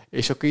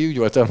 és akkor így úgy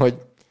voltam, hogy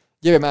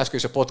gyere máskor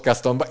is a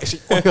podcastomba, és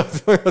így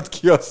olyat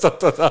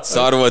kiosztottad.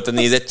 Szar volt a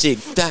nézettség.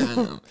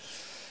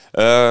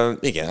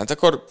 Igen, hát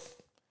akkor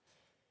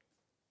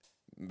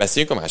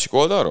beszéljünk a másik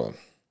oldalról?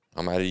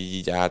 Ha már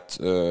így át...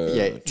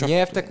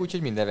 Nyertek úgy,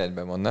 hogy minden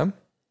rendben van, nem?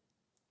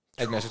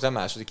 Egymás után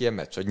második ilyen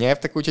meccs, hogy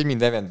nyertek úgy, hogy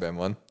minden rendben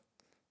van.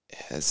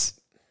 Ez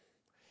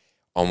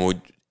amúgy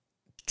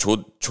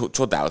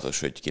csodálatos,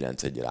 hogy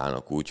 9-1-jel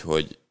állnak úgy,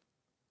 hogy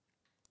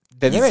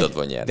de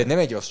nem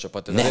egy rossz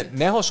csapat.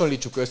 Ne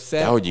hasonlítsuk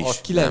össze a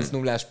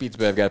 9-0-ás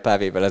Pittsburgh-el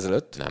pár évvel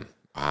ezelőtt. Nem.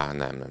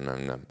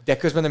 Nem. De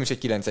közben nem is egy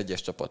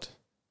 9-1-es csapat.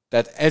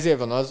 Tehát ezért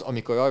van az,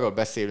 amikor arról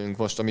beszélünk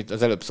most, amit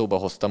az előbb szóba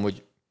hoztam,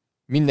 hogy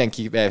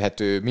mindenki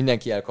verhető,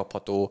 mindenki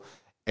elkapható,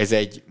 ez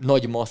egy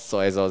nagy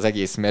massza, ez az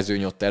egész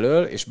mezőny ott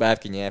elől, és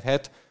bárki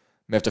nyerhet,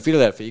 mert a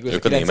Philadelphia Eagles a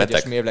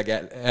 9-1-es mérleg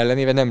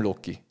ellenére nem lóg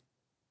ki.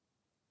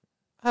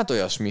 Hát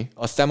olyasmi.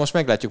 Aztán most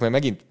meglátjuk, mert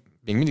megint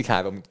még mindig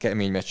 3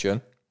 kemény meccs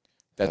jön.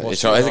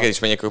 És ha ezeket is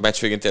menjek, akkor meccs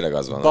végén tényleg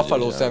az van.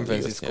 Buffalo, San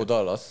Francisco,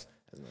 Dallas.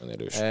 Ez nagyon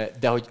erős.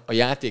 De hogy a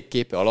játék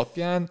képe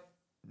alapján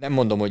nem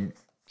mondom, hogy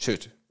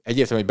sőt,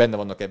 egyértelmű, hogy benne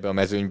vannak ebben a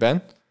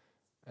mezőnyben,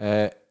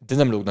 de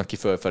nem lógnak ki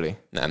fölfelé.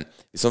 Nem.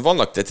 Viszont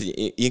vannak tehát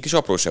ilyen kis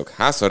apróságok.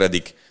 Házon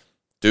Reddick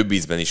több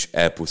ízben is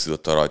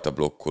elpusztította rajta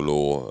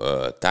blokkoló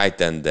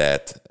tight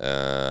endet,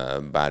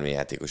 bármi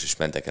játékos, és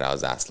mentek rá a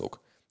zászlók.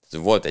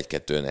 Volt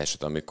egy-kettő olyan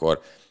eset,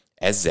 amikor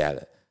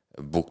ezzel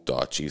bukta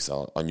a Chiefs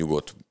a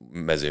nyugodt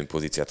mezőny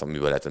pozíciát,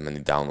 amiből lehetett menni,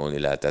 downolni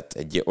lehetett.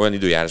 Egy olyan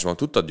időjárásban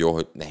tudtad jó,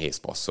 hogy nehéz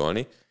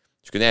passzolni,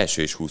 és akkor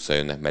első és 20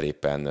 jönnek, mert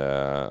éppen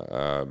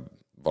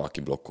valaki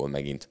blokkol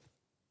megint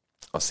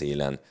a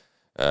szélen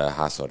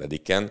Házon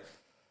Reddicken.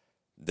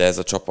 De ez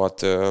a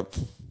csapat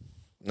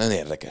nagyon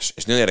érdekes.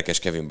 És nagyon érdekes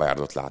Kevin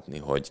Byardot látni,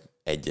 hogy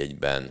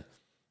egy-egyben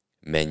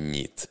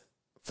mennyit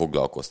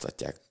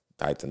foglalkoztatják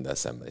tight enddel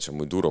szemben. És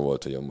amúgy durva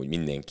volt, hogy amúgy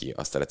mindenki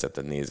azt a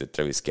receptet nézi,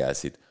 Travis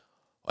Kelce-t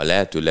a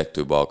lehető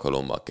legtöbb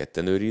alkalommal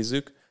ketten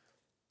őrizzük,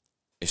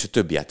 és a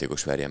többi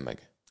játékos verjen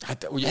meg.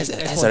 Hát ugye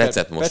ez a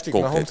recept most Patrick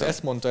konkrétan. Mahomes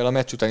ezt mondta el a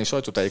meccs utáni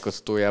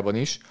sajtótájékoztatójában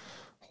is,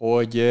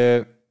 hogy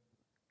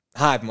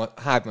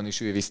hárman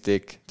is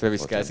őrizték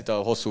Travis Kelce-t a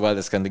hosszú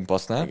Valdez-Scantling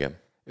passznál. Igen.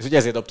 És ugye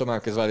ezért dobta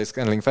Marcus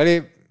Valdez-Scantling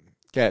felé,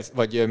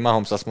 vagy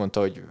Mahomes azt mondta,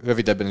 hogy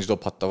rövidebben is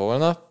dobhatta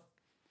volna.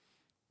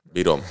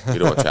 Bírom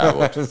a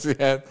csávot.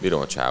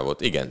 Bírom a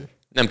csávot. Igen.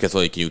 Nem kell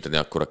szólni kijutani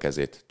akkor a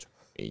kezét. Csak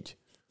így.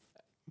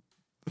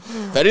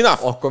 Fair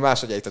enough. Akkor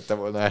máshogy ejtette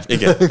volna el.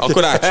 Igen,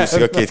 akkor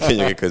átsúszik a két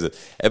könyöke között.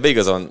 Ebbe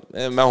igazán,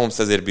 Mahomes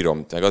ezért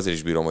bírom, meg azért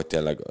is bírom, hogy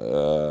tényleg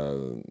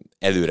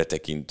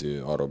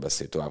előretekintő, arról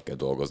beszél, tovább kell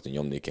dolgozni,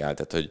 nyomni kell.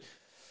 Tehát, hogy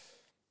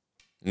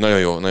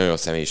nagyon jó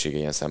személyisége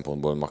ilyen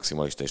szempontból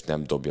maximalista, és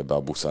nem dobja be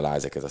a busz alá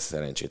ezeket a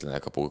szerencsétlen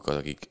elkapókat,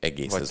 akik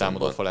egész vagy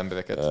támadott fal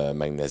embereket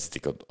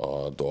megnehezítik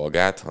a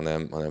dolgát,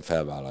 hanem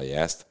felvállalja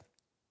ezt.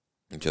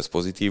 Úgyhogy ez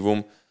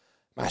pozitívum.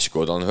 Másik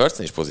oldalon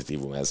Hurtsnél is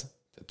pozitívum ez.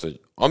 Tehát,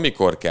 hogy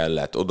amikor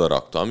kellett,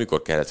 odarakta,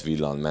 amikor kellett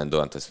villan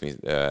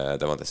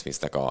Devonta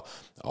Smithnek a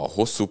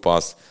hosszú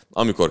passz,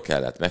 amikor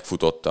kellett,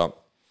 megfutotta.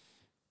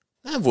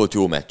 Nem volt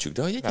jó meccsük,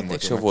 de hogy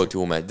egyébként sem volt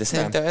jó meccs. De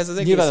szerintem ez az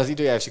egész... Nyilván az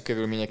időjárási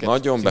körülményeket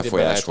nagyon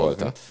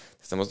befolyásolta.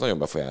 Szerintem az nagyon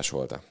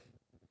befolyásolta.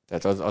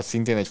 Tehát az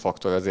szintén egy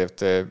faktor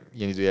azért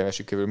ilyen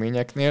időjárási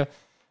körülményeknél.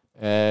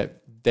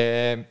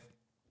 De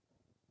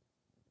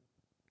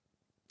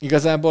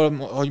igazából,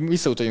 hogy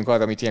visszautaljunk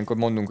arra, amit ilyenkor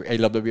mondunk, egy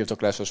labda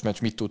birtoklásos meccs,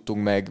 mit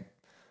tudtunk meg,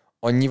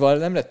 annyival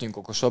nem lettünk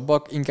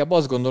okosabbak, inkább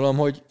azt gondolom,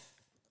 hogy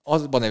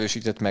azban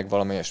erősített meg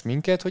valamelyes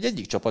minket, hogy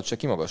egyik csapat se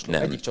kimagasló,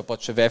 egyik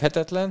csapat se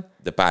verhetetlen.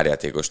 De pár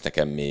játékos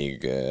nekem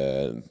még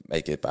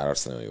egy-két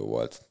párharc nagyon jó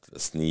volt. A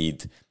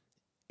Snead,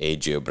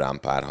 AJ Brown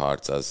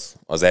párharc,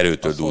 az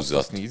erőtől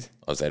dúzott.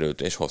 Az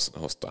erőtől, és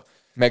hozta.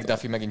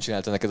 McDuffie megint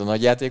csinálta neked a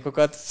nagy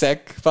játékokat.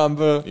 Sack,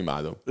 fumble,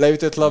 imádom.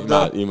 Leütött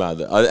labda.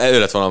 Imádom. Ő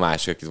lett volna a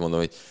másik, akit mondom,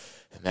 hogy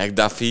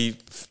McDuffie,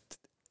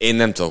 én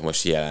nem tudok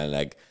most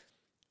jelenleg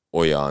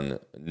olyan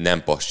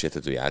nem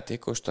passértető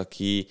játékost,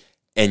 aki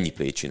ennyi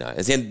play csinál.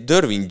 Ez ilyen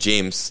Derwin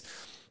James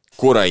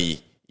korai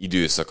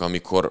időszak,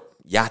 amikor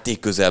játék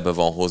közelben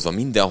van hozva,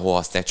 mindenhol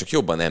használják, csak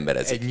jobban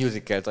emberezik. Egy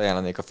musicalt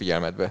ajánlanék a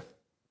figyelmedbe.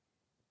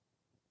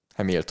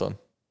 Hamilton.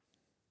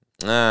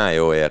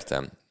 Jó,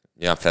 értem.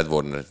 Ja, Fred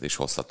Warner-t is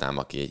hozhatnám,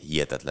 aki egy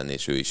hihetetlen,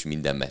 és ő is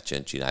minden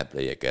meccsen csinál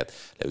playeket,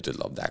 leütött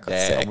labdákat,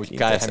 de amúgy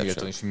Kyle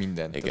Hamilton is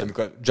minden. Tehát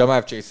amikor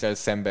Jamar Chase-szel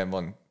szemben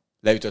van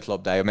leütött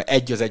labdája, mert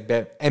egy az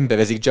egybe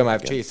emberezik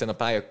Jamar Chase-en a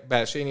pálya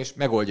belsején, és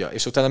megoldja.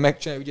 És utána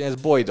megcsinálja ugyanez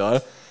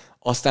Boyd-dal,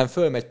 aztán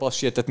fölmegy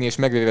passzsértetni, és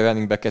megvéve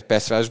running backet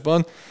pass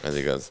rushban. Ez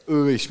igaz.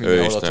 Ő is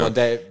mindenhol ott van,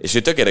 de... És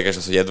ő tök érdekes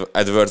az, hogy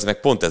Edwards meg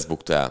pont ezt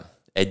bukta el.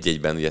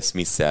 Egy-egyben ugye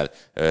Smith-szel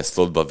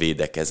slotba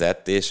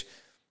védekezett, és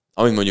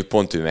amit mondjuk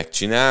pont ő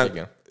megcsinál,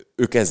 igen,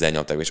 ők ezzel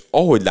nyomták. És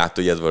ahogy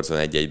látta, hogy Edwards van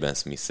egy-egyben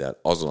Smith-szel,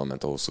 azonnal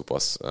ment a hosszú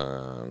passz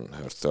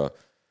Hurts-től.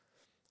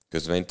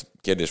 Közben itt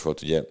kérdés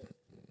volt ugye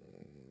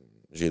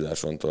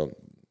Zsillásontól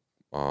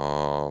a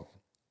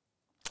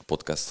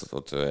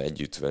podcastot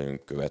együtt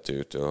velünk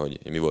követőtől, hogy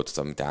mi volt az,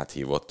 amit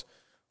áthívott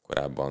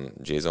korábban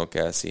Jason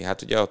Kelsey.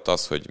 Hát ugye ott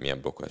az, hogy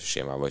milyen blokkolási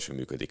sémával is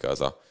működik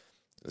az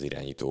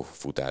irányító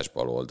futás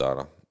bal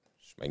oldalra,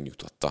 és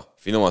megnyugtatta.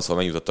 Finoman szóval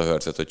megnyugtatta a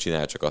Hurtset, hogy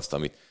csinálja csak azt,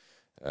 amit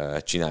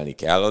csinálni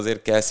kell.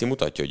 Azért Kelsey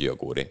mutatja, hogy ő a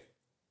góri.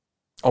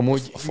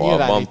 Amúgy a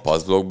falban,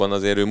 passzblokkban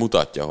azért ő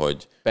mutatja,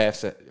 hogy...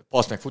 Persze,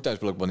 passz meg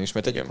futásblokkban is,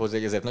 mert tegyük hozzá,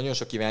 hogy ezért nagyon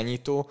sok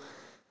irányító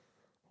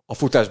a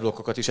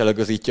futásblokkokat is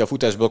elögözítja, a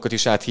futásblokkot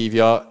is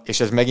áthívja, és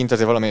ez megint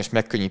azért valamelyes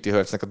megkönnyíti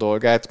Hurtsnek a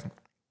dolgát.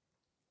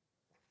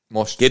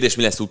 Most... Kérdés,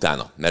 mi lesz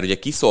utána? Mert ugye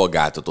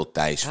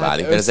kiszolgáltatottá is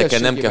válik, mert ezekkel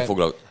nem kell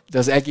foglalkozni. De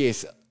az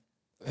egész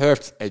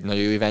Hurts egy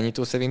nagyon jó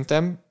irányító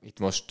szerintem. Itt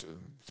most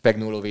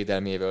Spagnuolo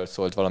védelméről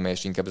szólt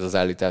valamelyes inkább ez az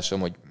állításom,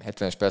 hogy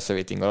 70-es persze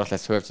rating alatt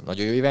lesz Hurts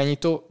nagyon jó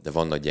irányító. De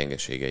vannak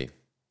gyengeségei.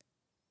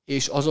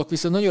 És azok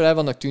viszont nagyon el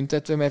vannak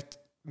tüntetve, mert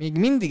még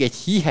mindig egy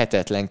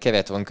hihetetlen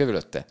keret van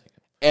körülötte.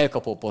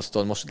 Elkapó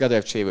poszton, most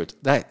Goddard sérült,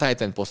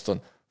 Titan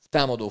poszton,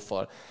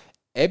 támadófal.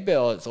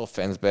 Ebbe az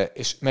offenszbe,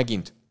 és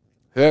megint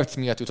Hurts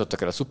miatt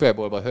jutottak el a Super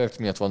Bowlba, Hurts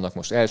miatt vannak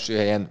most első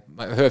helyen,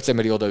 Hurts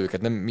emeli oda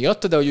őket, nem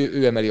miatta, de hogy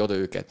ő emeli oda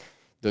őket.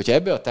 De hogyha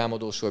ebbe a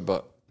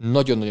támadósorba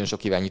nagyon-nagyon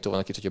sok irányító van,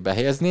 akit, hogyha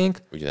behelyeznénk.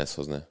 Ugyanezt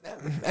hozná.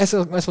 Ezt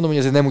mondom, hogy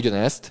ezért nem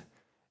ugyanezt,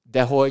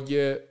 de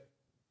hogy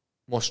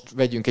most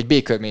vegyünk egy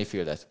Baker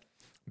Mayfieldet.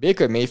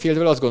 Baker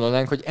Mayfieldről azt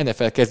gondolnánk, hogy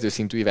NFL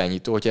kezdőszintű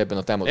irányító, hogyha ebben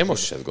a támadósorban. Én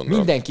most is ezt gondolom.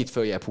 Mindenkit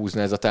följebb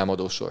húzna ez a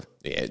támadósor.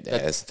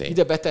 Ez tény.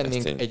 Ide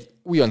betennénk egy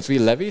újonc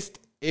Will Levis-t,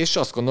 és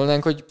azt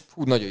gondolnánk, hogy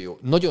nagyon jó.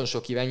 Nagyon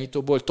sok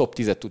irányítóból top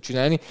 10-et tud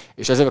csinálni,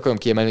 és ezzel akarom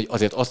kiemelni, hogy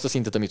azért azt a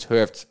szintet, amit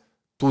Hurts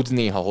tud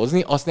néha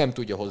hozni, azt nem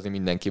tudja hozni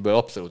mindenkiből,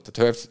 abszolút.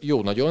 Tehát Hurts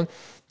jó nagyon, de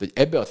hogy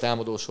ebbe a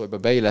támadósorba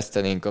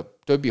beillesztenénk a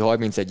többi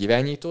 31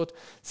 irányítót,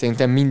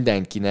 szerintem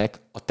mindenkinek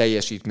a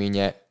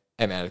teljesítménye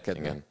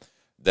emelkedne. Igen.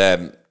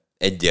 De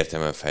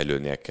egyértelműen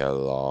fejlődnie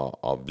kell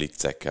a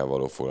blitzekkel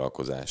való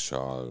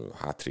foglalkozással,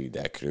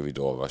 hátridek, rövid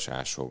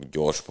olvasások,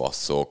 gyors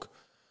passzok,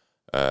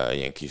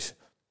 ilyen kis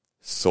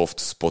soft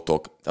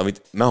spotok,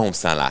 amit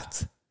Mahomesnál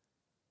látsz.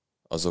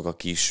 Azok a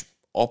kis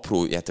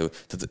apró játékok.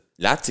 Tehát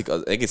látszik,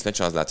 az egész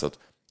meccsen az látszott,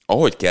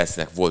 ahogy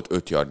Kelseynek volt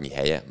 5 yardnyi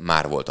helye,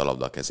 már volt a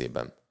labda a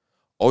kezében.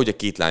 Ahogy a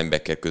két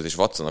linebacker között, és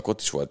Watsonnak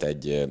ott is volt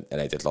egy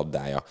elejtett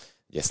labdája,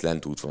 ugye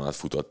slant útvonalat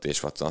futott,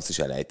 és Watson azt is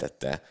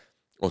elejtette.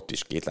 Ott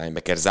is két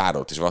linebacker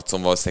zárott, és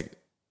Watson valószínűleg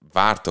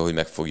várta, hogy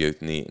meg fogja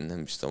ütni,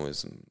 nem is tudom, hogy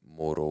ez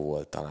Morrow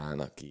volt talán,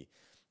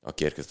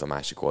 aki érkezett a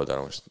másik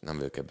oldalra, most nem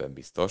vagyok ebben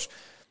biztos,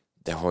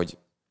 de hogy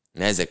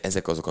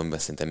ezek azok, amiben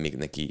szerintem még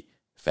neki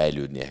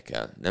fejlődnie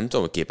kell. Nem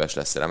tudom, hogy képes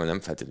lesz rá, mert nem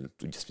feltétlenül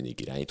tudja ezt mindig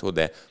irányító,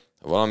 de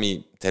ha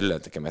valami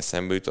terület nekem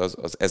eszembe jut,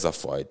 az ez a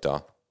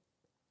fajta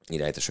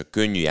irányítás, a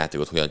könnyű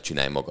játékot hogyan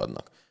csinálj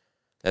magadnak.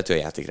 Lehet, hogy a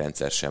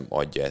játékrendszer sem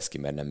adja ezt ki,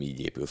 mert nem így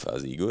épül fel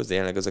az Eagles, de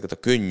jelenleg ezeket a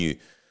könnyű,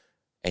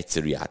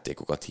 egyszerű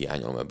játékokat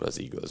hiányolom ebből az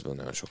Eaglesből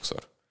nagyon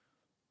sokszor.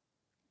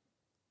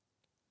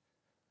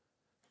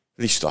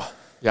 Lista.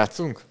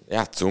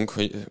 Játszunk,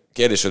 hogy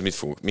kérdés, hogy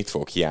mit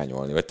fogok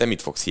hiányolni, vagy te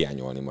mit fogsz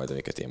hiányolni majd,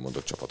 amiket én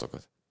mondok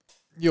csapatokat.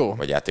 Jó.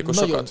 Vagy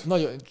játékosokat?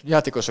 Nagyon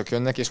játékosok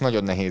jönnek, és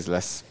nagyon nehéz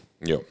lesz.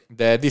 Jó.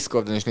 De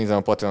Discordon is nézem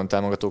a Patreon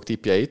támogatók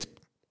tippjeit.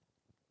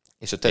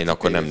 És én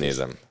akkor nem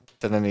nézem.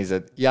 Te nem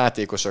nézed.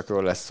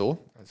 Játékosokról lesz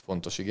szó. Ez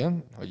fontos,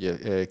 igen, hogy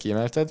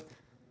kiemelted.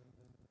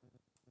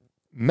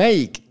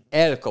 Melyik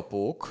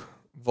elkapók,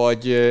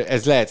 vagy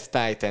ez lehet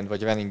tight end,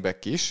 vagy running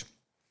back is,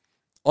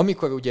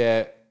 amikor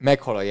ugye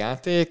meghal a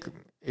játék,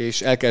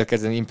 és el kell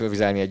kezdeni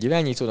improvizálni egy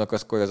irányítónak,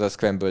 akkor az a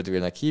scramble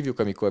drillnek hívjuk,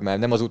 amikor már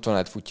nem az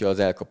útvonalát futja az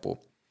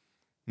elkapó.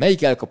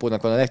 Melyik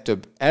elkapónak van a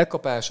legtöbb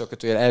elkapása,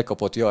 kötőjel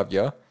elkapott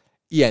yardja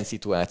ilyen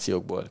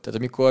szituációkból? Tehát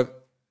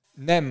amikor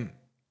nem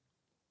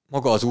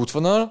maga az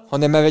útvonal,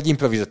 hanem már egy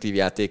improvizatív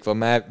játék van,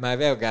 már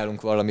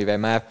reagálunk valamivel,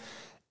 már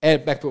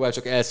megpróbál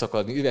csak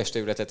elszakadni, üres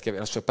területet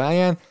keres a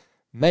pályán.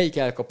 Melyik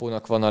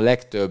elkapónak van a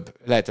legtöbb,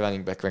 lehet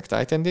running back meg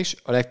tight end is,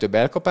 a legtöbb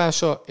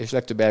elkapása és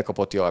legtöbb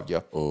elkapott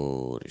yardja?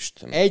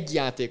 Úristen. Egy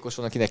játékos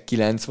van, akinek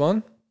 9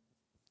 van,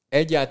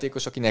 egy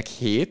játékos, akinek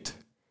 7,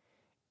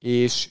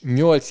 és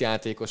 8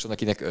 játékos van,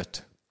 akinek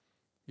 5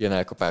 ilyen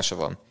elkapása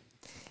van.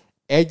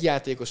 Egy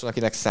játékos van,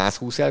 akinek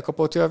 120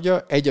 elkapott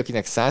yardja, egy,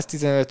 akinek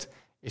 115,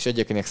 és egy,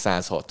 akinek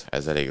 106.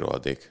 Ez elég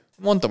rohadék.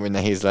 Mondtam, hogy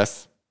nehéz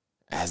lesz.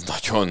 Ez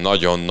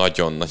nagyon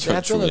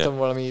hát csúnya. mondtam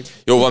valami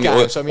jó,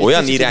 valami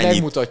olyan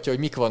megmutatja,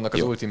 hogy mik vannak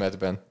az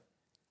Ultimate-ben.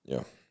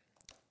 Jó.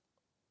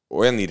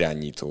 Olyan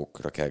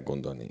irányítókra kell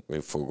gondolni,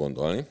 vagy fog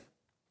gondolni,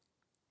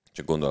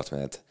 csak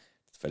gondolatmenet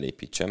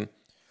felépítsem,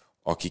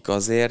 akik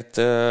azért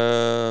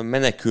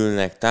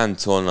menekülnek,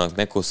 táncolnak,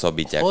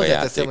 meghosszabbítják a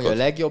játékot. Hogy a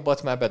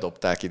legjobbat már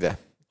bedobták ide.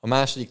 A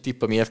második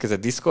tipp, ami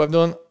érkezett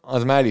Discordon,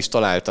 az már is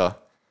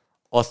találta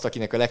azt,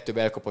 akinek a legtöbb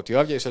elkapott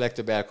yardja, és a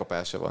legtöbb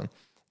elkapása van.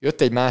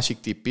 Jött egy másik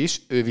tipp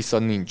is, ő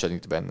viszont nincsen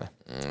itt benne.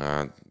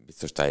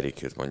 Biztos Tyreek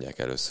Hillt mondják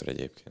először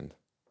egyébként.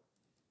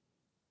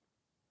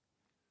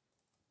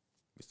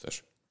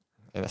 Biztos.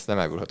 Én ezt nem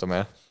árulhatom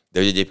el. De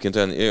hogy egyébként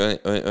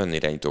olyan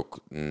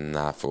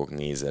irányítóknál fogok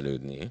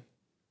nézelődni,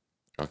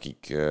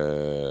 akik...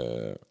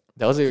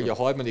 De azért, hogy a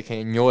harmadik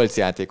helyen 8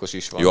 játékos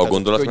is van. Jó a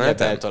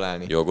gondolatmenetem?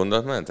 Eltalálni. Jó a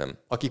gondolatmenetem?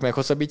 Akik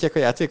meghosszabbítják a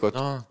játékot?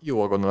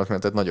 Jó a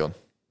gondolatmenetet, nagyon.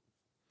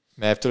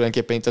 Mert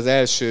tulajdonképpen itt az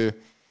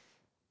első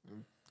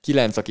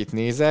 9, akit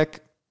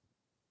nézek,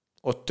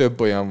 ott több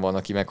olyan van,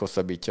 aki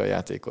meghosszabbítja a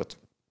játékot.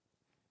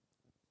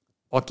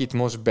 Akit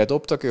most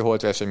bedobtak, ő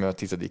holt versenyben a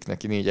 10.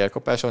 neki 4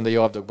 elkapása van, de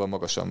yardokban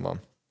magasan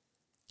van.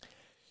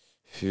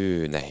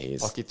 Hű,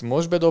 nehéz. Akit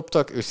most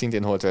bedobtak, ő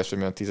szintén holt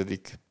versenyben a 10.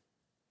 Neki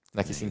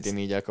nehéz. Szintén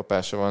 4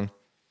 elkapása van.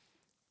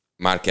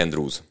 Mark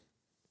Andrews.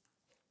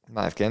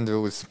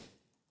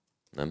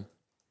 Nem?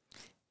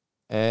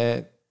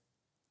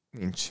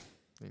 Nincs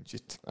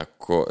itt.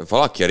 Akkor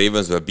valaki a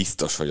Ravensből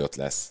biztos, hogy ott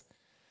lesz.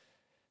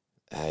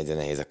 De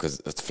nehéz a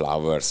ott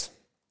Flowers.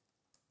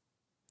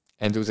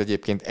 Andrews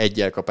egyébként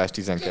 1 elkapás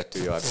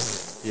 12 yard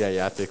ilyen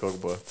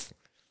játékokból.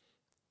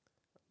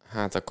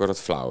 Hát akkor ott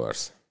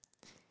Flowers.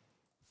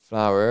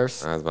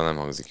 Hát nem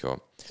hangzik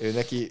jól. Ő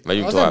neki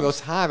az nem rossz,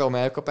 3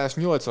 elkapás,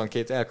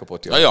 82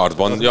 elkapott yard. A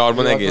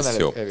yardban egész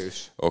jó.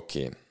 Erős.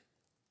 Oké.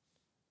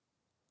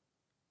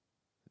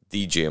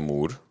 DJ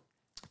Moore.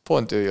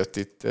 Pont ő jött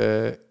itt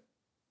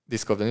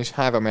Discordon is.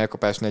 3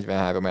 elkapás,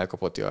 43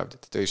 elkapott yard.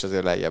 Tehát ő is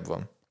azért lejjebb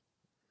van.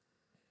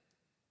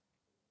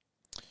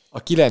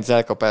 A 9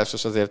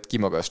 elkapásos azért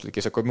kimagaslik,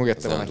 és akkor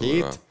mögötte van a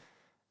 7,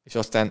 és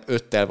aztán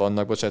 5-tel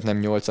vannak, bocsánat,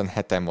 nem 8-an,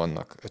 7-en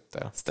vannak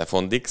 5-tel.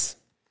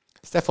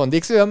 Stefon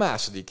Diggs, ő a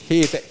második.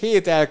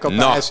 7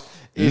 elkapás,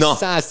 és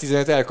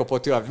 115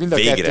 elkapott yard. Mind a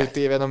 2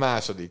 éven a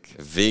második.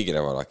 Végre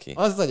valaki.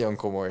 Az nagyon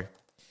komoly.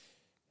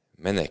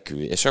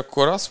 Menekülj. És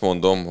akkor azt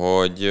mondom,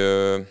 hogy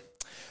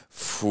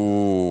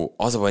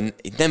az a baj,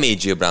 nem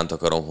AJ Brown-t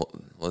akarom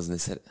hozni.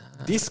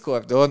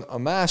 Discordon a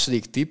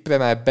második tippre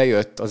már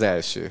bejött az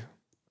első.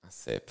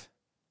 Szép.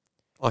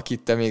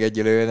 Akit te még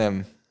egyelőre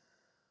nem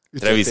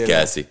Travis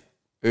Kelce.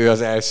 Ő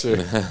az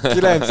első.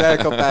 9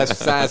 elkapás,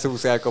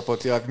 120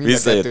 elkapott yard, mind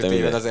a 2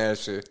 éven az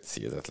első.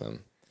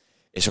 Hihetetlen.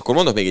 És akkor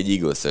mondok még egy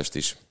Eagles-est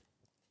is.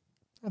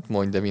 Hát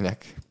mondj, de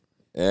minek?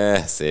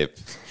 Szép.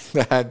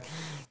 Tehát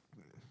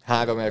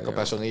 3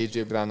 elkapáson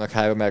AJ Brownnak,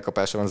 3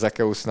 elkapáson van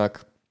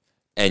Zacchaeusnak.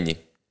 Ennyi.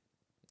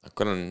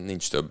 Akkor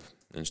nincs több.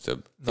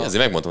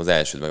 Azért megmondtam az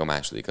elsőt, meg a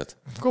másodikat.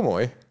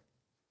 Komoly.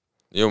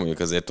 Jó, mondjuk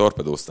azért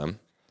torpedóztam.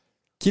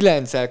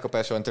 9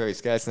 elkapása van Travis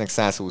Kelce-nek,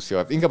 120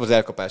 yard. Inkább az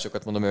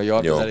elkapásokat mondom, hogy a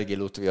yard az eléggé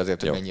lutvi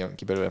azért, hogy menjen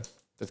ki belőle.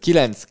 Tehát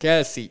 9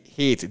 Kelce,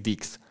 7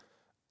 Diggs.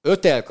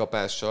 5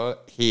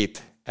 elkapással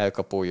 7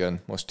 elkapó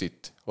jön most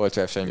itt holt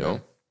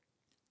versenyben.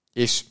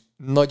 És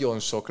nagyon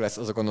sok lesz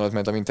az a gondolat,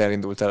 mert amint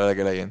elindultál a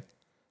legelején.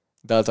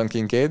 Dalton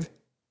Kincaid.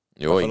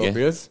 Jó, igen.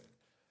 Bills.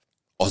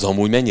 Az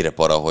amúgy mennyire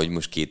para, hogy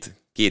most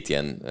két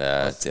ilyen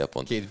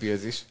célpont. Két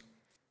Bills is.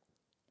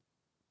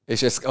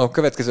 És a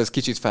következő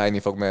kicsit fájni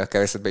fog, mert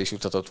kevesetbe is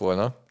juthatott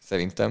volna,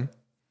 szerintem.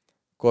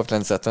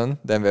 Cortland Sutton,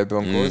 Denver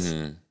Broncos.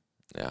 Mm-hmm.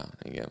 Ja,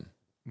 igen.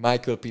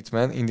 Michael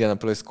Pittman,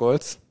 Indianapolis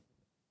Colts.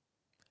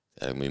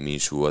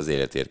 Minshew az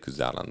életért küzd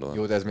állandóan.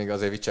 Jó, de ez még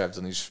azért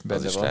Richardson is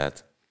benne is van.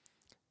 Lehet.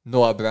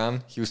 Noah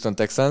Brown, Houston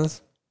Texans.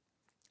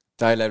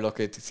 Tyler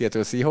Lockett,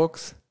 Seattle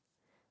Seahawks.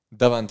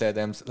 Davante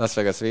Adams, Las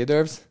Vegas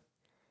Raiders.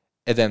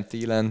 Adam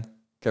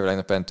Thielen,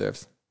 Carolina Panthers.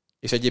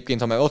 És egyébként,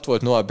 ha már ott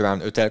volt Noah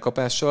Brown 5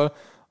 elkapással,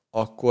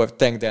 akkor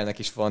Tank Dellnek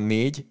is van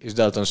 4, és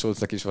Dalton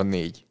Schultznak is van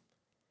 4.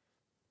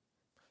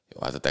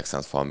 Jó, hát a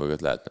Texans fal mögött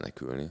lehet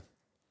menekülni.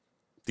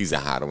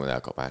 13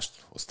 elkapást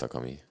hoztak,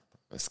 ami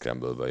a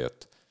Scramble-ből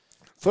jött.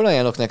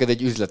 Fölajánlok neked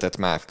egy üzletet,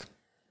 Márk.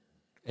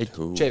 Egy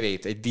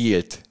csevét, egy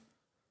dílt.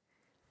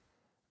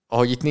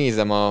 Ahogy itt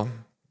nézem a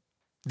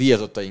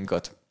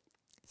díjazottainkat.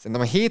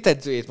 Szerintem a 7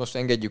 edzőjét most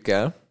engedjük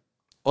el,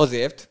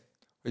 azért,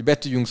 hogy be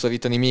tudjunk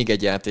szorítani még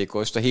egy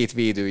játékost a 7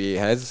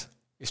 védőjéhez,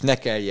 és ne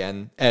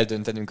kelljen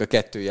eldöntenünk a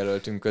 2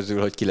 jelöltünk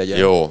közül, hogy ki legyen.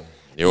 Jó.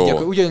 Így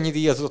akkor ugyannyi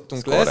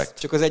díjazottunk lesz, correct.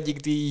 Csak az egyik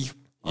díj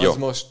az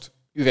most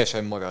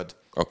üresen marad.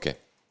 Oké.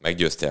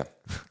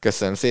 Meggyőztél.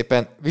 Köszönöm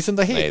szépen. Viszont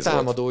a 7 Nehéz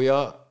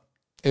támadója,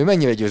 ő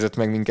mennyire győzött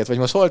meg minket? Vagy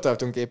most hol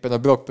tartunk éppen a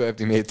Brock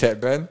Purdy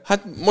méterben?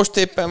 Hát most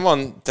éppen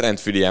van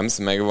Trent Williams,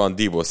 meg van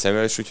Deebo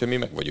Samuel, és úgyhogy mi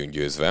meg vagyunk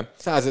győzve.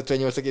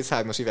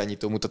 158,3-as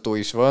irányító mutató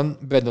is van.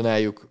 Brandon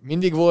Ayuk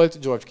mindig volt,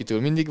 George Kittle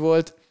mindig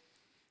volt.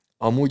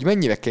 Amúgy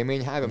mennyire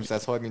kemény,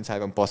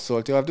 333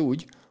 passzolt yard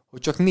úgy,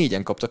 hogy csak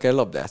 4-en kaptak el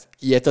labdát.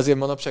 Ilyet azért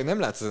manapság nem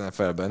látsz az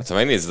NFL-ben.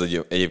 Szóval megnézed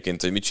hogy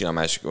egyébként, hogy mit csinál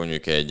másik,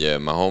 mondjuk egy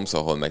Mahomes,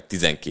 ahol meg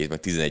 12, meg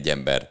 11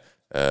 ember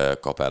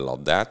kap el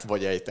labdát.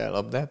 Vagy ejt el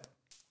labdát.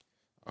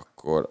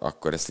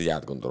 Akkor ezt így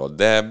átgondolod.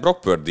 De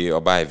Brock Purdy a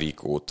bye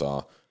week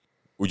óta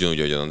ugyanúgy,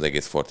 ahogyan az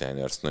egész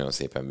 49ers nagyon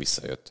szépen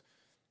visszajött.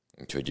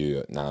 Úgyhogy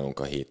ő nálunk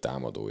a 7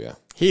 támadója.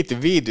 7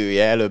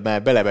 védője, előbb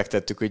már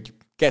belebegtettük, hogy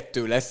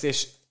 2 lesz,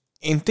 és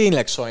én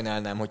tényleg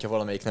sajnálnám, hogyha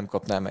valamelyik nem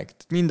kapná meg.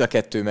 Mind a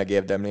 2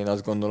 megérdemli, én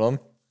azt gondolom.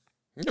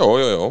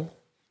 Jó.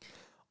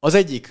 Az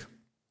egyik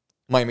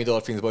Miami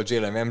Dolphinsból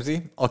Jalen Ramsey,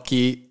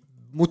 aki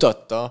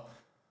mutatta,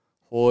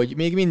 hogy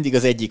még mindig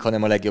az egyik,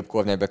 hanem a legjobb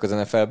cornerback az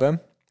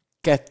NFL-ben.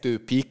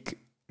 2 pick,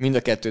 mind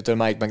a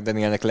 2-től Mike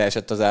McDanielnek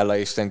leesett az álla,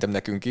 és szerintem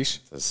nekünk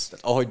is. Tehát,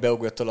 ahogy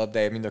beugrott a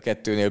labdája, mind a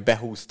 2-nél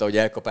behúzta, hogy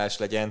elkapás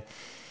legyen.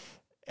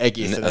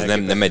 Egészen ez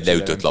nem egy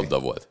leütött labda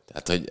volt.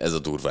 Tehát, hogy ez a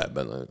durva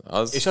ebben.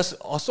 És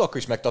azt akkor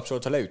is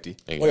megtapsolt, ha leüti.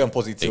 Igen. Olyan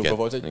pozícióban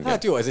volt, hogy Igen.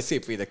 hát jó, ez egy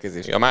szép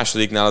védekezés. A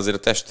másodiknál azért a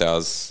teste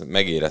az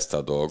megérezte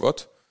a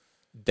dolgot.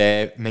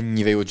 De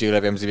mennyire jó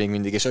Jalen Ramsey még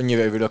mindig, és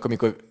annyira örülök,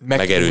 amikor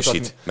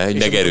megerősít.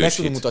 Meg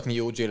tudom mutatni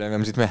jó Jalen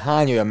Ramsey-t, mert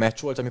hány olyan meccs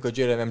volt, amikor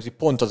Jalen Ramsey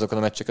pont azokon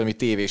a meccseken, ami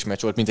tévés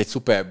meccs volt, mint egy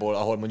Super Bowl,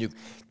 ahol mondjuk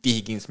T.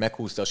 Higgins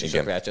meghúzta a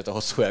sisakrácsát a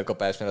hosszú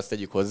elkapásnál, azt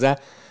tegyük hozzá,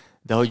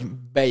 de hogy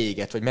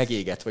beégett, vagy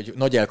megégett, vagy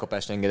nagy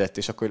elkapást engedett,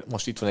 és akkor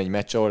most itt van egy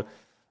meccs, ahol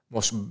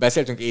most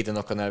beszéltünk Aiden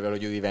O'Connellvel,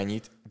 hogy ő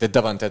irányít, de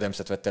Davante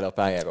Adams-et vette le a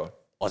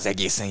pályáról. Az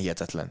egészen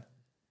hihetetlen.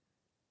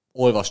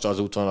 Olvasta az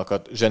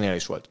útvonalakat,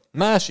 zseniális volt.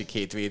 Másik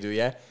 7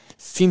 védője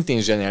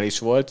szintén zseniális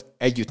volt,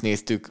 együtt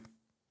néztük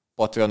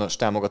Patreonos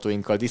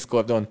támogatóinkkal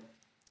Discordon.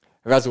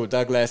 Rasul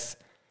Douglas,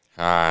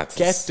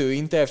 2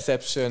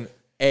 interception,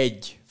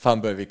 1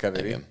 fumble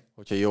recovery, igen.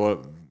 Hogyha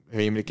jól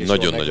rémlik és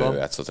nagyon-nagyon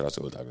játszott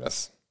Rasul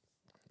Douglas.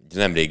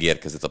 Nemrég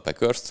érkezett a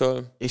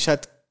Packers-től. És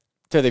hát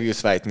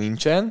Tredavious White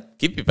nincsen.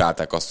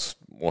 Kipipálták azt,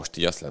 most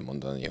így azt lehet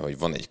mondani, hogy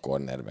van egy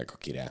cornerback,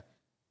 akire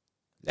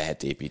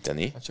lehet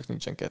építeni. Hát csak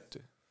nincsen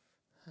 2.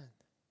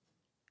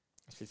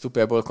 Egy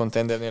Super Bowl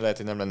contendernél lehet,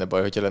 hogy nem lenne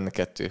baj, hogyha lenne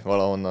 2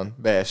 valahonnan,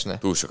 beesne.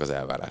 Túl sok az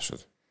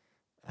elvárásod.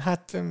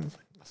 Hát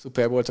a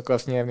Super Bowl-t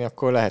akarsz nyerni,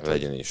 akkor lehet,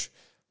 legyen is.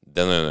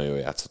 De nagyon-nagyon jól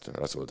játszott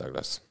Rasul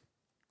Douglas.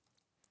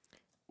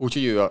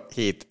 Úgyhogy ő a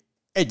 7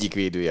 egyik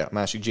védője,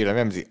 másik Jalen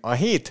Ramsey. A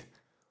 7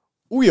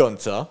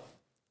 újonca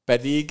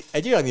pedig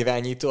egy olyan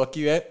irányító,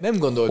 akivel nem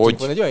gondoltunk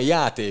volna, egy olyan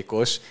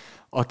játékos,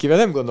 akivel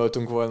nem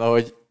gondoltunk volna,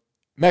 hogy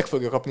meg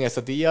fogja kapni ezt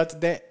a díjat,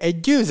 de egy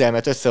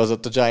győzelmet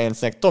összehozott a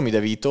Giantsnek Tommy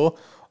DeVito,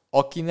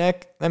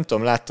 akinek, nem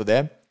tudom,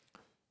 láttad-e,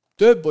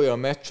 több olyan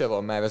meccse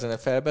van már az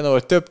NFL-ben,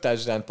 ahol több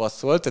touchdown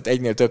passzolt, tehát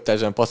egynél több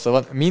touchdown passzol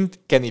van, mint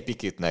Kenny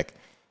Pickettnek.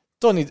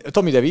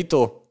 Tommy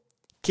DeVito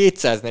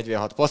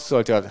 246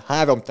 passzolt,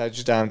 3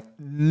 touchdown,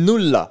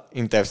 0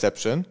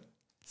 interception,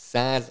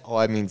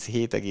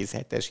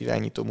 137,7-es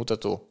irányító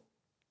mutató.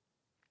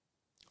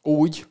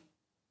 Úgy,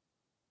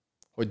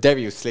 hogy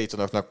Darius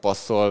Slaytonoknak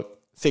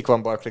passzol,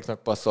 Saquon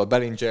Barkleynak passzol,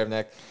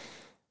 Bellingernek.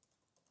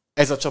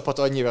 Ez a csapat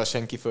annyira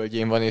senki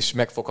földjén van, és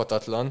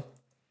megfoghatatlan,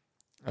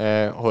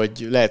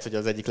 hogy lehet, hogy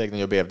az egyik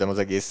legnagyobb érdem az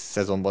egész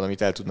szezonban,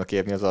 amit el tudnak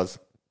érni, az az.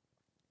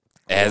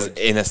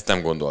 Én ezt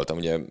nem gondoltam.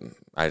 Ugye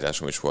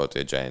állításom is volt,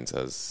 hogy a Giants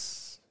az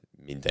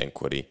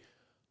mindenkori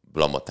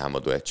blama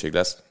támadó egység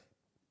lesz.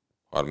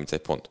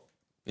 31 pont.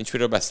 Nincs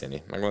miről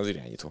beszélni, megvan az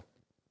irányító.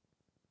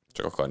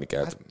 Csak akarni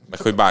kell. Hát,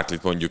 meg hogy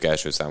Barkleyt mondjuk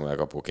első számú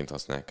elkapóként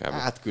használják.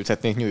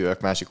 Átküldhetnénk New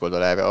York másik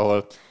oldalára,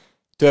 ahol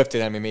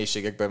történelmi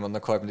mélységekben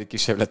vannak harmadik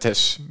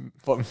kísérletes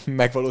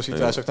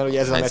megvalósításoknál. Ugye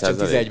ezen a meccsen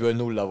 11-ből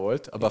 0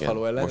 volt a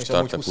Buffalo ellen, most és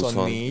amúgy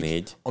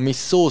 24, ami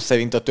szó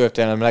szerint a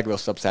történelem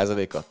legrosszabb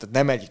százaléka. Tehát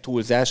nem egy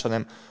túlzás,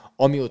 hanem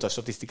amióta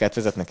statisztikát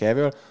vezetnek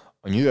erről,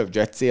 a New York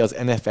Jetsé az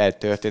NFL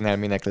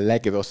történelmének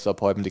legrosszabb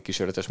harmadik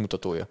kísérletes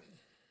mutatója.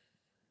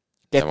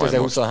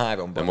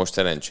 2023-ban. De most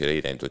szerencsére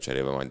irányító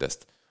cserébe majd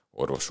ezt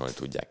orvosolni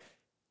tudják.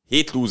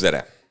 7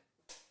 lúzere.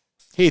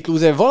 7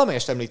 lúzer,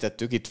 valamelyest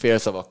említettük itt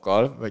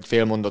félszavakkal, vagy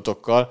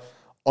félmondatokkal,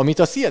 amit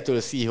a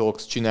Seattle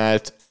Seahawks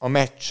csinált a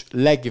meccs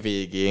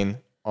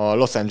legvégén a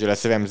Los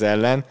Angeles Rams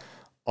ellen,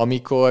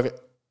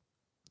 amikor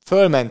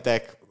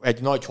fölmentek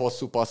egy nagy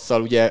hosszú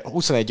passzal, ugye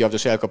 21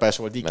 yardos elkapás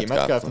volt DK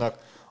Metcalfnak,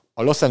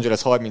 a Los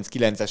Angeles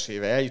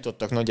 39-esével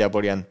eljutottak,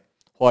 nagyjából ilyen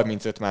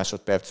 35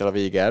 másodperccel a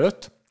vége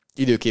előtt,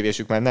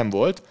 időkérésük már nem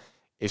volt,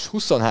 és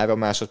 23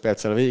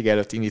 másodperccel a vége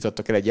előtt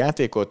indítottak el egy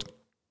játékot,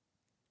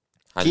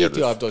 2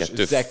 yardos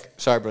Zach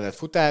Charbonnet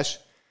futás,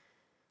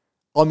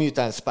 ami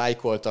után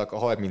spike-oltak a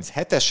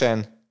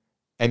 37-esen,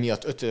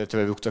 emiatt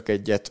 5-5-re rúgtak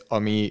egyet,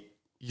 ami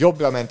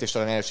jobbra ment, és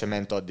talán el sem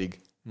ment addig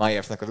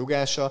Myersnek a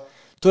rugása.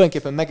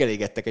 Tulajdonképpen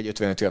megelégedtek egy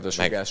 55 yardos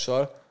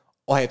rugással,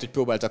 ahelyett, hogy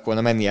próbáltak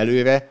volna menni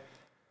előre.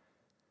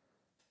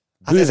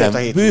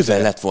 Hát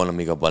bőven lett volna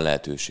még abban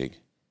lehetőség,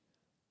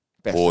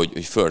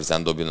 hogy first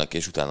down dobjanak,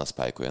 és utána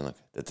spike-oljanak.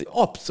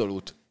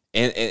 Abszolút.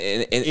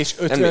 És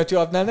 55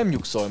 yardnál nem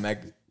nyugszol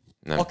meg.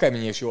 Nem.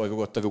 Akármennyi is jól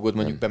rugott a rugod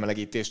mondjuk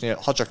bemelegítésnél,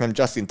 ha csak nem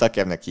Justin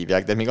Tuckernek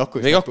hívják, de még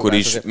akkor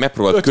is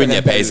megpróbált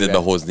könnyebb helyzetbe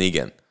hozni,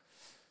 igen.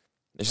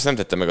 És ezt nem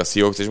tette meg a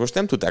Seahawks, és most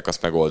nem tudták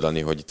azt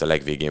megoldani, hogy itt a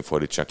legvégén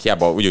fordítsanak.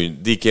 Hiába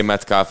úgy DK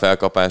Metcalf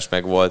felkapás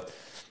meg volt,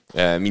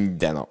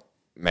 minden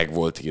meg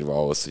volt írva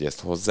ahhoz, hogy ezt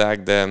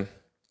hozzák, de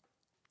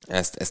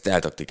ezt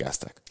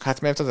eltaktikázták.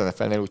 Hát mert az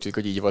NFL-nél úgy tűnik,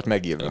 hogy így volt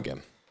megírva.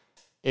 Igen.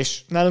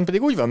 És nálunk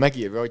pedig úgy van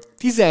megírva, hogy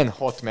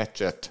 16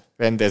 meccset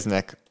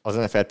rendeznek az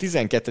NFL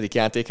 12.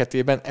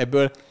 játékhetében,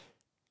 ebből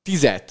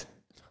 10-et.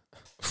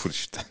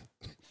 Úristen.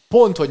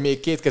 Pont, hogy még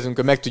két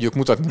kezünkön meg tudjuk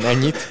mutatni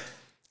mennyit.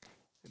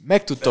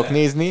 Meg tudtok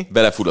nézni.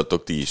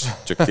 Belefulladtok ti is,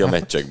 csak ti a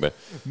meccsekbe.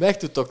 Meg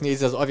tudtok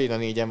nézni az Arena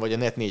 4-en vagy a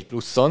Net 4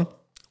 Pluszon.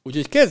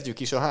 Úgyhogy kezdjük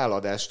is a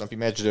hálaadás napi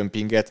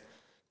matchdömpinget.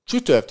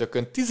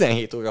 Csütörtökön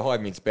 17 óra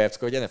 30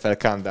 perckor, hogy NFL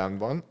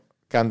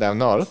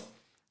Countdown-nal,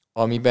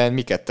 amiben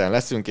mi ketten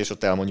leszünk, és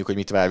ott elmondjuk, hogy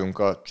mit várunk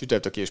a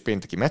csütörtöki és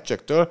pénteki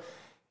meccsektől,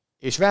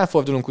 és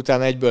ráfordulunk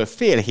utána egyből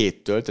fél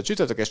héttől, tehát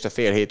csütörtök este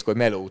fél hétkor,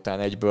 meló után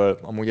egyből,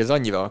 amúgy ez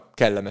annyira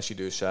kellemes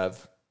idősáv.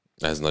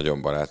 Ez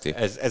nagyon baráti.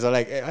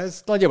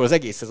 Ez nagyjából az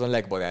egész szezon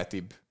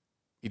legbarátibb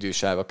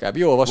idősáv akár.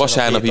 Jó,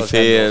 vasárnapi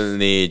fél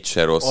négy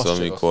se rossz,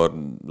 amikor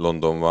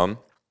London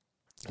van,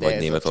 de vagy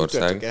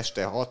Németország. Csütörtök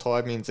este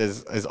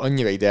 6:30, ez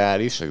annyira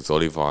ideális. Meg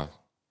Zolival.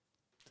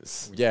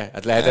 Ugye?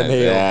 Hát lehet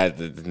ennél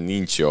jobb.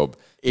 Nincs jobb.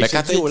 És meg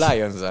hát jó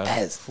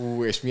Lions-el.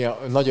 Fú, és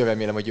nagyon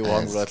remélem, hogy jó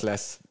hangulat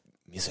lesz.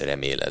 Mi az, hogy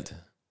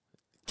reméled?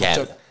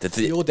 Kell.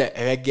 Jó, de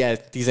reggel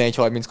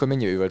 11:30-kor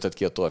mennyire üvöltöd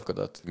ki a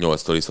torkodat?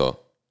 8-tól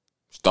iszol.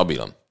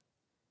 Stabilan.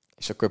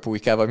 És akkor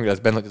pulykával mi lesz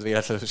benne, hogy az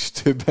véletlenül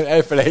sütőben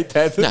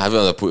elfelejted? Na,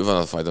 hát van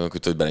a fajta, amikor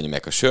tudod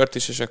belenyomják a sört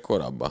is, és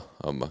akkor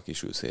abba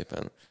kisül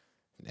szépen.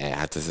 Ne,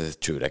 hát ez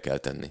csőre kell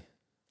tenni.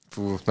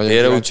 Fú,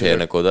 félre úgy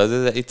érnek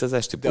oda, itt az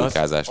esti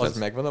pulykázás lesz. Az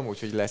megvan amúgy,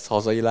 hogy lesz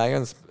hazai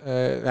Lions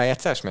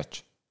rájátszás meccs?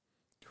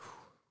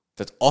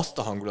 Tehát azt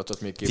a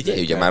hangulatot még képzeljük.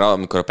 Figyelj, ugye már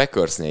amikor a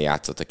Packersnél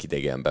játszottak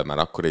idegenben, már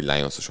akkor egy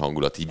Lions-os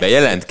hangulat így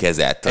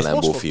bejelentkezett a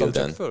Lambeau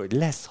Fielden. Ezt föl, hogy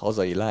lesz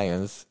hazai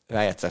Lions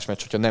rájátszás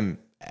meccs, hogyha nem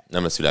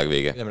lesz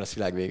világvége. Nem lesz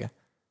világvége.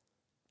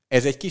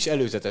 Ez egy kis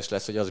előzetes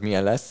lesz, hogy az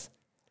milyen lesz.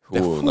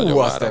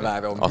 Nagyon azt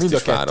várom. Azt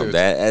is várom,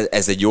 de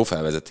ez egy jó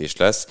felvezetés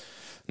lesz.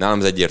 Nálam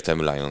ez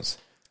egyértelmű Lions.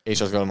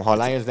 És azt gondolom, ha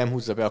a Lions nem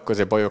húzza be, akkor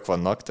azért bajok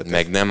vannak. Tehát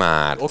meg nem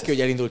árt. Oké,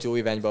 hogy elindult jó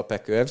irányba a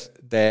Packers,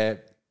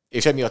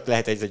 és emiatt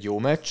lehet egy jó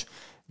meccs,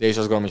 de és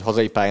azt gondolom, hogy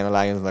hazai pályán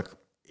a Lionsnak,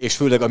 és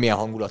főleg amilyen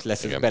hangulat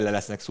lesz, és bele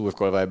lesznek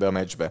szurkolva ebbe a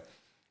meccsbe.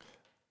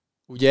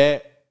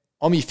 Ugye,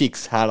 ami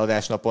fix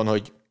háladás napon,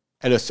 hogy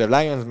először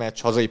Lions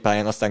meccs, hazai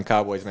pályán, aztán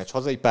Cowboys meccs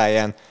hazai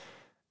pályán.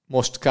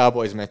 Most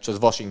Cowboys meccs az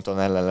Washington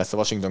ellen lesz, a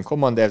Washington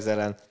Commanders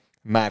ellen,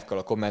 Márkkal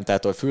a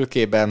kommentátor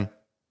fülkében.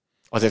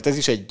 Azért ez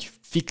is egy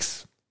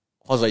fix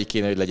hazai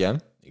kéne, hogy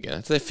legyen. Igen,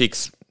 ez egy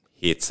fix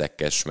 7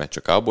 szekkes meccs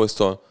a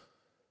Cowboys-tól.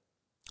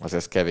 Az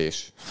ez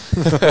kevés.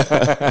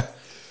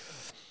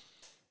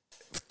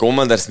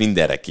 Commanders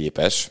mindenre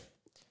képes.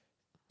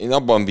 Én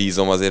abban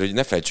bízom azért, hogy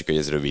ne felejtsük, hogy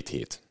ez rövid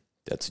hét.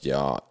 Tehát ugye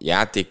a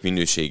játék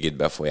minőségét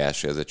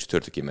befolyásolja, ez a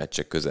csütörtöki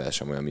meccsek közel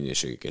sem olyan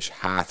minőségek, és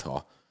hát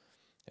ha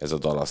ez a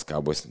Dallas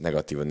Cowboys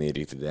negatívan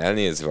éríti, de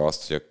elnézve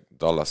azt, hogy a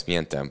Dallas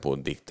milyen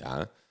tempót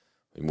diktál,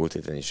 hogy múlt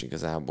héten is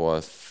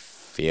igazából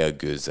fél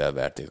gőzzel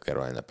verték a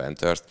Carolina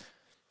Panthers-t,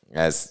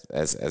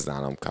 ez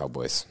nálam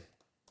Cowboys.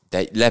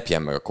 De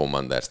lepjen meg a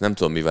Commanders. Nem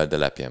tudom mivel, de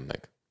lepjen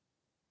meg.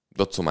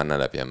 Dotson már ne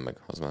lepjen meg,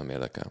 az már nem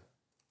érdekel.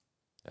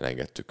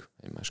 Elengedtük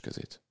egymás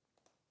kezét.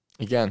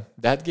 Igen,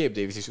 de hát Gabe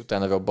Davis is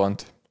utána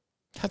robbant.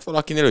 Hát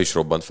valakinél ő is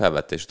robbant,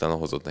 felvette, és utána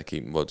hozott neki,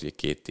 volt ugye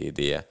 2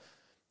 TD-je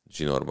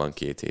zsinórban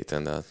 2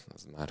 héten, de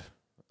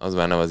az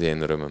már nem az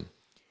én örömöm.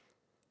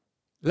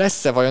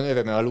 Lesz-e vajon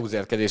öröme a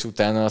lúzerkedés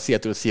után a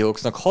Seattle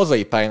Seahawksnak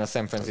hazai pályán a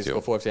San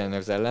Francisco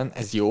 49ers ellen?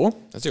 Ez jó.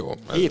 Ez jó.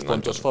 7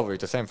 pontos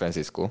favorit a San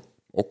Francisco.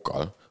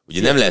 Okkal.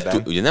 Ugye nem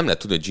lehet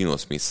tudni, hogy Geno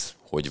Smith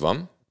hogy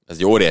van. Ez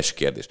egy óriási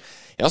kérdés.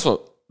 Én azt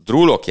mondom,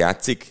 Drew Lock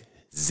játszik,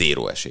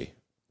 0 esély.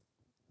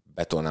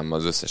 Betolnám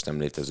az összes nem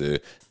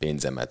létező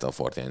pénzemet a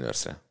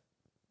 49ersre.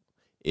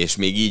 És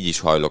még így is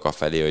hajlok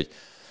afelé, hogy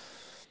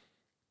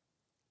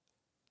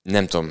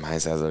nem tudom hány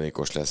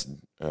százalékos lesz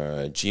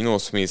Geno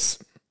Smith.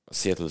 A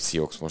Seattle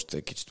Seahawks most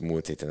egy kicsit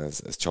múlt héten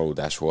ez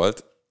csalódás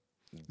volt.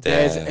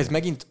 De ez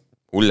megint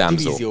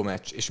hullámzó divízió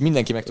meccs, és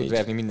mindenki meg tud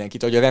verni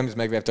mindenkit. Ahogy a Rams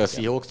megverte a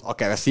Seahawks,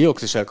 akár a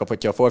Seahawks is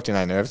elkaphatja a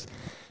 49ers.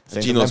 A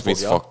Geno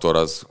Smith faktor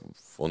az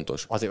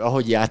fontos. Azért,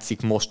 ahogy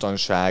játszik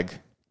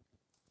mostanság.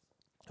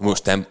 A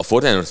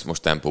 49ers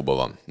most tempóban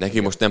van. Neki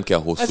most nem kell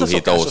hosszú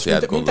hét ahhoz,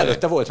 hogy mint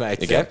előtte volt már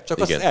egyszer, igen, csak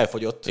igen, az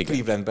elfogyott igen,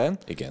 Clevelandben.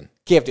 Igen.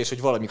 Kérdés,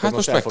 hogy valamikor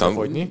most el fog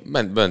fogyni.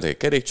 Mentek egy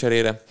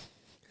kerékcserére.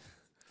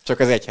 Csak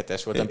az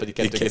 1-7-es volt, nem pedig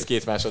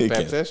 2,2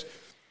 másodperces.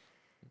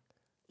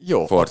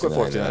 Jó, akkor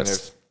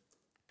 49ers.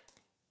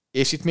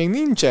 És itt még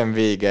nincsen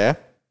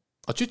vége.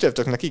 A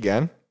csütörtöknek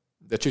igen,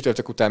 de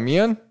csütörtök után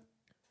milyen?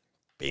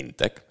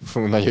 Péntek. Fú,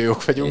 nagyon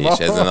jók vagyunk ma. És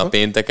ezen a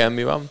pénteken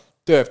mi van?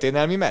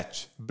 Történelmi meccs.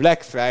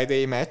 Black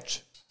Friday meccs.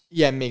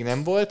 Ilyen még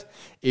nem volt.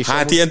 És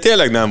hát ilyen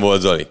tényleg nem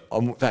volt, Zoli.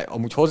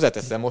 Amúgy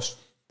hozzáteszem, most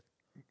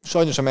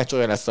sajnos a meccs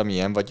olyan lesz,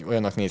 amilyen, vagy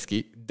olyannak néz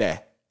ki,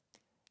 de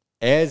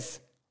ez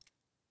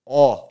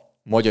a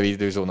magyar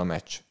időzóna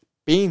meccs.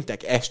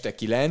 Péntek este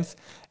 9,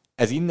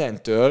 ez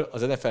innentől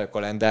az NFL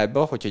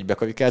kalendárba, hogyha így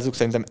bekarikázzuk,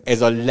 szerintem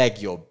ez a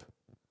legjobb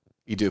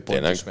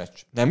időpontos meccs.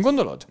 Nem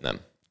gondolod? Nem.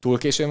 Túl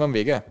későn van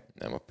vége?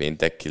 Nem, a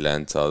péntek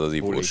 9 az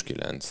ivós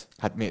 9.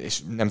 Hát miért?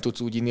 És nem tudsz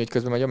úgy inni, hogy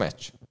közben megy a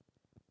meccs?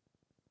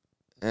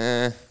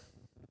 Nem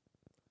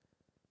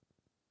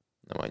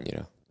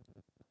annyira.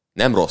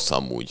 Nem rossz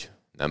amúgy.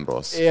 Nem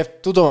rossz.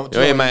 Tudom,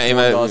 jó, én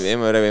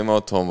már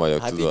otthon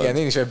vagyok, hát tudod. igen,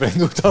 én is ebben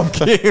indultam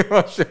ki.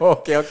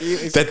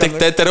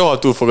 Te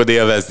rohadtul fogod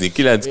élvezni.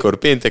 9-kor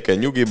pénteken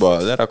nyugiba,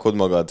 lerakod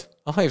magad.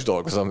 Aha, és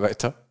dolgozom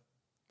rajta.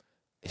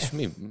 És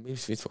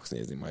mit fogsz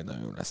nézni? Majd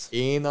nagyon jó lesz.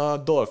 Én a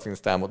Dolphins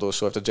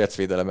támadósort a Jets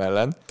védelem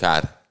ellen.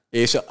 Kár.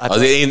 És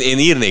azért én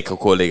írnék a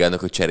kollégának,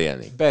 hogy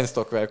cserélnék. Ben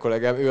Stockwell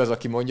kollégám, ő az,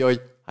 aki mondja,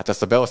 hogy hát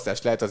ezt a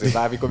beosztást lehet azért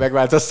bármikor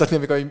megváltoztatni,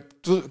 amikor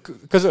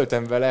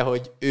közöltem vele,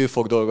 hogy ő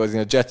fog dolgozni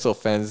a Jets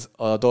offense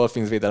a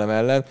Dolphins védelem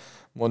ellen,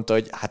 mondta,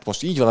 hogy hát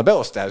most így van a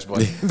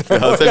beosztásban.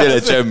 Az nem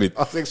jelent semmit.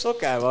 Az még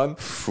soká van.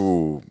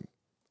 Fú,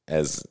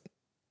 ez...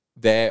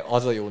 De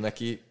az a jó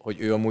neki,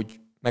 hogy ő amúgy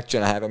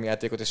megcsinál 3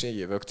 játékot, és én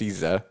jövök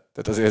 10-zel.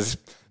 Tehát azért,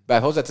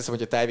 bár hozzáteszem,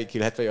 hogy a Tyreek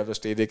Hill 70 yardos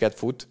TD-ket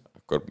fut,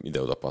 akkor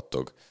ide-oda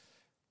pattog.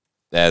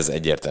 De ez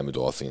egyértelmű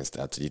Dolphins,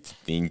 tehát hogy itt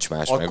nincs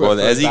más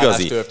megoldás. Ez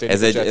igazi.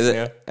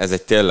 Ez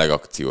egy tényleg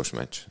akciós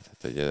meccs.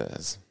 Tehát,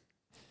 ez...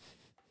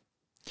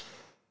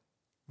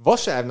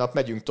 Vasárnap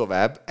megyünk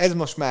tovább. Ez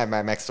most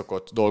már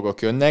megszokott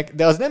dolgok jönnek,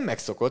 de az nem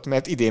megszokott,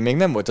 mert idén még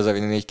nem volt az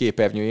Arena 4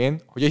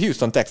 képernyőjén, hogy a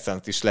Houston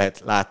Texans is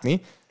lehet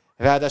látni.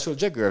 Ráadásul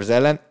Jaguars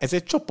ellen ez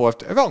egy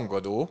csoport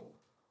rangadó,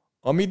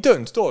 ami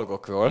dönt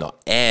dolgokról. Na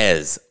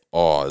ez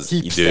az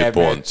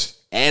időpont. Meccs.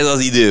 Ez az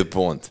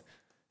időpont.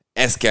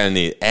 Ez kell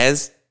nézni.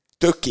 Ez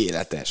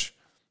tökéletes.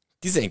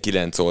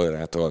 19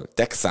 órától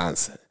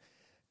Texans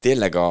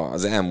tényleg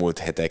az elmúlt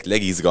hetek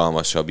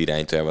legizgalmasabb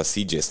irányítójával,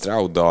 CJ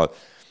Strouddal.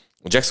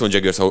 A Jackson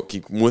Jaguars,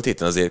 akik múlt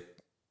héten azért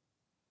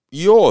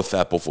jól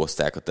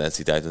felpofozták a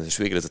Tennessee Titans, és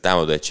végre ez a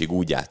támadó egység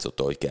úgy játszott,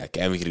 ahogy kell.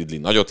 Calvin Ridley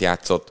nagyot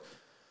játszott.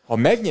 Ha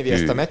megnyeri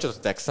ezt a meccset a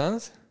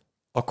Texans,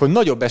 akkor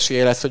nagyobb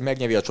esélye lesz, hogy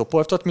megnyeri a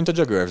csoportot, mint a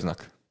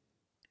Jaguarsnak.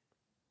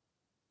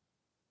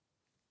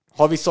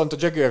 Ha viszont a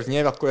Jaguars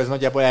nyer, akkor ez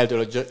nagyjából eldől,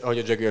 hogy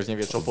a Jaguars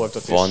nyeri a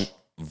csoportot.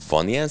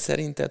 Van ilyen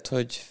szerinted,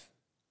 hogy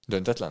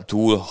döntetlen?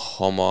 Túl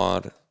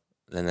hamar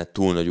lenne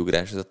túl nagy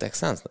ugrás ez a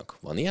Texansnak?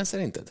 Van ilyen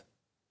szerinted?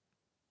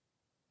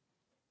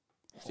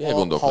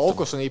 Ha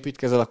okosan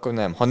építkezel, akkor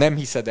nem. Ha nem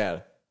hiszed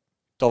el,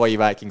 tavalyi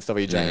Vikings,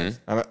 tavalyi Giants.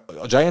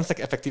 A Giantsnek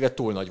effektíve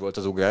túl nagy volt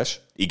az ugrás.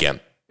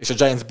 Igen. És a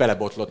Giants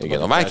belebotlott.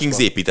 Igen, a Vikings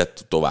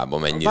épített tovább,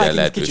 amennyire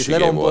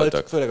lehetőségei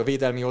voltak. Főleg a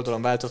védelmi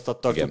oldalon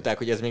változtattak, tudták,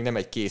 hogy ez még nem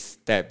egy kész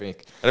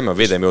termék. Remélem a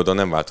védelmi oldalon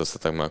nem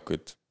változtattak már akkor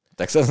itt.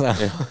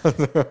 Texansnál?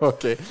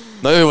 Oké.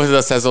 Nagyon jó volt ez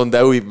a szezon,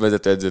 de új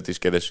vezetőedzőt is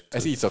keres.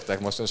 Ez így szokták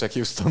mostanság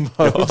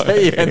Houstonban, hogyha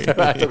évente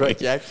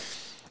váltogatják.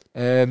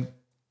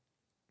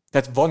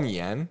 Tehát van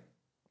ilyen,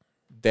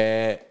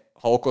 de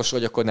ha okos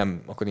vagy, akkor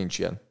nem, akkor nincs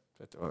ilyen.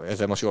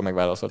 Ezzel most jól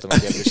megválaszoltam a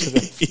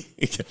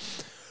kérdésedet.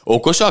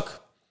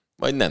 Okosak?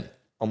 Vagy nem?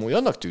 Amúgy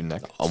annak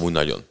tűnnek. Amúgy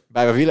nagyon.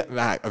 Bár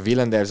a Will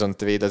Anderson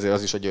trade azért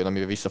az is egy olyan,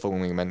 amivel vissza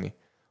fogunk még menni.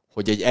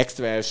 Hogy egy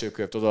extra első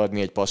kört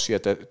odaadni egy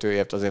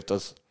passietőért, azért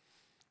az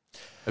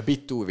a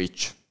bit too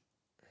rich.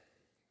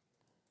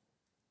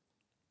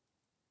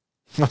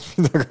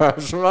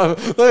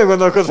 Nagyon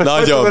gondolkozom,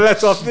 hogy tudom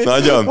lecsapni.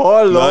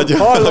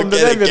 Hallom,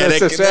 de nem jön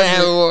össze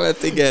semmi.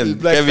 Volt, igen,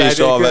 kevés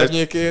alvás.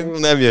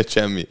 Nem jött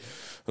semmi.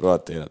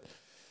 Rohadt élet.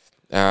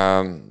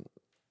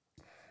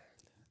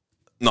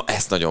 Na,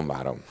 ezt nagyon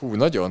várom. Hú,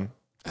 nagyon?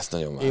 Ezt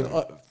nagyon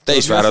várom. Te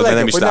is várod, de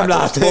nem is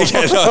látod. Nem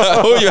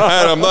látom. Úgy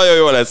várom, nagyon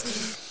jó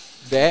lesz.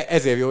 De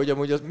ezért jó, hogy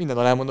amúgy minden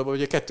alámondom,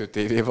 hogy a 2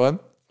 tévé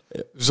van.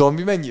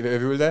 Zombi mennyire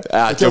örülne?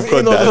 Átnyomkodnál.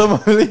 Én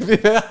odaadom a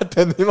lévére,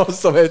 áttenném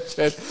azt a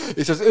meccset,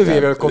 és az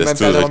övéről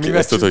kommentálom a mi meccsünket.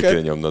 Ezt tudod, hogy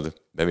kéne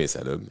nyomnod. Bemész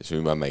előbb, és ő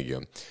már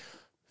megjön.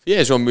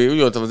 Figyelj, Zsombi, úgy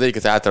voltam az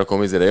egyiket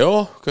átarakom izére.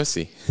 Jó?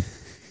 Köszi.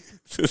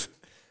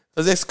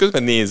 Azért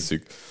közben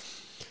nézzük.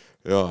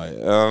 Jaj,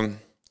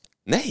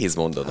 nehéz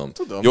mondanom. Hát,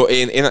 tudom. Jó,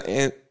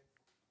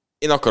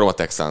 én akarom a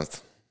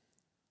Texans-t.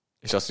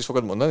 És azt is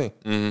fogod mondani?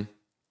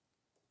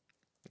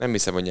 Nem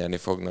hiszem, hogy nyerni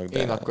fognak, de...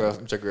 Én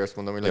akkor csak azt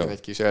mondom, hogy legyen egy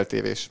kis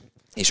eltévés.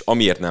 És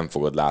amiért nem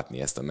fogod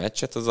látni ezt a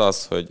meccset, az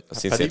az, hogy a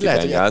Cincinnati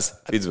Bengals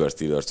Pittsburgh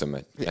Steelers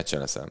meccsen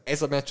leszel.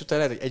 Ez a meccs után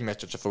lehet, hogy egy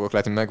meccset sem fogok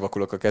látni,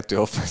 megvakulok a 2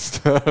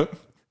 offense-től.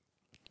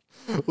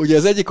 Ugye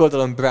az egyik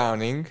oldalon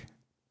Browning,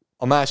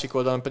 a másik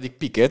oldalon pedig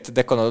Pickett,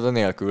 de Kanada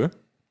nélkül.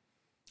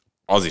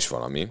 Az is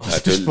valami.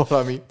 Az is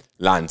valami.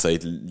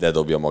 Láncait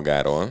ledobja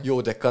magáról.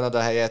 Jó, de Kanada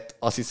helyett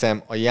azt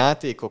hiszem a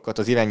játékokat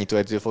az irányító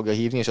edző fogja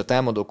hívni, és a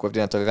támadó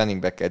koordinátor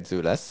running back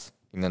edző lesz,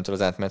 innentől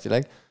az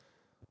átmenetileg.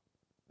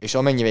 És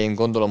amennyire én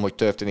gondolom, hogy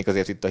történik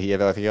azért itt a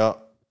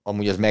hierarchia,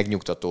 amúgy az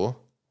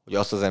megnyugtató, hogy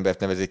azt az embert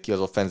nevezik ki az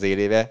offense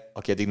élére,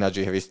 aki eddig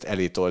Najee Harris-t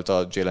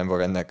elétolta Jalen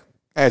Warrennek.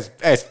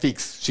 Ez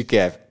fix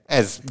siker.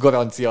 Ez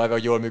garancia arra,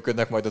 hogy jól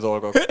működnek majd a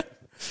dolgok.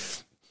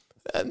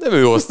 Nem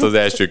ő hozta az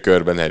első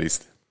körben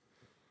Harris-t.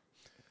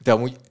 De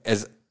amúgy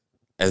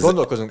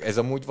gondolkozunk, ez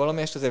amúgy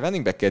valamelyest azért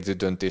running back edző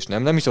döntés,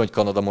 nem? Nem hiszem, hogy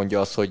Kanada mondja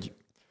azt, hogy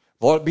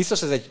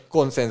biztos ez egy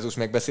konszenzus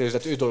megbeszélés,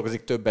 tehát ő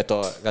dolgozik többet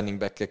a running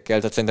back-ekkel,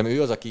 tehát szerintem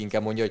ő az, aki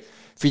inkább mondja, hogy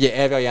figyelj,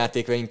 erre a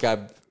játékra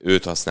inkább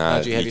őt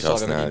használ, így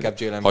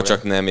használ. Ha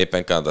csak nem,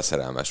 éppen Kanada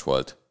szerelmes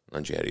volt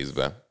Najee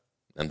Harrisbe.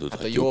 Nem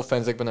tudhatjuk. Hát a jó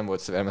offenzekben nem volt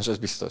szerelmes, ez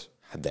biztos.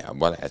 Hát de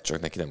abban lehet, csak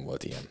neki nem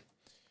volt ilyen.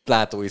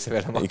 Látói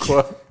szerelem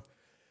akkor.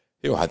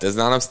 Jó, hát ez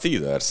nálam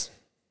Steelers.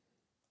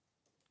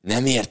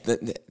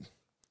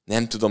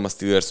 Nem tudom, a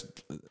Steelers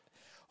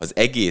az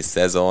egész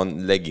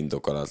szezon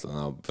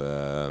legindokalatlanabb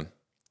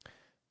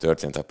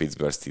történt a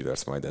Pittsburgh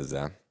Steelers majd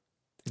ezzel.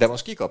 De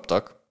most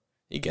kikaptak.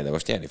 Igen, de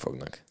most nyerni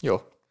fognak.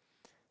 Jó.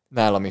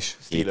 Nálam is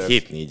Steelers.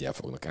 7-4-jel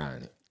fognak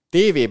állni.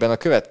 TV-ben a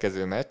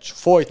következő meccs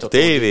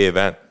folytatódik.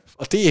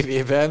 A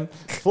TV-ben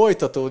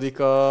folytatódik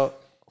a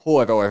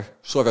horror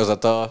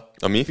sorozata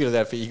a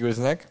Philadelphia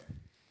Eaglesnek.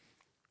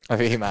 A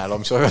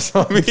rémálom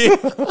sorozat. Mi?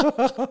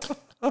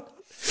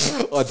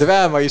 A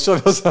drámai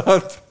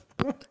sorozat.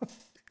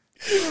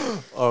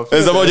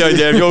 Ez a magyar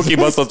nyelv jó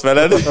kibaszott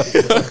veled.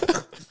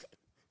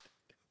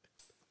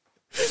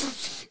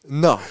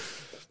 Na,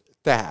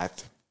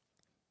 tehát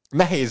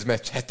nehéz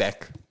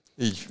meccsetek.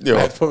 Így jó.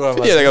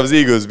 Figyelj, az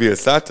Eagles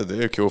Bills, láttad? De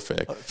ők jó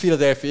fejek. A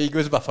Philadelphia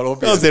Eagles, Buffalo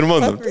Bills. Azért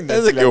mondom, hát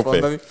ezek jó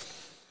fejek.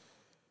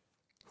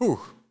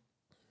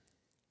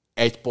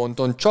 Egy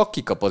ponton csak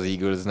kikap az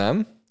Eagles,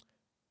 nem?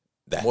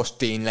 De. Most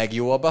tényleg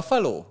jó a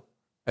Buffalo?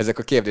 Ezek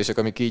a kérdések,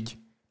 amik így...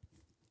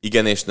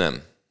 Igen és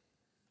nem.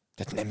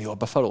 Tehát nem jó a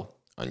Buffalo?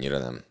 Annyira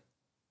nem.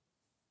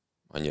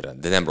 Annyira,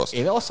 de nem rossz.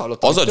 Én azt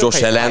hallottam, az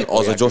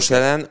a Josh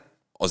Allen,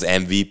 az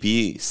MVP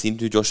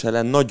szintű Josh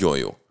Allen nagyon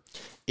jó.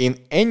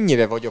 Én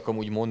ennyire vagyok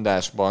amúgy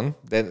mondásban,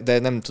 de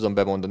nem tudom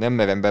bemondani, nem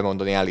merem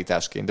bemondani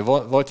állításként. De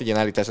volt egy ilyen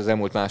állítás az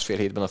elmúlt 1,5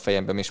 hétben a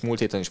fejemben, és múlt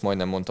héten is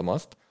majdnem mondtam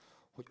azt,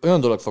 hogy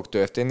olyan dolog fog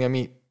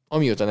történni,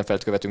 amióta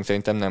NFL-t követünk,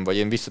 szerintem nem, vagy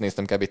én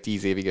visszanéztem kb.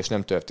 10 évig, és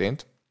nem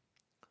történt,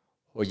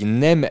 hogy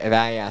nem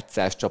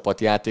rájátszás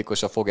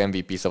csapatjátékosa fog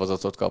MVP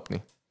szavazatot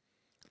kapni.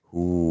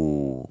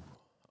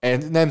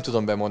 Nem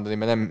tudom bemondani,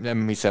 mert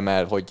nem hiszem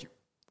el, hogy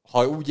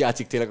ha úgy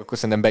játszik tényleg, akkor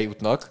szerintem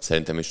bejutnak.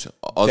 Szerintem is.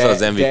 Az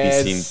MVP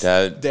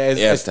szinttel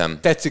értem.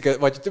 Tetszik,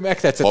 vagy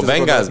megtetszett. Ha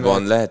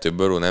Bengalsban lehet, hogy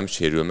Burrow nem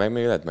sérül meg,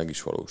 még lehet meg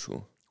is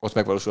valósul. Ott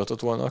megvalósulhatott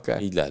volna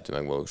akár? Így lehet, hogy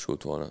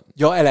megvalósult volna.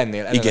 Ja,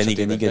 ellennél.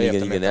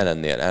 Igen,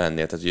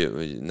 ellennél. Tehát,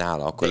 hogy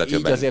nála akkor lehet,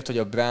 így azért, hogy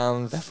a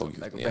Browns,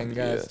 meg a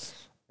Bengals.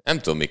 Nem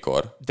tudom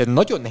mikor. De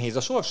nagyon nehéz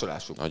a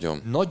sorsolásuk.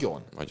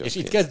 Nagyon. És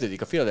itt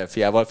kezdődik a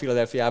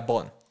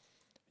Philadelphiában.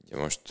 Ugye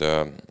most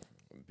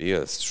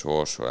Bills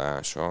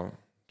sorsolása,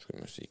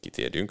 most így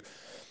kitérjünk.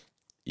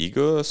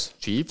 Eagles,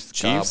 Chiefs,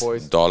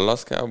 Cowboys,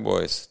 Dallas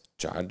Cowboys,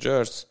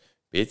 Chargers,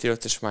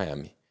 Patriots és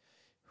Miami.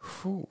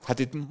 Hát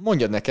itt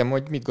mondjad nekem,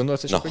 hogy mit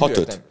gondolsz, és na, akkor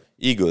 6-5.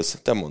 Eagles,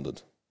 te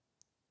mondod.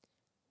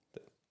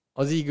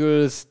 Az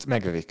Eagles-t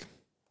megövik.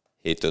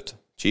 7-5.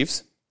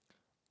 Chiefs?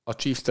 A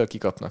Chiefs-től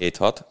kikapnak.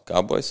 7-6.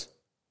 Cowboys?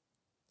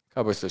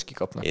 Cowboys-től is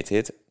kikapnak.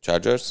 7-7.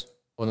 Chargers?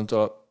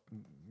 Onnantól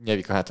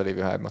nyerik a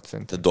hátralévő 3-at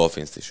szerintem. A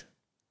Dolphins is.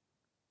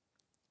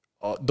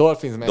 A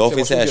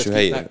Dolphins első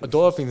helyén. A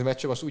Dolphins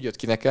meccse most úgy jött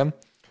ki nekem,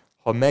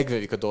 ha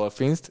megverik a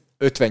Dolphins-t,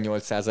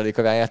 58%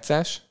 a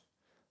rájátszás,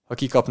 ha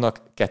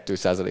kikapnak,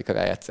 2% a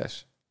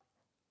rájátszás.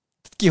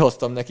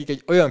 Kihoztam nekik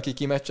egy olyan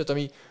kiki meccset,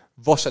 ami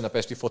vasárnap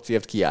esti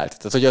fociért kiállt.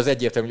 Tehát, hogy az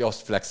egyértelmű, hogy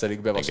azt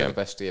flexelik be vasárnap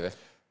estére.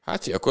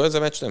 Hát, akkor ez a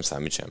meccs nem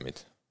számít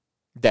semmit.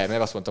 De,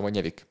 mert azt mondtam, hogy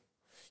nyerik.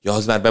 Ja,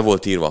 az már be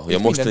volt írva, hogy a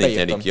mostanit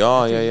nyerik.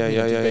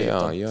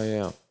 Ja.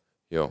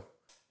 Jó,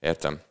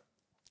 értem.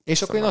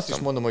 És akkor én azt is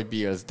mondom, hogy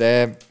Bills,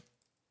 de...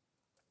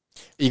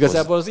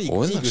 Igazából az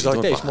Eagles, ahogy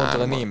te is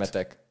mondtad, a 3-at.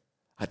 németek.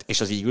 Hát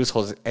és az Eagles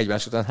hoz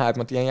egymás után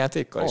 3 ilyen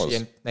játékkal? És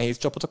ilyen nehéz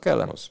csapatok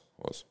ellen?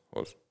 Hoz.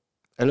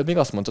 Előbb még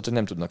azt mondtad, hogy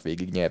nem tudnak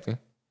végig nyerni.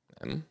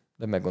 Nem.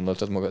 De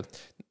meggondoltad magad.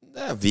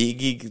 De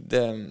végig,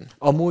 de...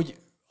 Amúgy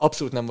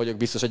abszolút nem vagyok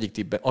biztos egyik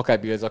tippben. Akár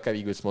Bills, akár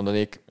Eagles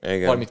mondanék.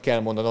 Igen. Valamit kell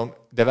mondanom,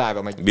 de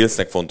várom egy...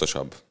 Billsnek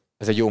fontosabb.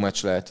 Ez egy jó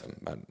meccs lehet.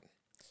 Bár...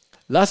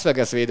 Las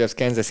Vegas Raiders,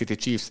 Kansas City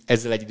Chiefs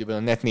ezzel egy időben a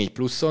net 4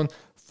 pluszon.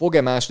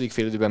 Fog-e második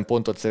fél időben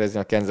pontot szerezni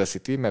a Kansas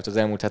City, mert az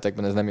elmúlt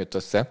hetekben ez nem jött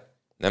össze?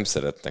 Nem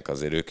szeretnek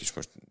azért, ők is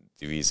most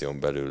divízión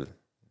belül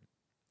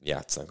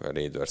játszanak a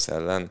Raiders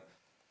ellen.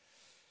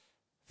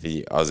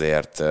 Figyelj,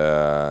 azért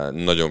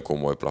nagyon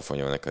komoly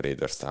plafonja van a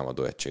Raiders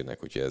támadó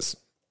egységnek, úgyhogy ez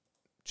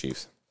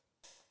Chiefs.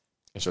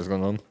 És azt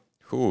gondolom.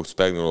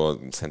 Spagnuolo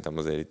szerintem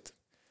azért itt...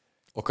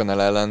 O'Connell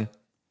ellen.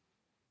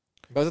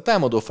 De az a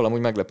támadófal amúgy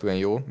meglepően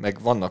jó,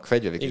 meg vannak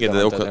fegyverek. Igen,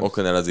 de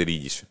O'Connell azért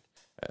így is.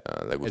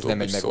 Ez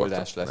nem egy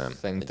megoldás lesz, nem,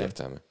 szerintem.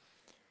 egyértelmű.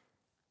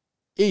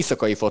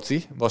 Éjszakai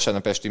foci,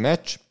 vasárnap esti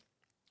meccs.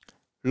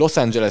 Los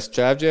Angeles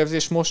Chargers,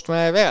 és most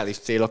már reális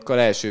célokkal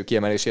első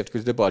kiemelésért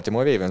küzdő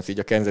Baltimore Ravens, így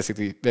a Kansas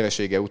City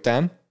veresége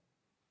után.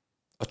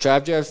 A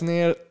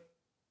Chargersnél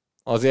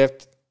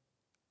azért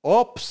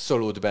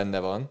abszolút benne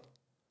van,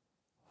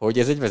 hogy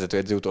ez egy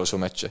vezetőedző utolsó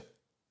meccse.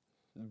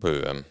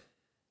 Bőven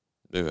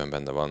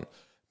benne van.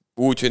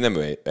 Úgy, hogy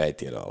nem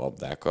ejti el a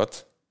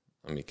labdákat,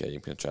 amik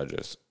egyébként a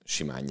Chargers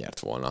simán nyert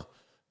volna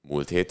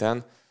múlt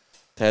héten.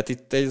 Tehát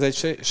itt ez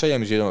egy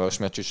sejem zsíronos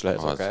meccs is lehet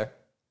akár.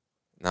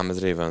 Nem,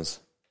 ez Ravens.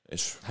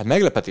 És hát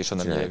meglepetés, ha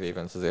nem nyeri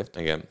Ravens azért.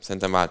 Igen,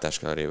 szerintem váltás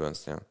kell a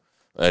Ravensnél.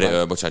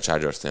 Bocsánat,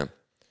 Chargersnél.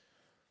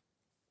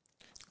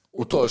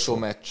 Utolsó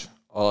meccs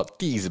a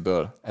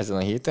 10-ből ezen a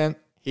héten.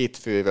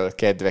 Hétfőről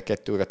kedve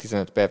 2 óra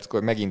 15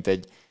 perckor megint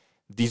egy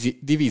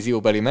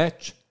divízióbeli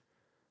meccs.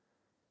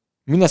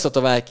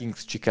 Minnesota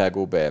Vikings,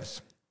 Chicago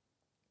Bears.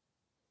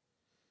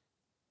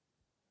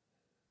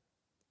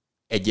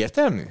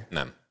 Egyértelmű?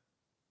 Nem.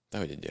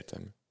 Dehogy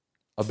egyértelmű.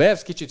 A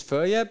Bears kicsit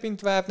följebb,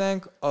 mint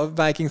várnánk, a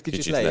Vikings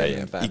kicsit lejjebb,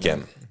 mint várnánk.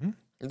 Igen.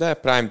 De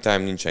prime time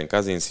nincsen,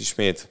 Cousins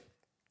ismét.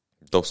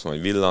 Dobsz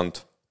majd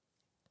villant.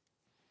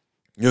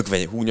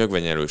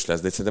 Nyögvenyerős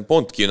lesz, de szerintem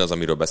pont kijön az,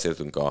 amiről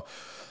beszéltünk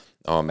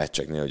a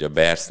meccseknél, hogy a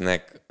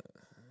Bearsnek...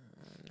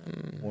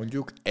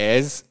 Mondjuk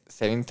ez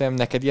szerintem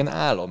neked ilyen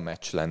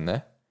álommeccs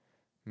lenne,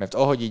 mert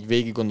ahogy így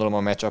végig gondolom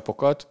a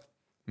matchupokat,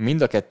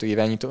 mind a kettő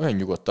irányító olyan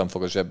nyugodtan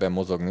fog a zsebben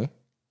mozogni.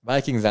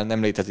 Vikingsnál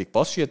nem létezik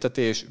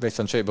passzsietetés,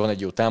 viszont cserében van egy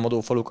jó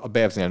támadófaluk, a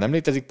Bearsnél nem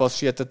létezik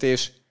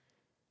passzsietetés.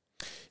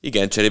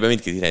 Igen, cserében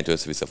mindkét irányító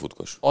össze-vissza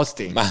futkos. Az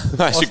tény.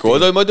 Másik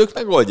oldal, majd ők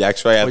megoldják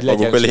saját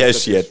maguk, hogy legyen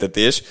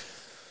sietetés.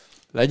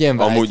 Legyen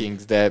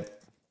Vikings, de...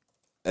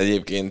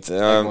 Egyébként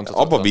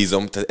abba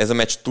bízom, tehát ez a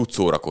meccs tud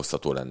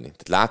szórakoztató lenni.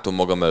 Tehát látom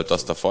magam előtt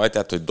azt a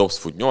fajtát, hogy Dobbs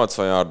fut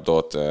 80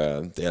 yardot,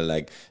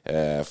 tényleg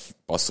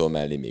passzol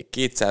mellé még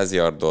 200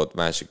 yardot,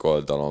 másik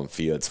oldalon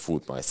Fields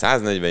fut majd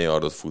 140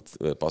 yardot,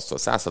 passzol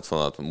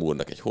 160-at,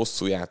 Moore-nak egy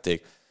hosszú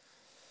játék,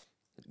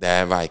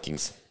 de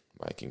Vikings.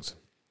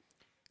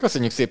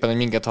 Köszönjük szépen, hogy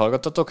minket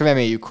hallgattatok,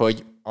 reméljük,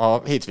 hogy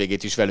a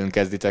hétvégét is velünk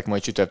kezditek,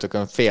 majd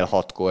csütörtökön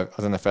 5:30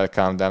 az NFL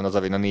Countdown az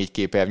Arena 4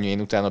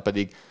 képernyőjén, utána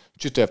pedig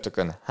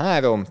csütörtökön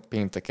 3,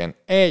 pénteken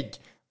 1,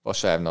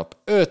 vasárnap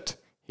 5,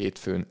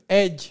 hétfőn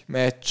 1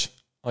 meccs,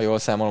 ha jól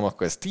számolom,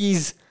 akkor ez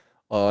 10,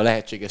 a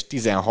lehetséges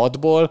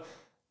 16-ból.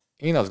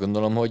 Én azt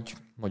gondolom, hogy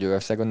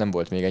Magyarországon nem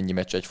volt még ennyi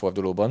meccs egy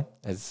fordulóban,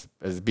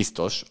 ez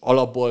biztos.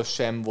 Alapból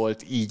sem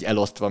volt így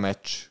elosztva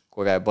meccs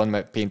korábban,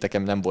 mert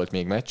pénteken nem volt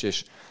még meccs,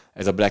 és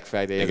ez a Black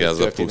Friday egy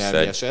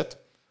történelmi eset.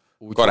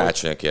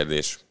 Karácsony a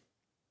kérdés.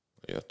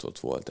 Hogy ott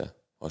volt-e?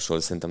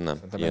 Hasonló, szerintem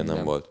nem. Ilyen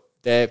nem volt.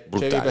 De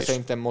cserébe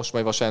szerintem most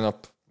majd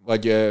vasárnap,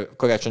 vagy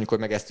karácsonykor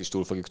meg ezt is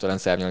túl fogjuk talán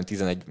szárnyalni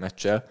 11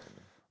 meccsel.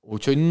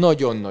 Úgyhogy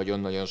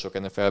nagyon-nagyon-nagyon sok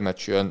NFL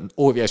meccs jön.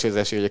 Óriási az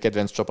esély, hogy a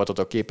kedvenc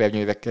csapatotok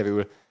képernyőre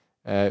kerül.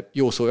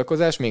 Jó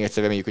szórakozás. Még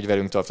egyszer reméljük, hogy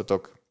velünk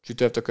tartotok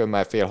csütörtökön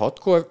már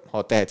 5:30.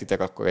 Ha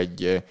tehetitek, akkor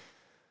egy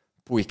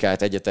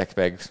pulykát egyetek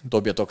meg,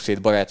 dobjatok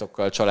szét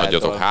barátokkal, családdal.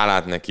 Adjatok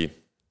hálát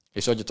neki.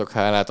 És adjatok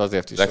hálát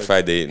azért is, Black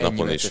Friday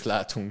napon is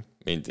látunk.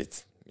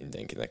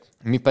 Mindenkinek.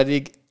 Mi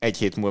pedig egy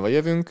hét múlva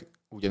jövünk,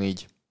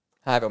 ugyanígy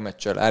 3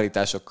 meccsel,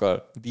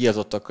 állításokkal,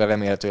 díjazottakkal,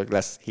 remélhetőleg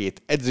lesz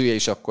 7 edzője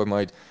is, akkor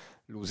majd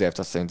losert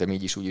azt szerintem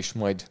így is, úgy is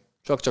majd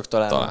csak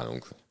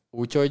találunk.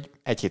 Úgyhogy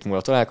egy hét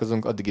múlva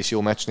találkozunk, addig is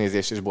jó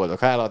meccsnézést és boldog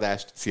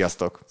háladást.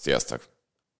 Sziasztok! Sziasztok!